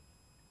whole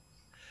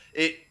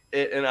thing.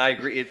 And I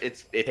agree.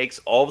 It takes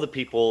all of the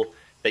people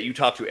that you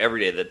talk to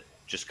every day that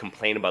just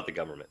complain about the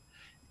government.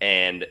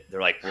 And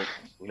they're like,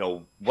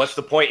 well, what's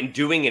the point in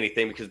doing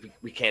anything, because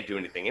we can't do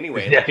anything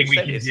anyway. There's nothing we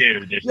can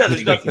do. There's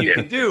nothing you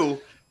can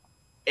do.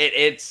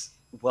 It's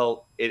the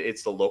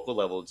local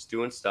level. It's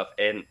doing stuff.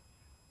 And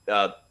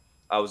I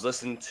was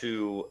listening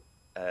to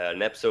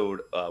an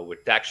episode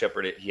with Dak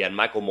Shepard. He had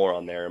Michael Moore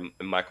on there, and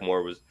Michael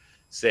Moore was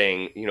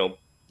saying,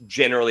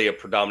 generally a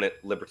predominant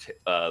liberal.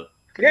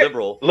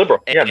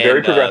 Yeah,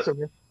 very progressive.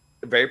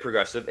 Very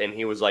progressive. And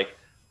he was like,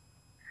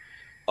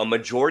 a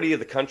majority of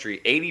the country,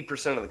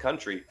 80% of the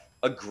country,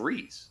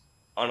 agrees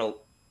on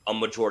a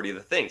majority of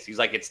the things. He's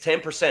like, it's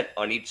 10%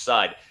 on each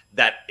side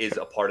that is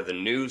a part of the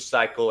news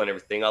cycle and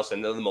everything else,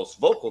 and they're the most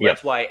vocal. Yep.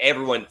 That's why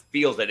everyone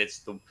feels that it's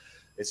the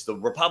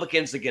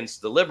Republicans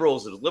against the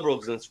liberals, or the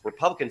liberals against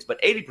Republicans.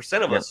 But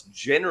 80% of us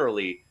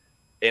generally,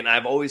 and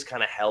I've always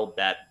kind of held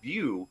that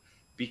view,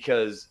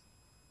 because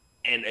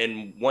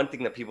and one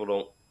thing that people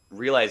don't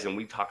realize, and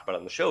we talked about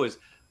on the show, is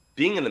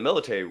being in the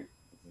military,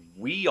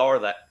 we are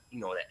that,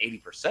 that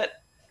 80%.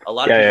 A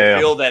lot of people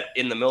feel that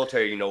in the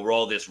military, we're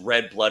all this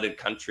red-blooded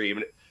country.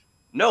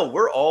 No,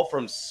 we're all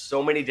from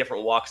so many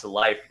different walks of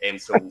life,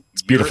 and so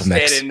it's beautiful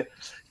mix.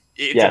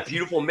 It's a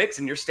beautiful mix,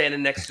 and you're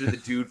standing next to the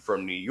dude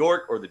from New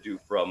York or the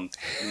dude from,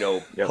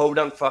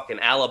 podunk fucking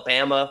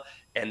Alabama,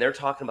 and they're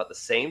talking about the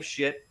same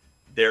shit.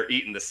 They're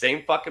eating the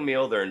same fucking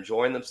meal. They're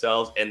enjoying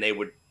themselves, and they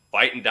would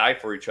fight and die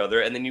for each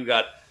other. And then you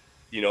got,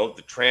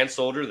 the trans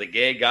soldier, the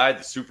gay guy,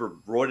 the super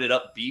roided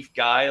up beef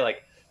guy.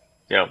 Like,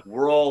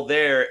 we're all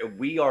there.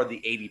 We are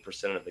the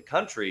 80% of the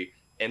country,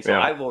 and so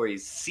I've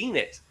always seen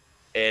it,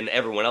 and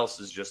everyone else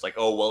is just like,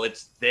 oh, well,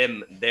 it's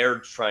them. They're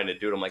trying to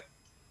do it. I'm like,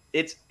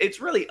 it's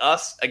really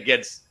us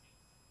against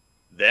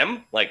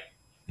them, like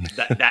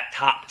that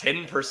top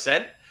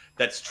 10%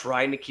 that's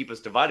trying to keep us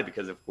divided,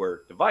 because if we're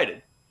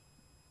divided,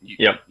 you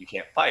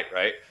can't fight,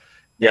 right?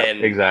 Yeah,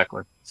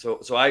 exactly.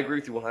 So I agree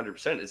with you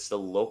 100%. It's the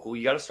local.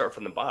 You got to start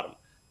from the bottom.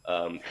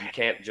 You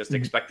can't just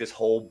expect this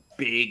whole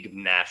big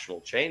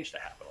national change to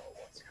happen all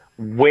at once.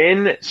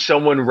 When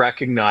someone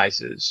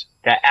recognizes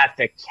that at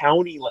the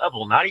county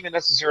level, not even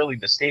necessarily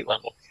the state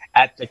level,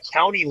 at the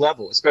county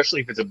level, especially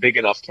if it's a big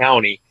enough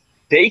county,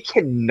 they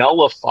can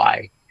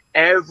nullify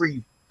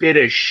every bit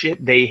of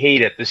shit they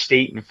hate at the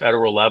state and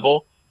federal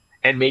level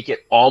and make it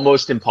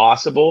almost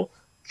impossible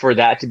for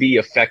that to be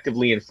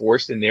effectively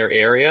enforced in their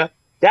area.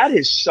 That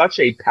is such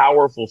a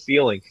powerful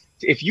feeling.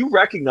 If you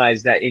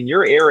recognize that in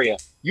your area,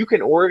 you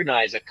can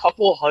organize a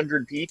couple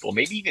hundred people,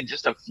 maybe even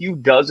just a few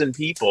dozen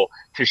people,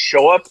 to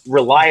show up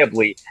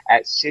reliably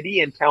at city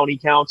and county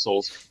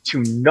councils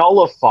to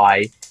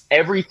nullify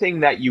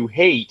everything that you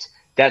hate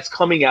that's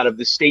coming out of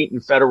the state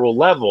and federal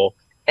level,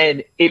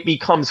 and it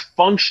becomes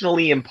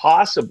functionally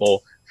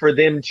impossible for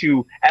them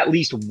to at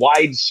least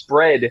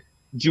widespread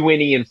do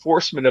any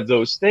enforcement of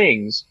those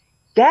things.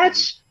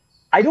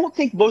 I don't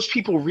think most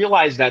people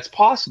realize that's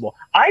possible.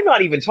 I'm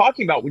not even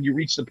talking about when you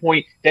reach the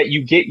point that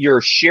you get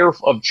your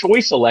sheriff of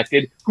choice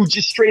elected who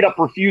just straight up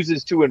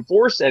refuses to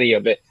enforce any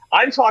of it.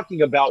 I'm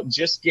talking about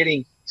just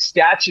getting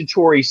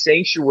statutory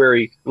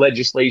sanctuary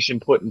legislation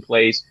put in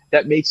place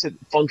that makes it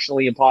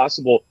functionally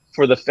impossible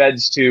for the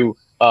feds to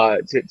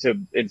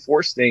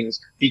enforce things,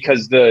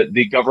 because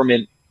the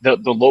government, the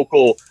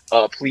local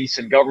police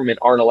and government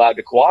aren't allowed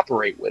to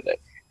cooperate with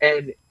it.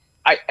 And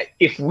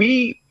if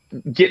we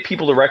get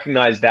people to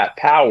recognize that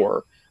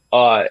power,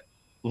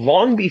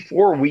 long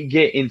before we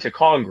get into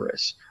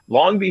Congress,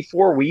 long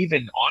before we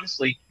even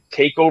honestly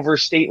take over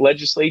state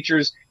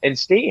legislatures and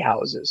state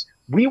houses,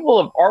 we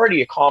will have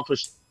already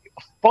accomplished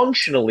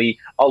functionally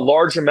a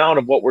large amount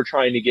of what we're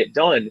trying to get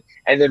done.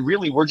 And then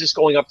really we're just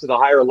going up to the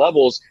higher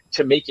levels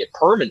to make it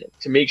permanent,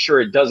 to make sure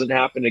it doesn't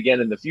happen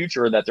again in the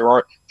future, that there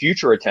aren't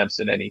future attempts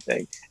at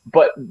anything.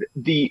 But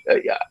the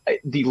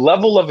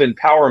level of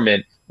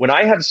empowerment, when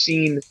I have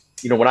seen,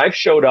 when I've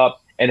showed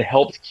up and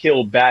helped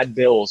kill bad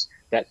bills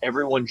that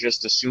everyone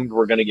just assumed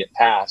were going to get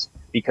passed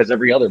because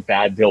every other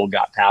bad bill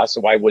got passed,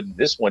 so why wouldn't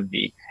this one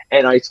be?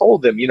 And I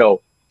told them,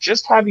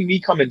 just having me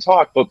come and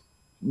talk, but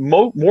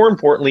more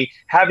importantly,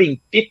 having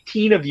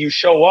 15 of you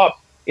show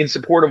up in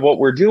support of what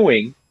we're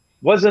doing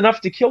was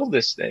enough to kill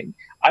this thing.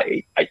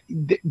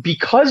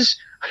 Because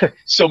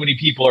so many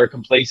people are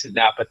complacent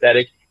and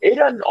apathetic, it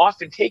doesn't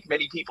often take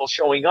many people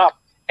showing up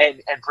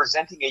and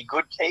presenting a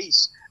good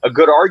case, a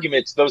good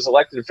argument to those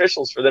elected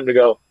officials for them to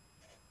go,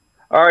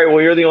 all right,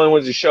 well, you're the only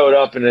ones who showed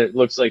up, and it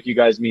looks like you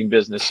guys mean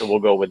business, so we'll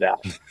go with that.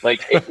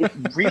 Like, it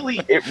really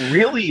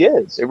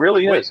is. It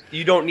really is.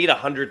 You don't need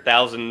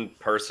 100,000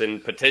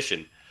 person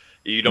petition.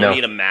 You don't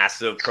need a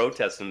massive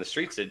protest in the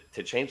streets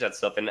to change that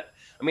stuff. And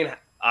I mean,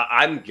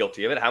 I'm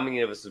guilty of it. How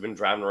many of us have been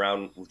driving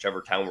around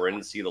whichever town we're in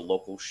to see the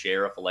local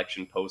sheriff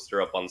election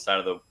poster up on the side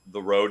of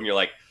the road, and you're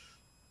like,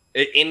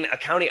 in a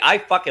county I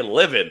fucking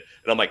live in,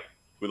 and I'm like,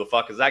 who the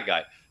fuck is that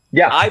guy?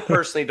 Yeah, I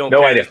personally don't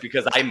care this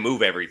because I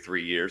move every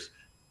 3 years.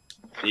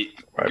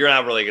 You're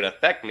not really going to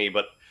affect me,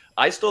 but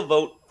I still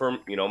vote for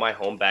my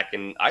home back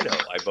in Idaho.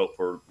 I vote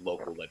for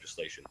local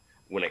legislation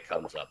when it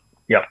comes up.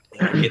 Yeah,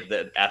 I get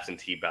the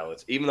absentee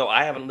ballots, even though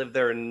I haven't lived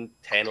there in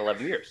 10,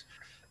 11 years.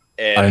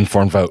 And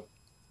uninformed vote.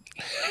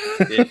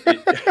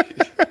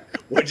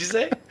 What'd you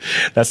say?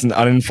 That's an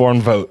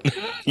uninformed vote.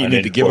 You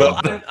need to give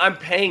up. I'm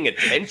paying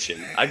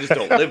attention. I just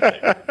don't live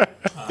there.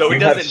 So it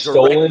doesn't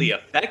directly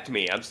affect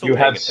me. I'm still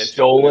paying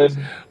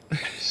attention.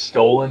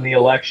 Stolen the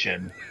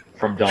election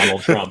from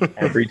Donald Trump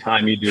every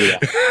time you do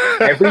that.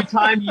 Every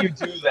time you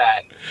do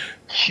that,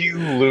 Q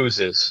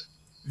loses.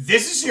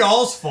 This is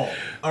y'all's fault,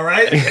 all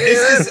right?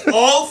 This is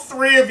all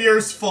three of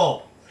yours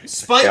fault.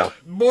 Spike,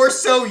 more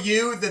so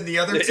you than the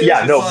other two.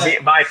 Yeah,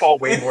 my fault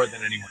way more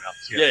than anyone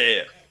else.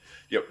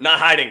 Yeah. Not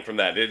hiding from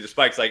that.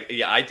 Spike's like,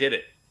 yeah, I did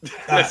it.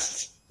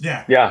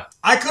 Yeah.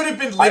 I could have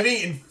been living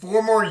in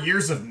 4 more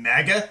years of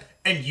MAGA,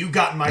 and you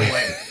got in my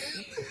way.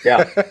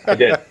 Yeah, I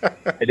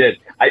did.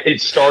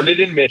 It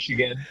started in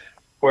Michigan,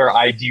 where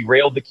I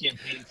derailed the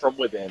campaign from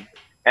within.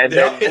 And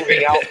then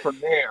moving out from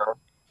there,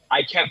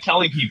 I kept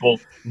telling people,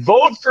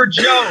 vote for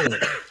Joe.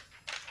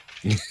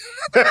 You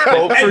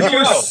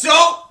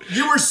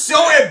were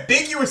so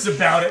ambiguous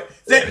about it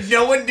that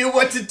no one knew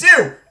what to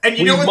do. And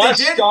you know what must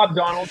they did? stop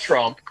Donald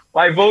Trump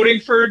by voting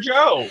for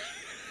Joe.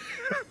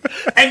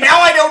 And now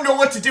I don't know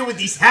what to do with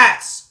these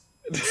hats.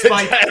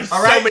 Spike,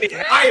 all right? So many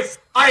hats.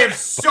 I have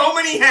so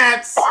many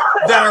hats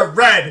that are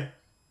red.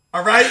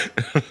 All right?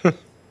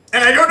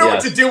 And I don't know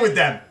what to do with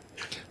them.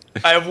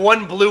 I have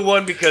one blue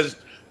one because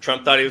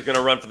Trump thought he was going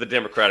to run for the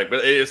Democratic,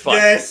 but it's fine.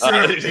 Yes,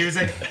 sir. He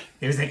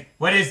was like,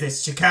 what is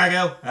this,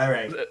 Chicago? All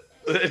right.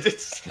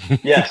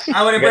 Yes.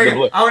 I want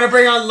to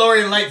bring on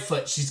Lori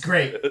Lightfoot. She's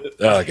great.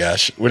 Oh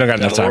gosh, we don't got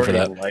enough time for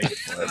that.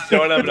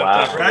 Don't have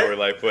enough time for Lori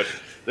Lightfoot.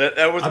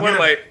 That was one of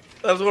my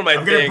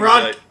things.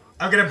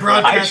 I'm gonna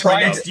broadcast my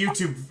next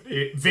YouTube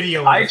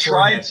video. I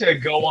tried to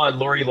go on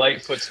Lori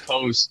Lightfoot's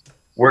post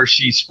where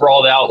she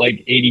sprawled out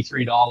like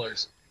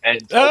 $83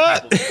 and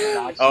told people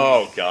to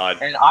oh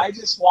God! And I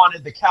just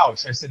wanted the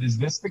couch. I said, "Is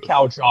this the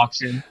couch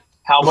auction?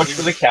 How much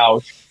for the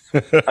couch?"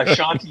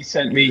 Ashanti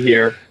sent me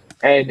here,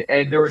 and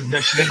there was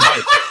she didn't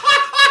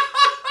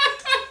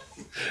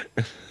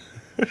like.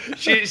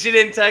 She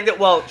didn't tag it.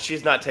 Well,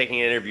 she's not taking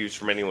interviews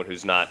from anyone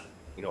who's not.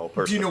 A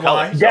person. Do you know of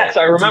color. why? Yes,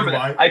 I remember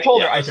that. I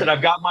told her, I okay. said,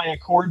 I've got my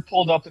Accord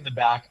pulled up in the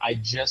back. I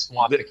just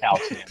want the couch,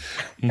 man.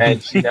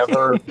 And she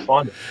never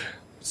responded.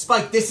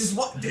 Spike, this is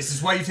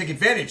why you take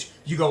advantage.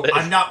 You go,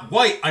 I'm not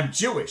white, I'm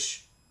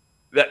Jewish.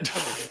 Is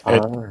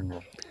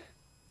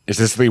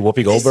this the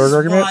Whoopi Goldberg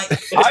argument?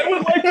 I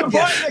would like to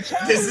buy the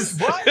couch. This is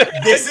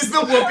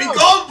the Whoopi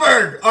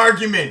Goldberg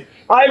argument.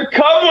 I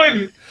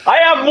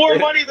have more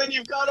money than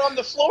you've got on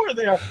the floor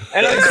there.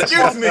 And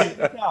Excuse me.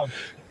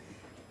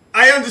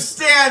 I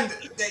understand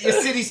that your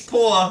city's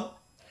poor.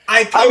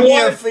 I put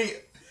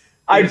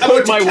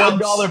my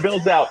 $1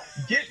 bills out.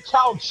 Get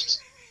couched.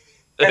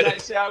 And I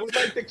say, I would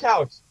like the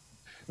couch.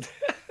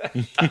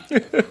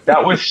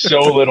 That was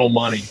so little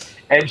money.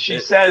 And she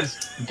says,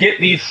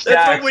 get these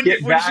stacks, when get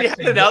she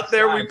vaccinated. had it out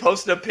there, we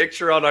posted a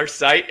picture on our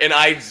site, and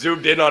I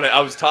zoomed in on it. I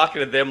was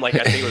talking to them, like,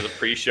 I think it was a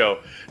pre-show.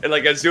 And,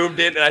 like, I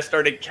zoomed in, and I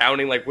started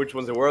counting, like, which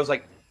ones they were. I was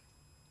like,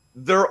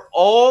 they're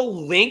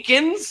all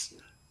Lincolns?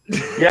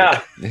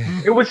 Yeah,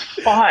 it was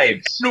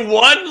 5s.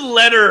 One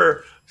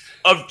letter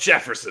of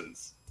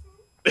Jefferson's.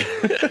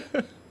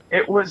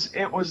 It was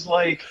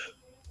like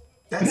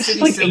That's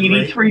it's like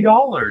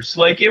 $83.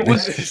 Like it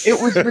was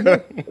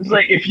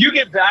like if you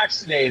get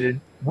vaccinated,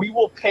 we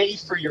will pay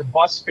for your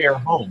bus fare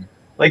home.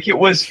 Like it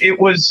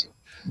was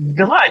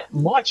not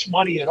much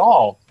money at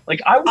all.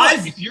 Like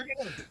if you're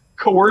gonna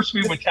coerce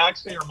me with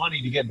taxpayer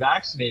money to get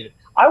vaccinated,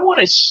 I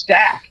want a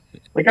stack.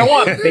 Like I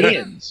want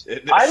bands.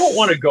 I don't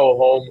want to go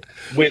home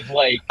with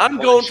like. I'm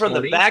going from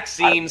the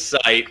vaccine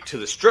site to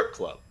the strip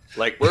club.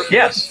 Like we're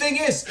The thing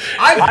is,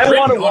 I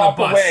want to walk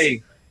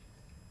away.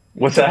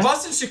 What's that? The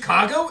bus in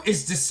Chicago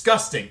is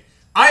disgusting.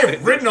 I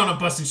have ridden on a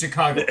bus in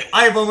Chicago.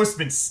 I have almost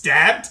been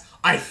stabbed.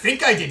 I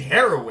think I did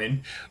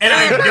heroin, and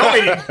I know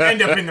I didn't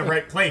end up in the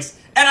right place.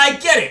 And I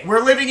get it.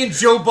 We're living in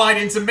Joe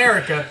Biden's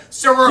America,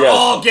 so we're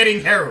all getting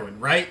heroin,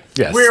 right?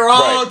 Yes. We're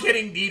all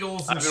getting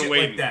needles and shit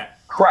like that.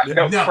 Crack.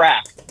 No,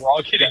 crack. We're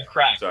all getting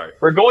crack. Sorry.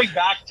 We're going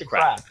back to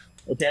crack.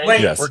 Okay? Wait.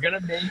 Yes. We're going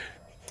to make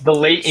the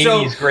late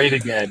 80s great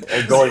again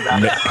and going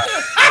back to crack.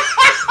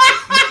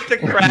 the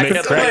crack.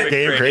 Make crack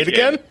game great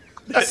again?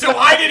 So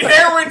I did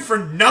heroin for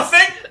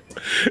nothing?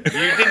 You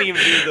didn't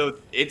even do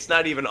it's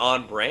not even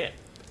on brand.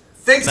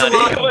 Thanks a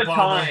lot,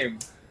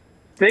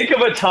 Think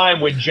of a time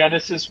when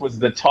Genesis was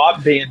the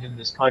top band in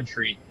this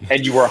country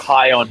and you were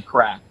high on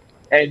crack.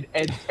 And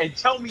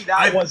tell me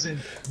that wasn't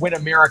when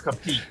America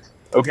peaked.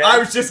 Okay. I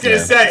was just gonna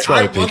say,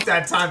 I want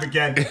that time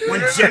again.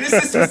 When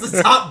Genesis was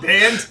the top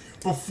band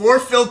before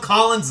Phil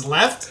Collins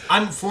left,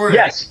 I'm for it.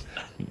 Yes.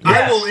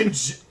 I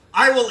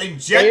will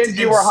inject and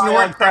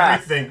snort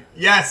everything.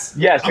 Yes.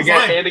 Yes. I'm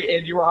Again, fine.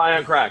 and you were high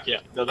on crack.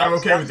 Yeah. No, I'm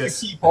okay with this.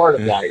 The key part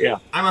of that. Yeah.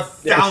 I'm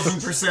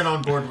 1,000%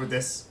 on board with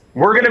this.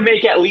 We're gonna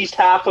make at least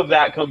half of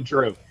that come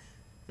true.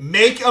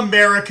 Make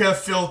America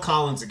Phil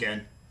Collins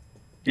again.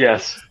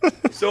 Yes.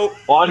 So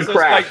on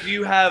crack. Spike, do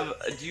you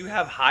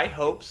have high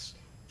hopes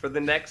for the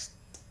next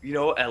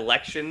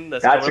election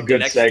that's a going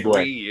good the next segue.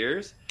 3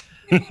 years?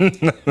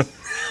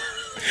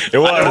 It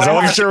was. I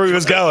wasn't sure where he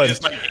was going.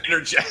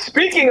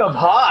 Speaking of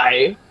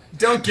high,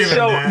 don't give him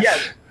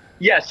that.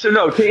 Yes. So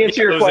no, to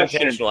answer your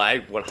question, I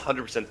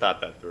 100% thought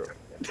that through.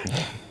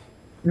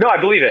 No, I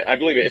believe it.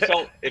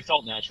 It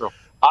felt natural.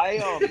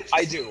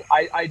 I do.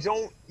 I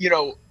don't.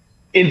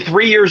 In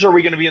 3 years, are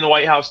we going to be in the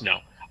White House? No.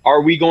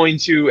 Are we going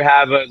to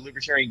have a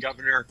libertarian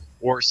governor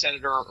or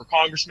senator or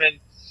congressman?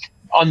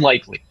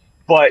 Unlikely.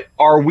 But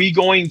are we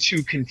going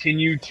to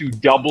continue to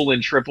double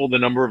and triple the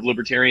number of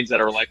libertarians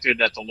that are elected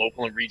at the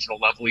local and regional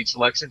level each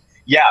election?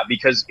 Yeah,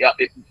 because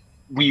the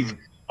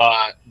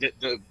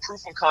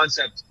proof of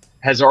concept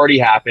has already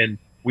happened.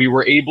 We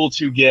were able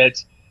to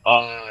get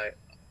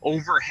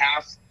over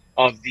half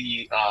of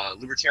the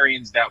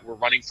libertarians that were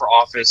running for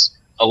office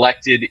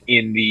elected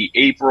in the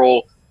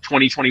April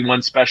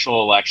 2021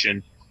 special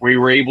election. We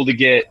were able to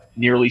get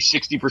nearly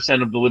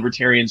 60% of the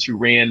libertarians who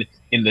ran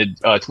in the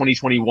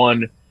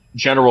 2021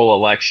 general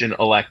election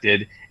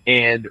elected,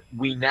 and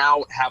we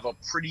now have a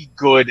pretty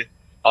good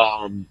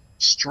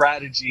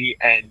strategy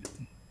and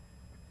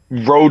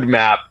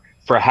roadmap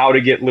for how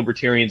to get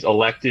libertarians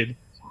elected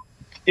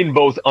in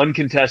both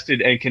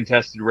uncontested and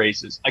contested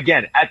races.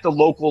 Again, at the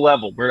local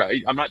level,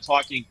 I'm not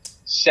talking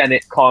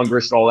Senate,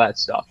 Congress, and all that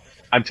stuff.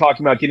 I'm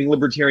talking about getting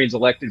libertarians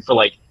elected for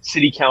like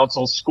city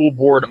council, school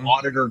board,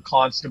 auditor,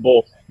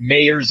 constable,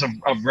 mayors of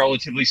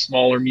relatively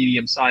small or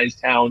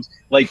medium-sized towns.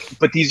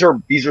 But these are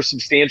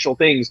substantial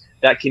things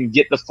that can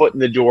get the foot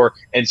in the door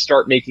and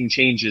start making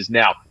changes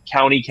now.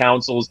 County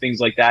councils, things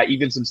like that,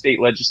 even some state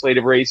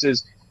legislative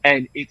races.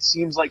 And it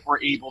seems like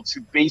we're able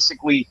to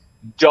basically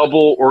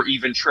double or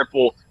even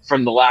triple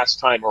from the last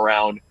time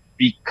around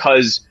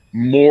because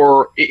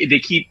they're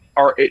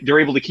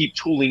able to keep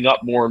tooling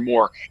up more and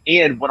more.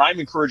 And what I'm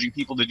encouraging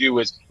people to do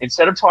is,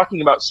 instead of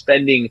talking about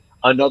spending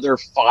another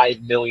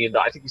 $5 million,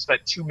 I think we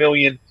spent $2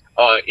 million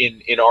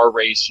in our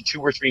race, $2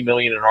 or $3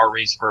 million in our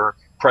race for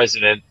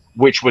president,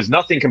 which was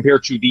nothing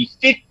compared to the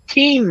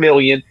 $15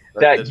 million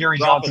that Gary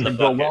Johnson and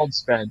Bill Weld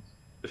spent.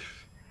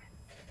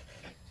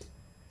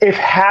 If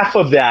half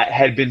of that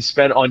had been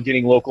spent on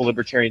getting local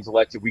libertarians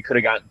elected, we could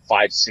have gotten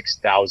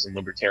 5,000-6,000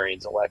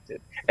 libertarians elected.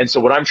 And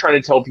so what I'm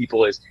trying to tell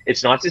people is,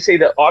 it's not to say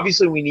that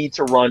obviously we need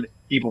to run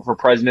people for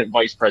president and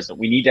vice president.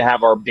 We need to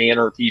have our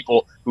banner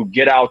people who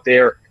get out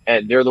there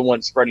and they're the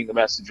ones spreading the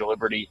message of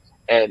liberty.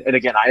 And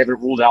again, I haven't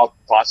ruled out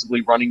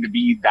possibly running to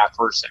be that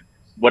person,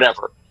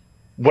 whatever.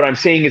 What I'm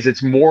saying is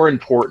it's more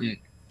important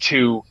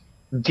to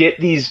get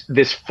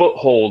this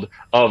foothold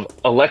of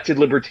elected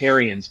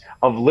libertarians,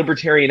 of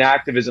libertarian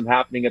activism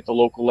happening at the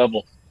local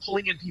level,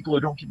 pulling in people who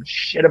don't give a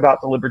shit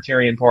about the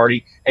Libertarian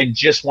Party and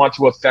just want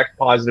to affect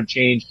positive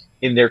change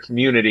in their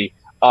community,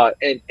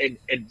 and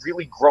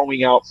really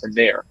growing out from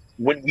there.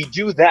 When we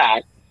do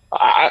that,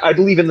 I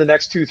believe in the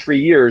next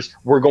 2-3 years,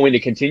 we're going to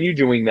continue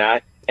doing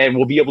that, and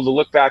we'll be able to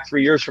look back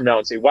 3 years from now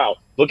and say, wow,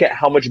 look at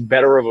how much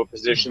better of a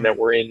position that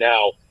we're in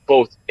now,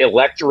 both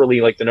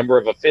electorally, like the number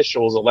of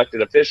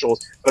elected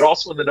officials, but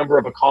also in the number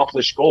of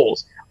accomplished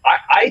goals.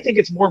 I think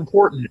it's more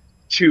important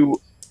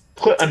to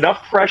put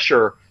enough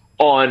pressure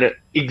on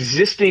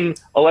existing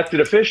elected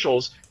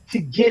officials to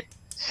get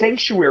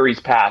sanctuaries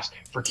passed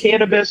for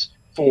cannabis,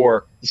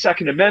 for the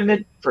Second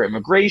Amendment, for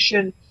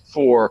immigration,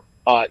 for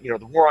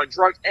the war on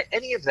drugs,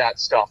 any of that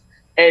stuff.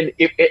 And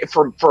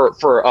for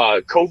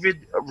COVID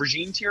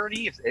regime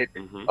tyranny, by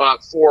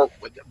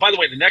the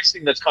way, the next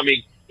thing that's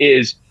coming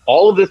is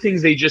all of the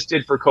things they just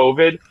did for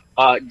COVID.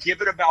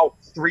 Give it about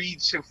 3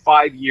 to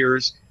 5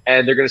 years,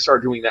 and they're going to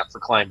start doing that for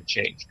climate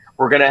change.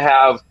 We're going to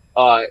have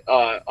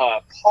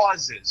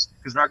pauses,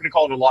 because we're not going to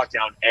call it a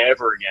lockdown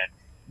ever again.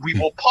 We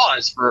will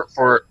pause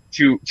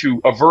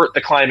to avert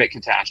the climate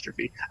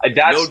catastrophe.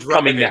 That's no drug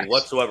coming next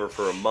whatsoever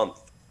for a month.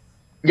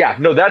 Yeah,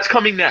 no, that's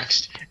coming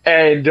next,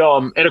 and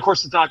of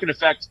course it's not going to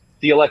affect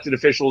the elected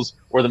officials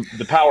or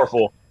the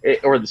powerful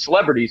or the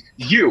celebrities.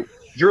 You're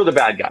the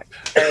bad guy,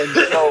 and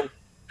so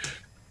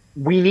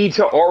we need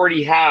to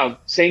already have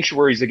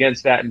sanctuaries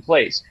against that in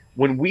place.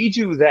 When we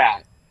do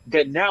that,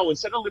 then now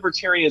instead of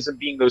libertarianism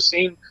being those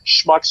same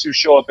schmucks who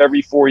show up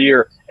every 4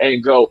 years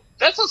and go,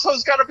 that's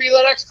who's going to be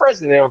the next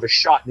president, they have a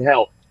shot in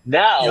hell.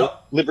 Now,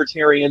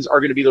 Libertarians are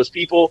going to be those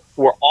people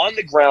who are on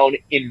the ground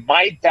in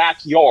my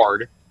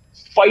backyard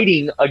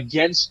fighting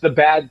against the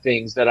bad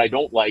things that I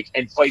don't like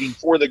and fighting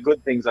for the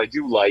good things I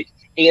do like,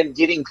 and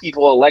getting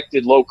people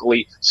elected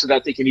locally so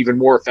that they can even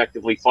more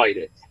effectively fight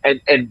it.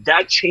 And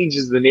that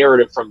changes the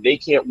narrative from they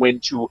can't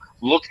win to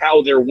look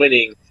how they're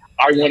winning.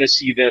 I want to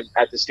see them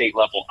at the state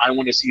level. I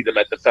want to see them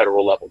at the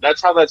federal level.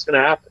 That's how that's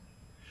going to happen.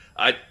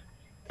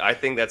 I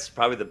think that's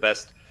probably the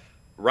best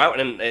route.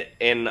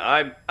 And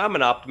I'm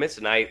an optimist,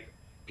 and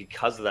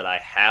because of that, I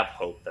have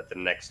hope that the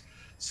next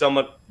couple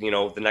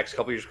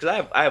of years,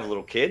 because I have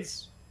little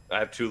kids. I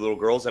have 2 little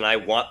girls, and I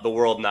want the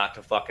world not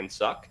to fucking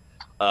suck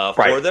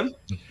for them.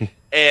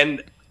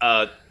 And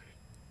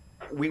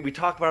we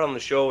talked about it on the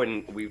show,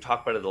 and we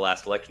talked about it at the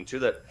last election too,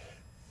 that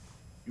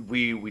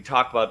we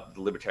talked about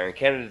the libertarian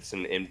candidates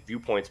and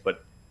viewpoints,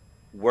 but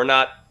we're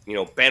not,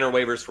 banner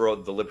waivers for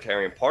the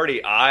Libertarian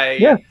Party.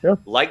 I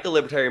like the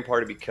Libertarian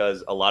Party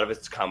because a lot of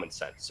it's common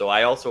sense. So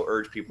I also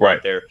urge people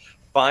out there,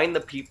 find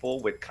the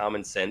people with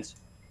common sense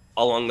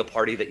along the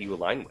party that you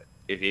align with.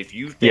 If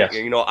you think,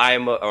 I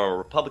am a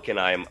Republican,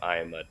 I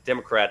am a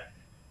Democrat,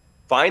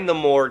 find the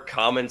more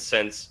common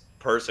sense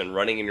person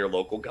running in your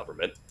local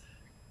government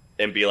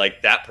and be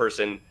like, that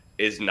person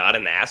is not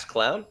an ass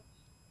clown.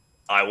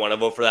 I want to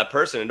vote for that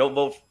person, and don't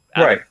vote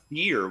out of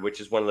fear, which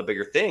is one of the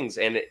bigger things.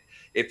 And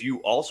if you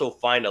also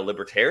find a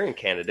libertarian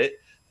candidate,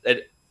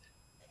 that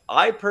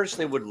I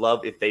personally would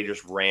love if they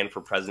just ran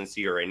for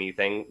presidency or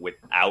anything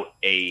without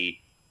a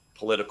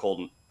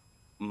political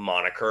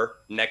moniker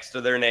next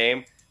to their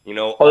name.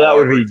 That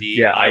would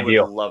be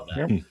ideal. Would love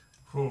that.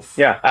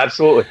 Yeah,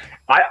 absolutely.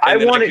 I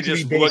want it to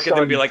just be look at them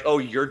and be on... like, "Oh,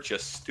 you're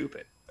just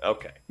stupid."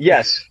 Okay.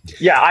 Yes.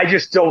 Yeah, I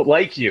just don't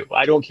like you.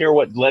 I don't care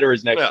what letter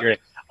is next to your name.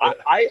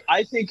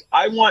 I think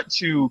I want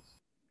to,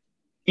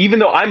 even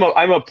though I'm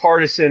a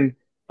partisan.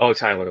 Oh,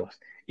 Tyler left.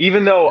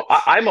 Even though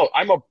I'm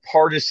a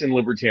partisan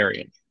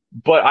libertarian,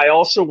 but I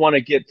also want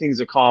to get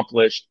things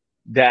accomplished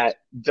that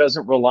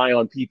doesn't rely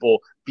on people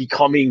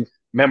becoming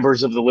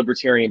members of the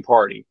Libertarian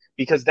Party,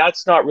 because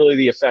that's not really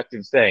the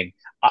effective thing.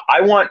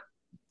 I want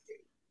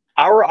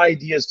our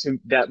ideas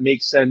that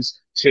make sense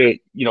to,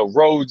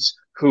 Rhodes,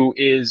 who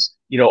is,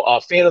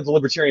 a fan of the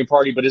Libertarian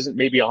Party, but isn't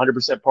maybe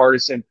 100%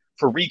 partisan.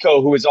 For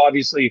Rico, who is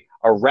obviously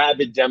a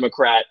rabid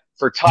Democrat.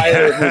 For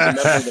Tyler,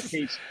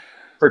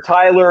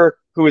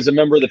 who is a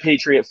member of the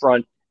Patriot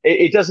Front.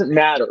 It doesn't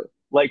matter.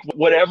 Like,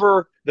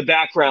 whatever the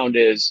background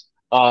is,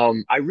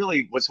 I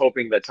really was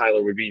hoping that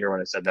Tyler would be here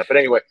when I said that. But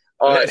anyway,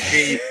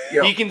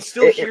 he can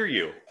still hear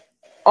you.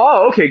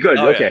 Oh, okay, good.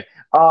 Oh, okay.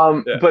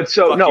 Yeah. But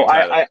so, Fuck no,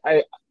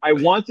 you, I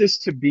want this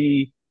to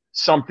be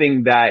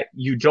something that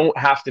you don't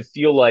have to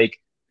feel like,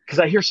 because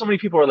I hear so many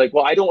people are like,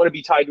 well, I don't want to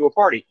be tied to a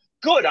party.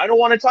 Good. I don't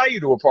want to tie you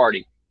to a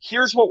party.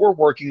 Here's what we're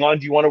working on.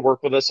 Do you want to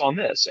work with us on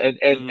this?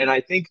 And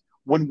I think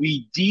when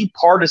we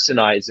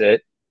departisanize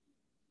it,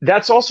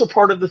 that's also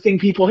part of the thing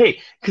people hate.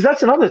 Because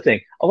that's another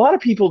thing. A lot of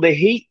people, they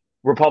hate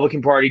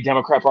Republican Party,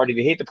 Democrat Party.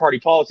 They hate the party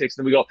politics.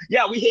 And we go,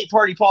 yeah, we hate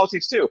party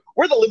politics too.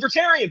 We're the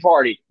Libertarian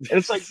Party. And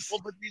it's like,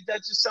 well, but that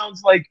just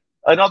sounds like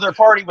another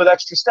party with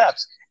extra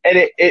steps.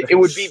 And it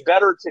would be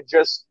better to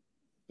just,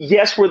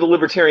 yes, we're the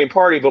Libertarian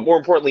Party, but more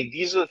importantly,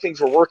 these are the things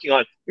we're working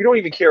on. We don't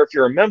even care if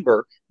you're a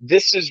member.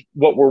 This is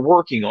what we're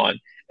working on.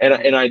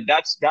 And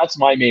that's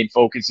my main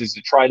focus, is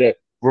to try to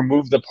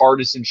remove the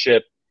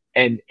partisanship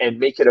and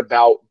make it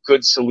about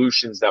good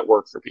solutions that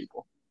work for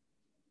people.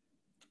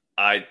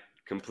 I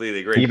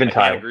completely agree. Even I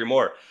can't agree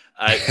more.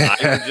 I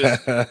would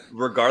just,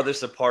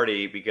 regardless of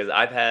party, because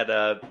I've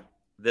had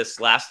this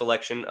last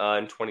election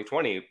in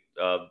 2020,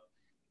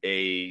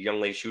 a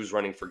young lady, she was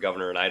running for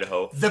governor in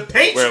Idaho. The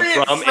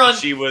Patriot Front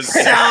she was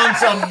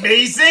sounds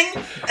amazing,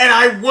 and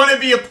I want to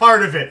be a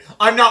part of it.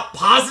 I'm not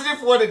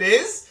positive what it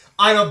is.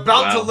 I'm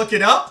about to look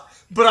it up,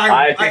 but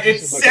it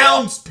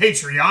sounds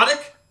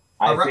patriotic.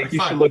 I think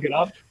you should look it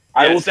up.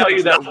 I will tell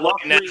you that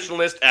not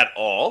nationalist at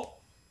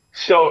all.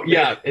 So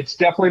yeah, it's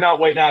definitely not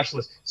white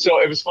nationalist.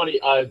 So it was funny.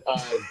 I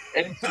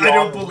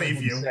don't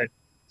believe you.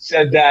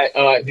 Said that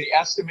they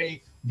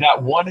estimate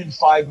that 1 in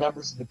 5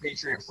 members of the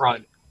Patriot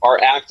Front are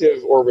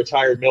active or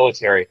retired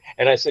military,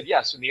 and I said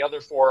yes, and the other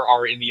 4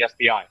 are in the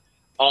FBI.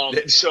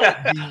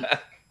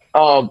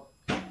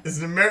 This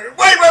is American.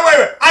 Wait!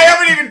 I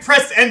haven't even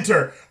pressed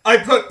enter. I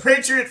put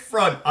Patriot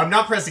Front. I'm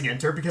not pressing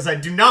enter because I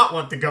do not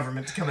want the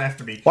government to come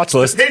after me. Watch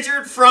list. The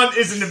Patriot Front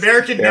is an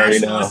American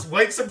nationalist,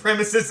 white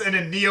supremacist, and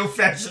a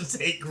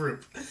neo-fascist hate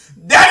group.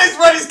 That is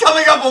what is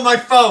coming up on my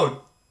phone.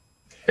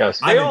 Yes,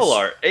 they all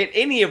are.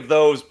 Any of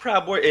those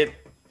Proud Boy.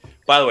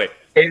 By the way,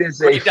 it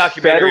is a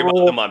documentary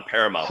about them on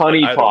Paramount.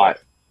 Honeypot.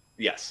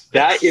 Yes,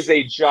 that is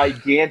a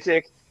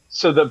gigantic.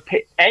 So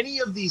any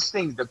of these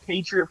things, the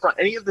Patriot Front,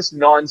 any of this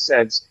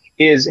nonsense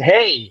is,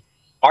 hey,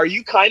 are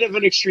you kind of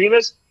an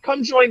extremist?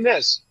 Come join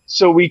this,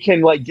 so we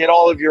can get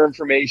all of your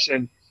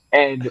information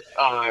and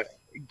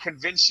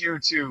convince you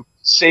to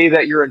say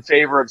that you're in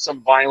favor of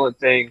some violent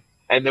thing,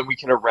 and then we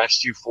can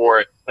arrest you for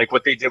it, like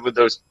what they did with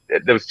those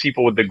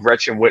people with the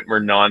Gretchen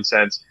Whitmer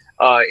nonsense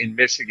in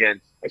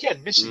Michigan.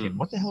 Again, Michigan.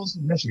 What the hell is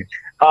in Michigan?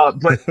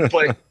 But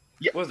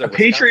yeah, the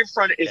Patriot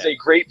Front is a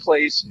great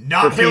place.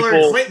 Not for Hillary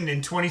people. Clinton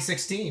in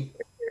 2016.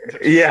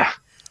 Yeah,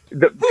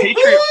 the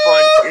Patriot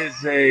Front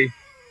is a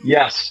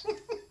yes.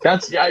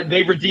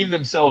 They redeemed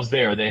themselves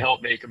there. They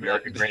helped make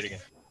America great again.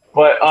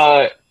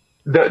 But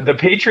the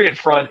Patriot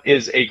Front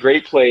is a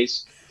great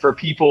place for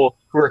people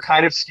who are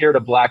kind of scared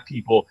of black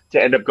people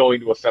to end up going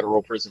to a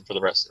federal prison for the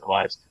rest of their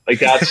lives. Like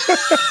that's like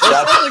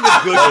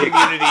a good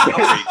community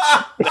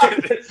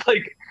outreach. It's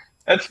like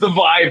that's the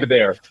vibe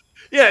there.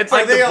 Yeah, it's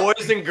like the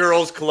Boys and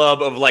Girls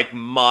Club of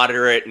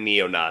moderate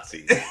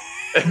neo-Nazis.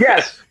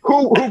 Yes,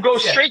 who go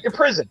straight to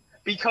prison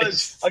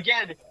because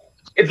again,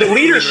 the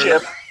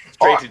leadership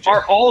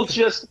are all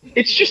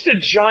it's just a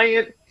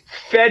giant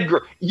Fed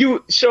group.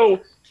 So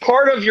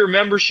part of your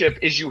membership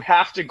is you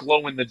have to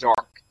glow in the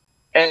dark.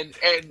 And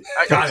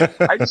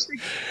I just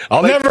think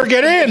I'll never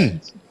get in.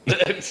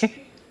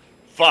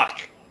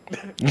 Fuck.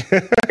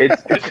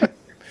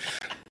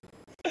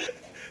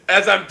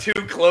 As I'm too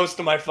close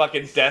to my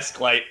fucking desk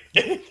light.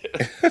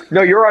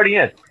 No, you're already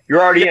in.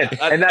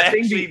 And that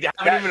thing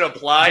haven't even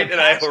applied,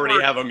 and I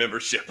already have a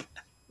membership.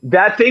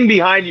 That thing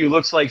behind you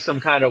looks like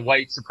some kind of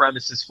white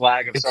supremacist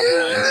flag of some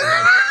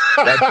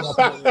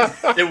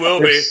kind. It will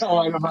be.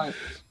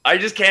 I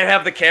just can't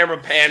have the camera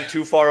pan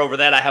too far over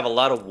that. I have a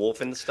lot of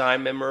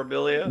Wolfenstein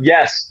memorabilia.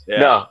 Yes. Yeah.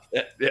 No.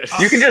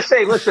 You can just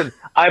say, "Listen,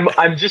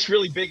 I'm just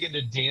really big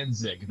into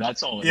Danzig."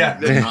 That's all. Yeah.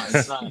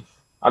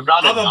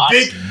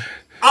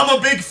 I'm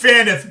a big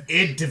fan of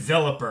id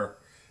Developer.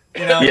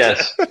 You know?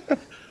 Yes.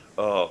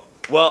 Oh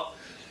well,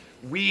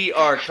 we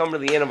are coming to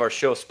the end of our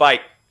show,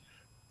 Spike.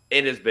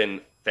 It has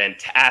been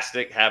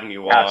fantastic having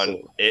you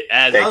on.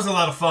 That was a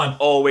lot of fun.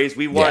 Always,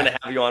 we wanted to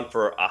have you on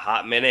for a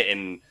hot minute,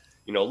 and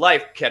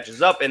life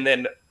catches up. And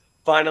then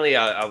finally,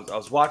 I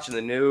was watching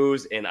the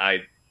news, and I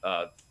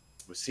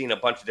was seeing a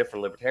bunch of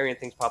different libertarian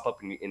things pop up,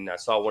 and I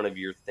saw one of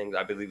your things.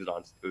 I believe it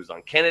was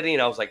on Kennedy,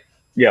 and I was like,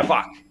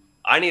 "Fuck,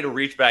 I need to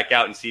reach back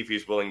out and see if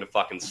he's willing to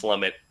fucking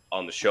slum it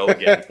on the show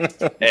again.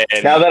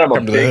 And Now that I'm a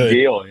Come to the hood. big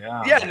deal,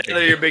 yeah. yeah, now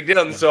that you're a big deal.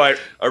 And so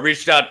I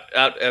reached out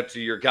to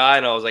your guy,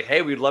 and I was like,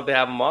 hey, we'd love to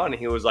have him on. And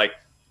he was like,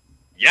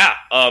 yeah,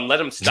 let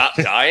him stop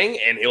dying,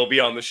 and he'll be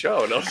on the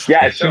show. And I was Yeah,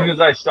 like, as soon as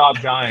I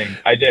stopped dying,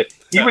 I did.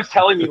 He was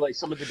telling me like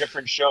some of the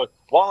different shows.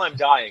 While I'm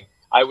dying,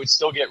 I would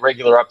still get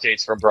regular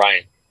updates from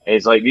Brian. And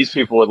he's like, these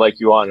people would like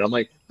you on. And I'm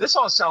like, this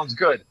all sounds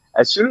good.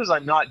 As soon as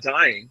I'm not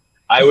dying,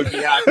 I would be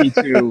happy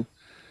to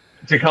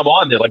come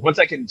on there. Like once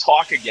I can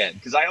talk again,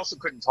 because I also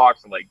couldn't talk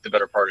for like the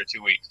better part of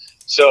 2 weeks.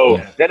 So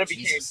then it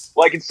became,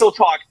 well, I can still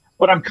talk,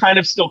 but I'm kind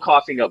of still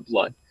coughing up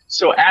blood.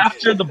 So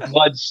after the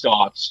blood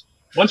stops,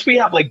 once we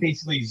have like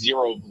basically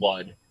zero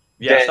blood,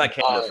 yes, then, I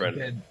can, my friend.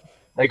 then,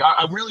 like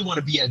I really want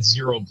to be at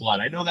zero blood.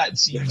 I know that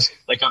seems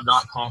like I'm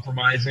not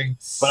compromising,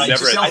 but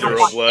Never I at don't zero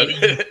want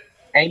blood.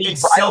 any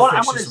It's I want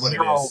a selfish is what it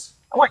zero. is.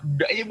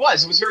 It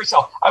was very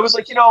self. I was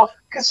like,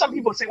 because some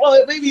people would say,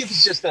 well, maybe if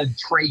it's just a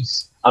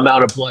trace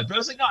amount of blood. But I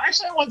was like, no,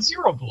 actually, I want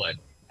zero blood.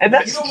 And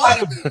that's You know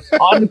kind what?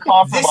 of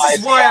uncompromising. This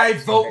is why I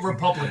vote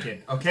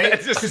Republican, okay?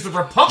 Because the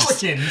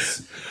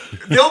Republicans,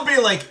 they'll be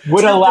like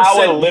would allow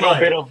a 2% little blood.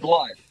 bit of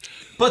blood.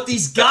 But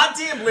these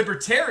goddamn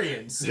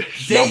libertarians,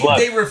 No blood.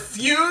 they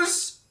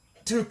refuse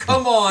to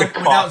come on cough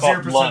without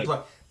up 0% blood.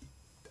 blood.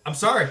 I'm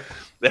sorry.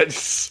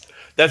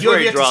 That's You where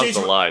have he to draws change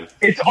the my- line.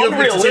 It's You have to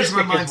change unrealistic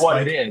my mind, is what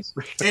Spike. it is.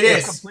 It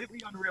It's is.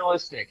 completely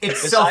unrealistic.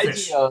 It's this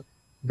selfish. idea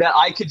that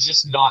I could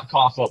just not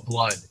cough up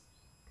blood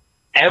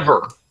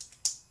ever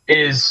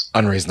is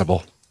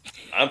Unreasonable.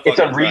 I'm it's fucking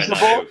trying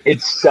unreasonable, not to.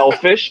 it's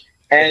selfish,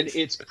 and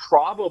it's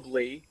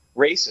probably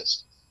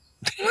racist.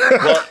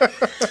 Well,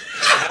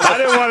 I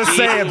didn't want to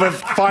say it, but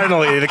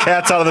finally, the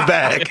cat's out of the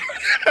bag.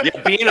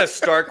 yeah, being a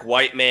stark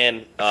white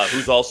man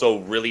who's also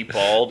really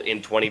bald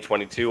in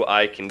 2022,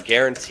 I can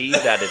guarantee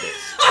that it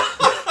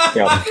is.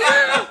 Yeah.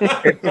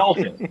 It felt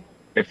it.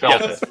 It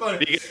felt Yes. it.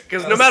 funny.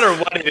 Because no matter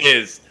what it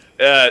is,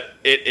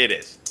 it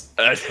is.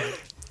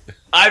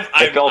 I've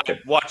felt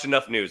it. watched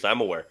enough news.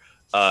 I'm aware.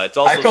 It's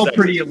also I felt sexist.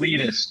 pretty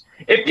elitist.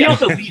 It feels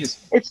elitist.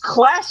 It's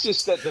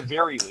classist at the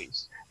very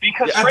least.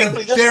 Because At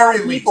frankly, the there's a lot very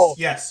of least, people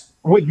yes.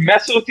 with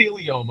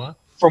mesothelioma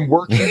from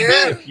working in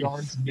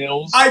shipyards,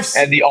 mills, I've s-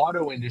 and the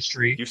auto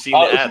industry. You've seen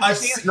the ads.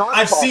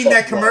 I've seen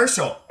that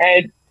commercial.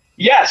 And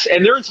yes,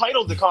 and they're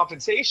entitled to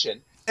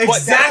compensation. But that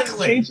doesn't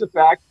Exactly. change the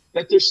fact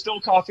that they're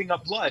still coughing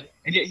up blood.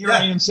 And yet here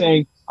I Yeah. am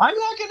saying, I'm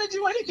not going to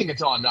do anything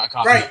until I'm not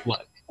coughing Right. up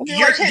blood. And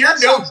You're- like, hey, you're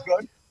that no- sounds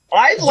good.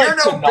 I'd like you're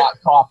to no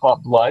not cough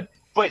up blood,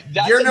 but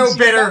that You're doesn't no seem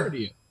better- fair to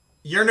you.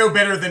 You're no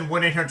better than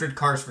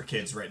 1-800-CARS for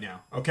kids right now,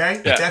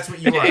 okay? Yeah. That's what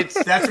you are. It's,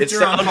 That's what it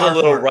you're on sounds par a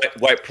little for.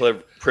 white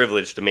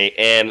privilege to me.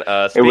 And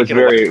was speaking of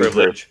very- white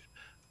privilege,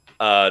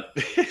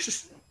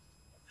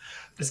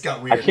 This got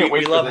I weird. can't wait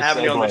we for love this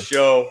having you on the segue.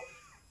 show.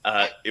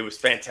 It was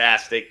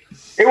fantastic.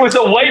 It was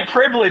a white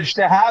privilege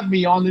to have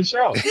me on the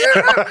show.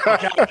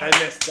 God, I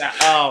missed that.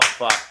 Oh,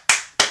 fuck.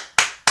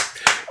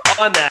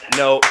 On that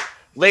note,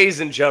 ladies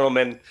and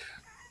gentlemen,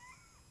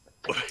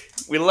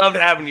 we loved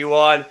having you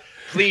on.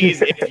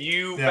 Please, if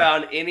you Yeah.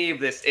 found any of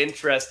this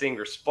interesting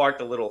or sparked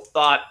a little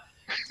thought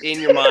in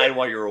your mind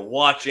while you were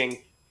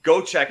watching,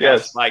 go check out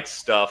Yes. Spike's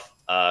stuff.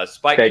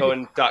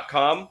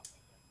 SpikeCohen.com.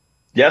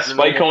 Yes,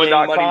 Muddy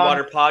SpikeCohen.com.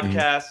 Water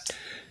Podcast.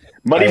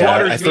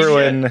 I threw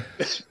in.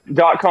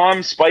 MuddyWatersMedia.com,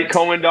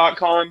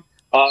 SpikeCohen.com,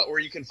 or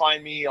you can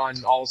find me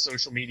on all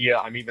social media.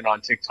 I'm even on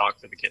TikTok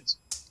for the kids.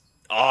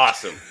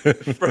 Awesome.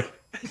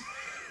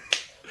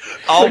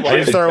 Oh I my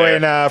just throw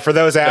in, for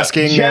those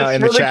asking Just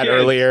in the for the chat kids.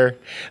 earlier,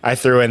 I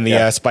threw in the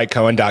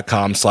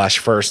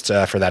SpikeCohen.com/first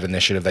for that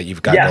initiative that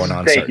you've got Yes, going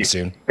on thank starting you.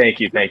 soon. Thank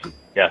you.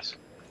 Yes.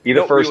 Be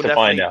the Nope, first we will to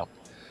find definitely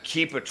out.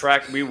 keep a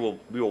track. We will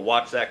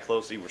watch that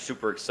closely. We're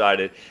super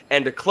excited.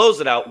 And to close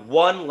it out,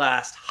 one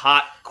last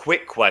hot,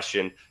 quick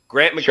question.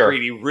 Grant Sure.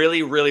 McCready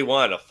really, really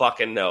wanted to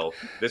fucking know.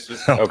 This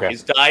was Okay.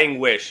 his dying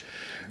wish.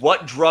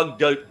 What drug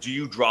do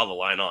you draw the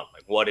line on?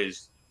 Like, what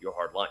is your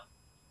hard line?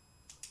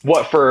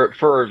 What,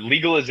 for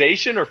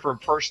legalization or for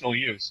personal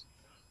use?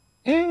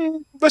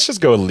 Let's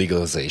just go with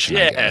legalization. I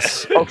Yeah.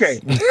 guess.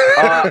 Okay.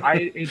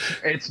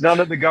 It's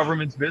none of the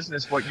government's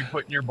business what you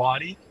put in your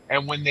body.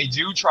 And when they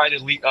do try to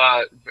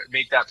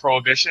make that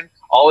prohibition,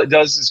 all it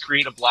does is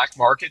create a black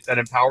market that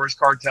empowers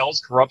cartels,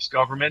 corrupts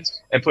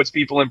governments, and puts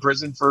people in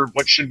prison for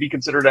what should be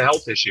considered a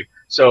health issue.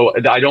 So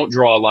I don't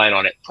draw a line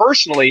on it.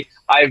 Personally,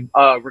 I'm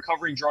a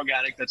recovering drug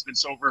addict that's been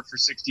sober for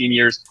 16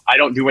 years. I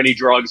don't do any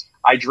drugs.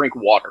 I drink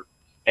water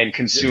and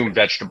consume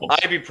vegetables.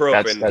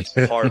 Ibuprofen,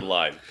 That's- hard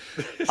line.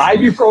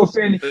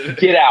 Ibuprofen,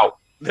 get out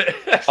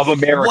of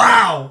America.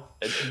 Wow.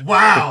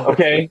 Wow.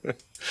 Okay,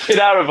 get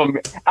out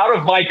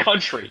of my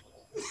country.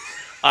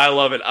 I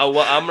love it. I'm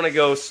going to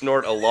go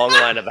snort a long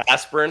line of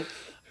aspirin.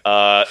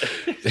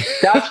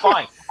 That's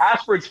fine.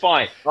 Aspirin's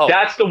fine. Oh.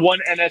 That's the one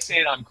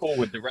NSA I'm cool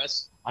with. The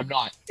rest, I'm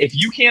not. If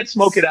you can't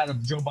smoke it out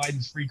of Joe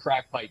Biden's free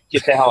crack pipe,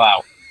 get the hell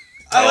out.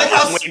 I like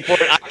how I'm waiting for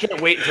it. I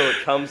can't wait until it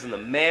comes in the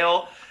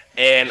mail.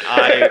 And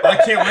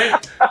I can't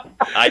wait.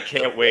 I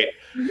can't wait.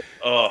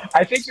 Oh,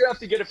 I think you have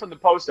to get it from the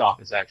post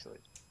office, actually.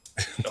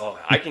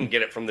 I can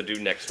get it from the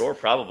dude next door,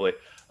 probably.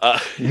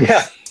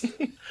 Yeah.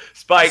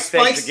 Spike,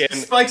 thanks again.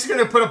 Spike's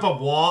gonna put up a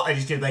wall and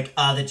he's gonna be like,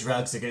 the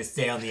drugs are gonna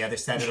stay on the other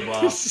side of the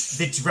wall.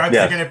 The drugs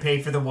are gonna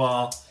pay for the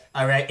wall.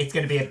 All right, it's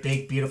gonna be a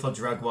big, beautiful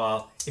drug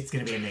wall. It's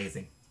gonna be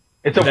amazing.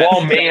 It's a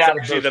wall made out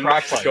of the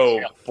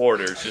Mexico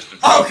border. Just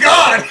oh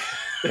God!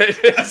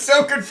 I'm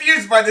so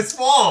confused by this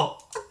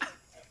wall.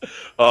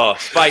 Oh,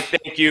 Spike,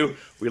 thank you.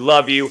 We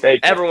love you.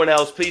 Everyone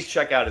else, please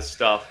check out his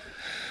stuff.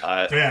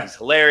 He's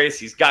hilarious.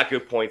 He's got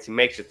good points. He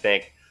makes you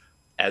think.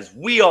 As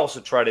we also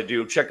try to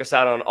do, check us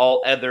out on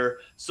all other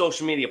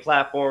social media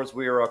platforms.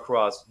 We are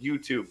across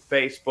YouTube,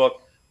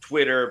 Facebook,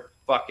 Twitter,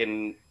 I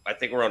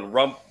think we're on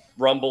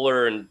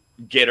Rumbler and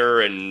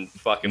Getter and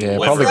fucking. Yeah,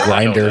 probably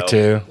Grindr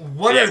too.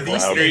 What are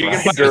these things? You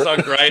can find us on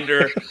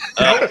Grindr.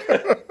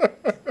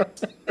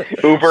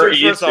 Uber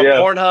Eats. On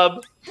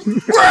Pornhub.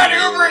 We're on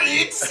Uber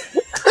Eats.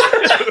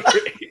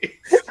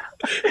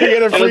 You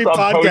get a free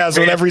podcast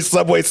with every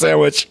Subway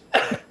sandwich.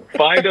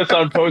 Find us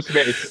on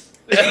Postmates.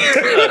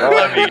 I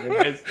love you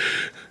guys.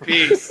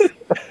 Peace.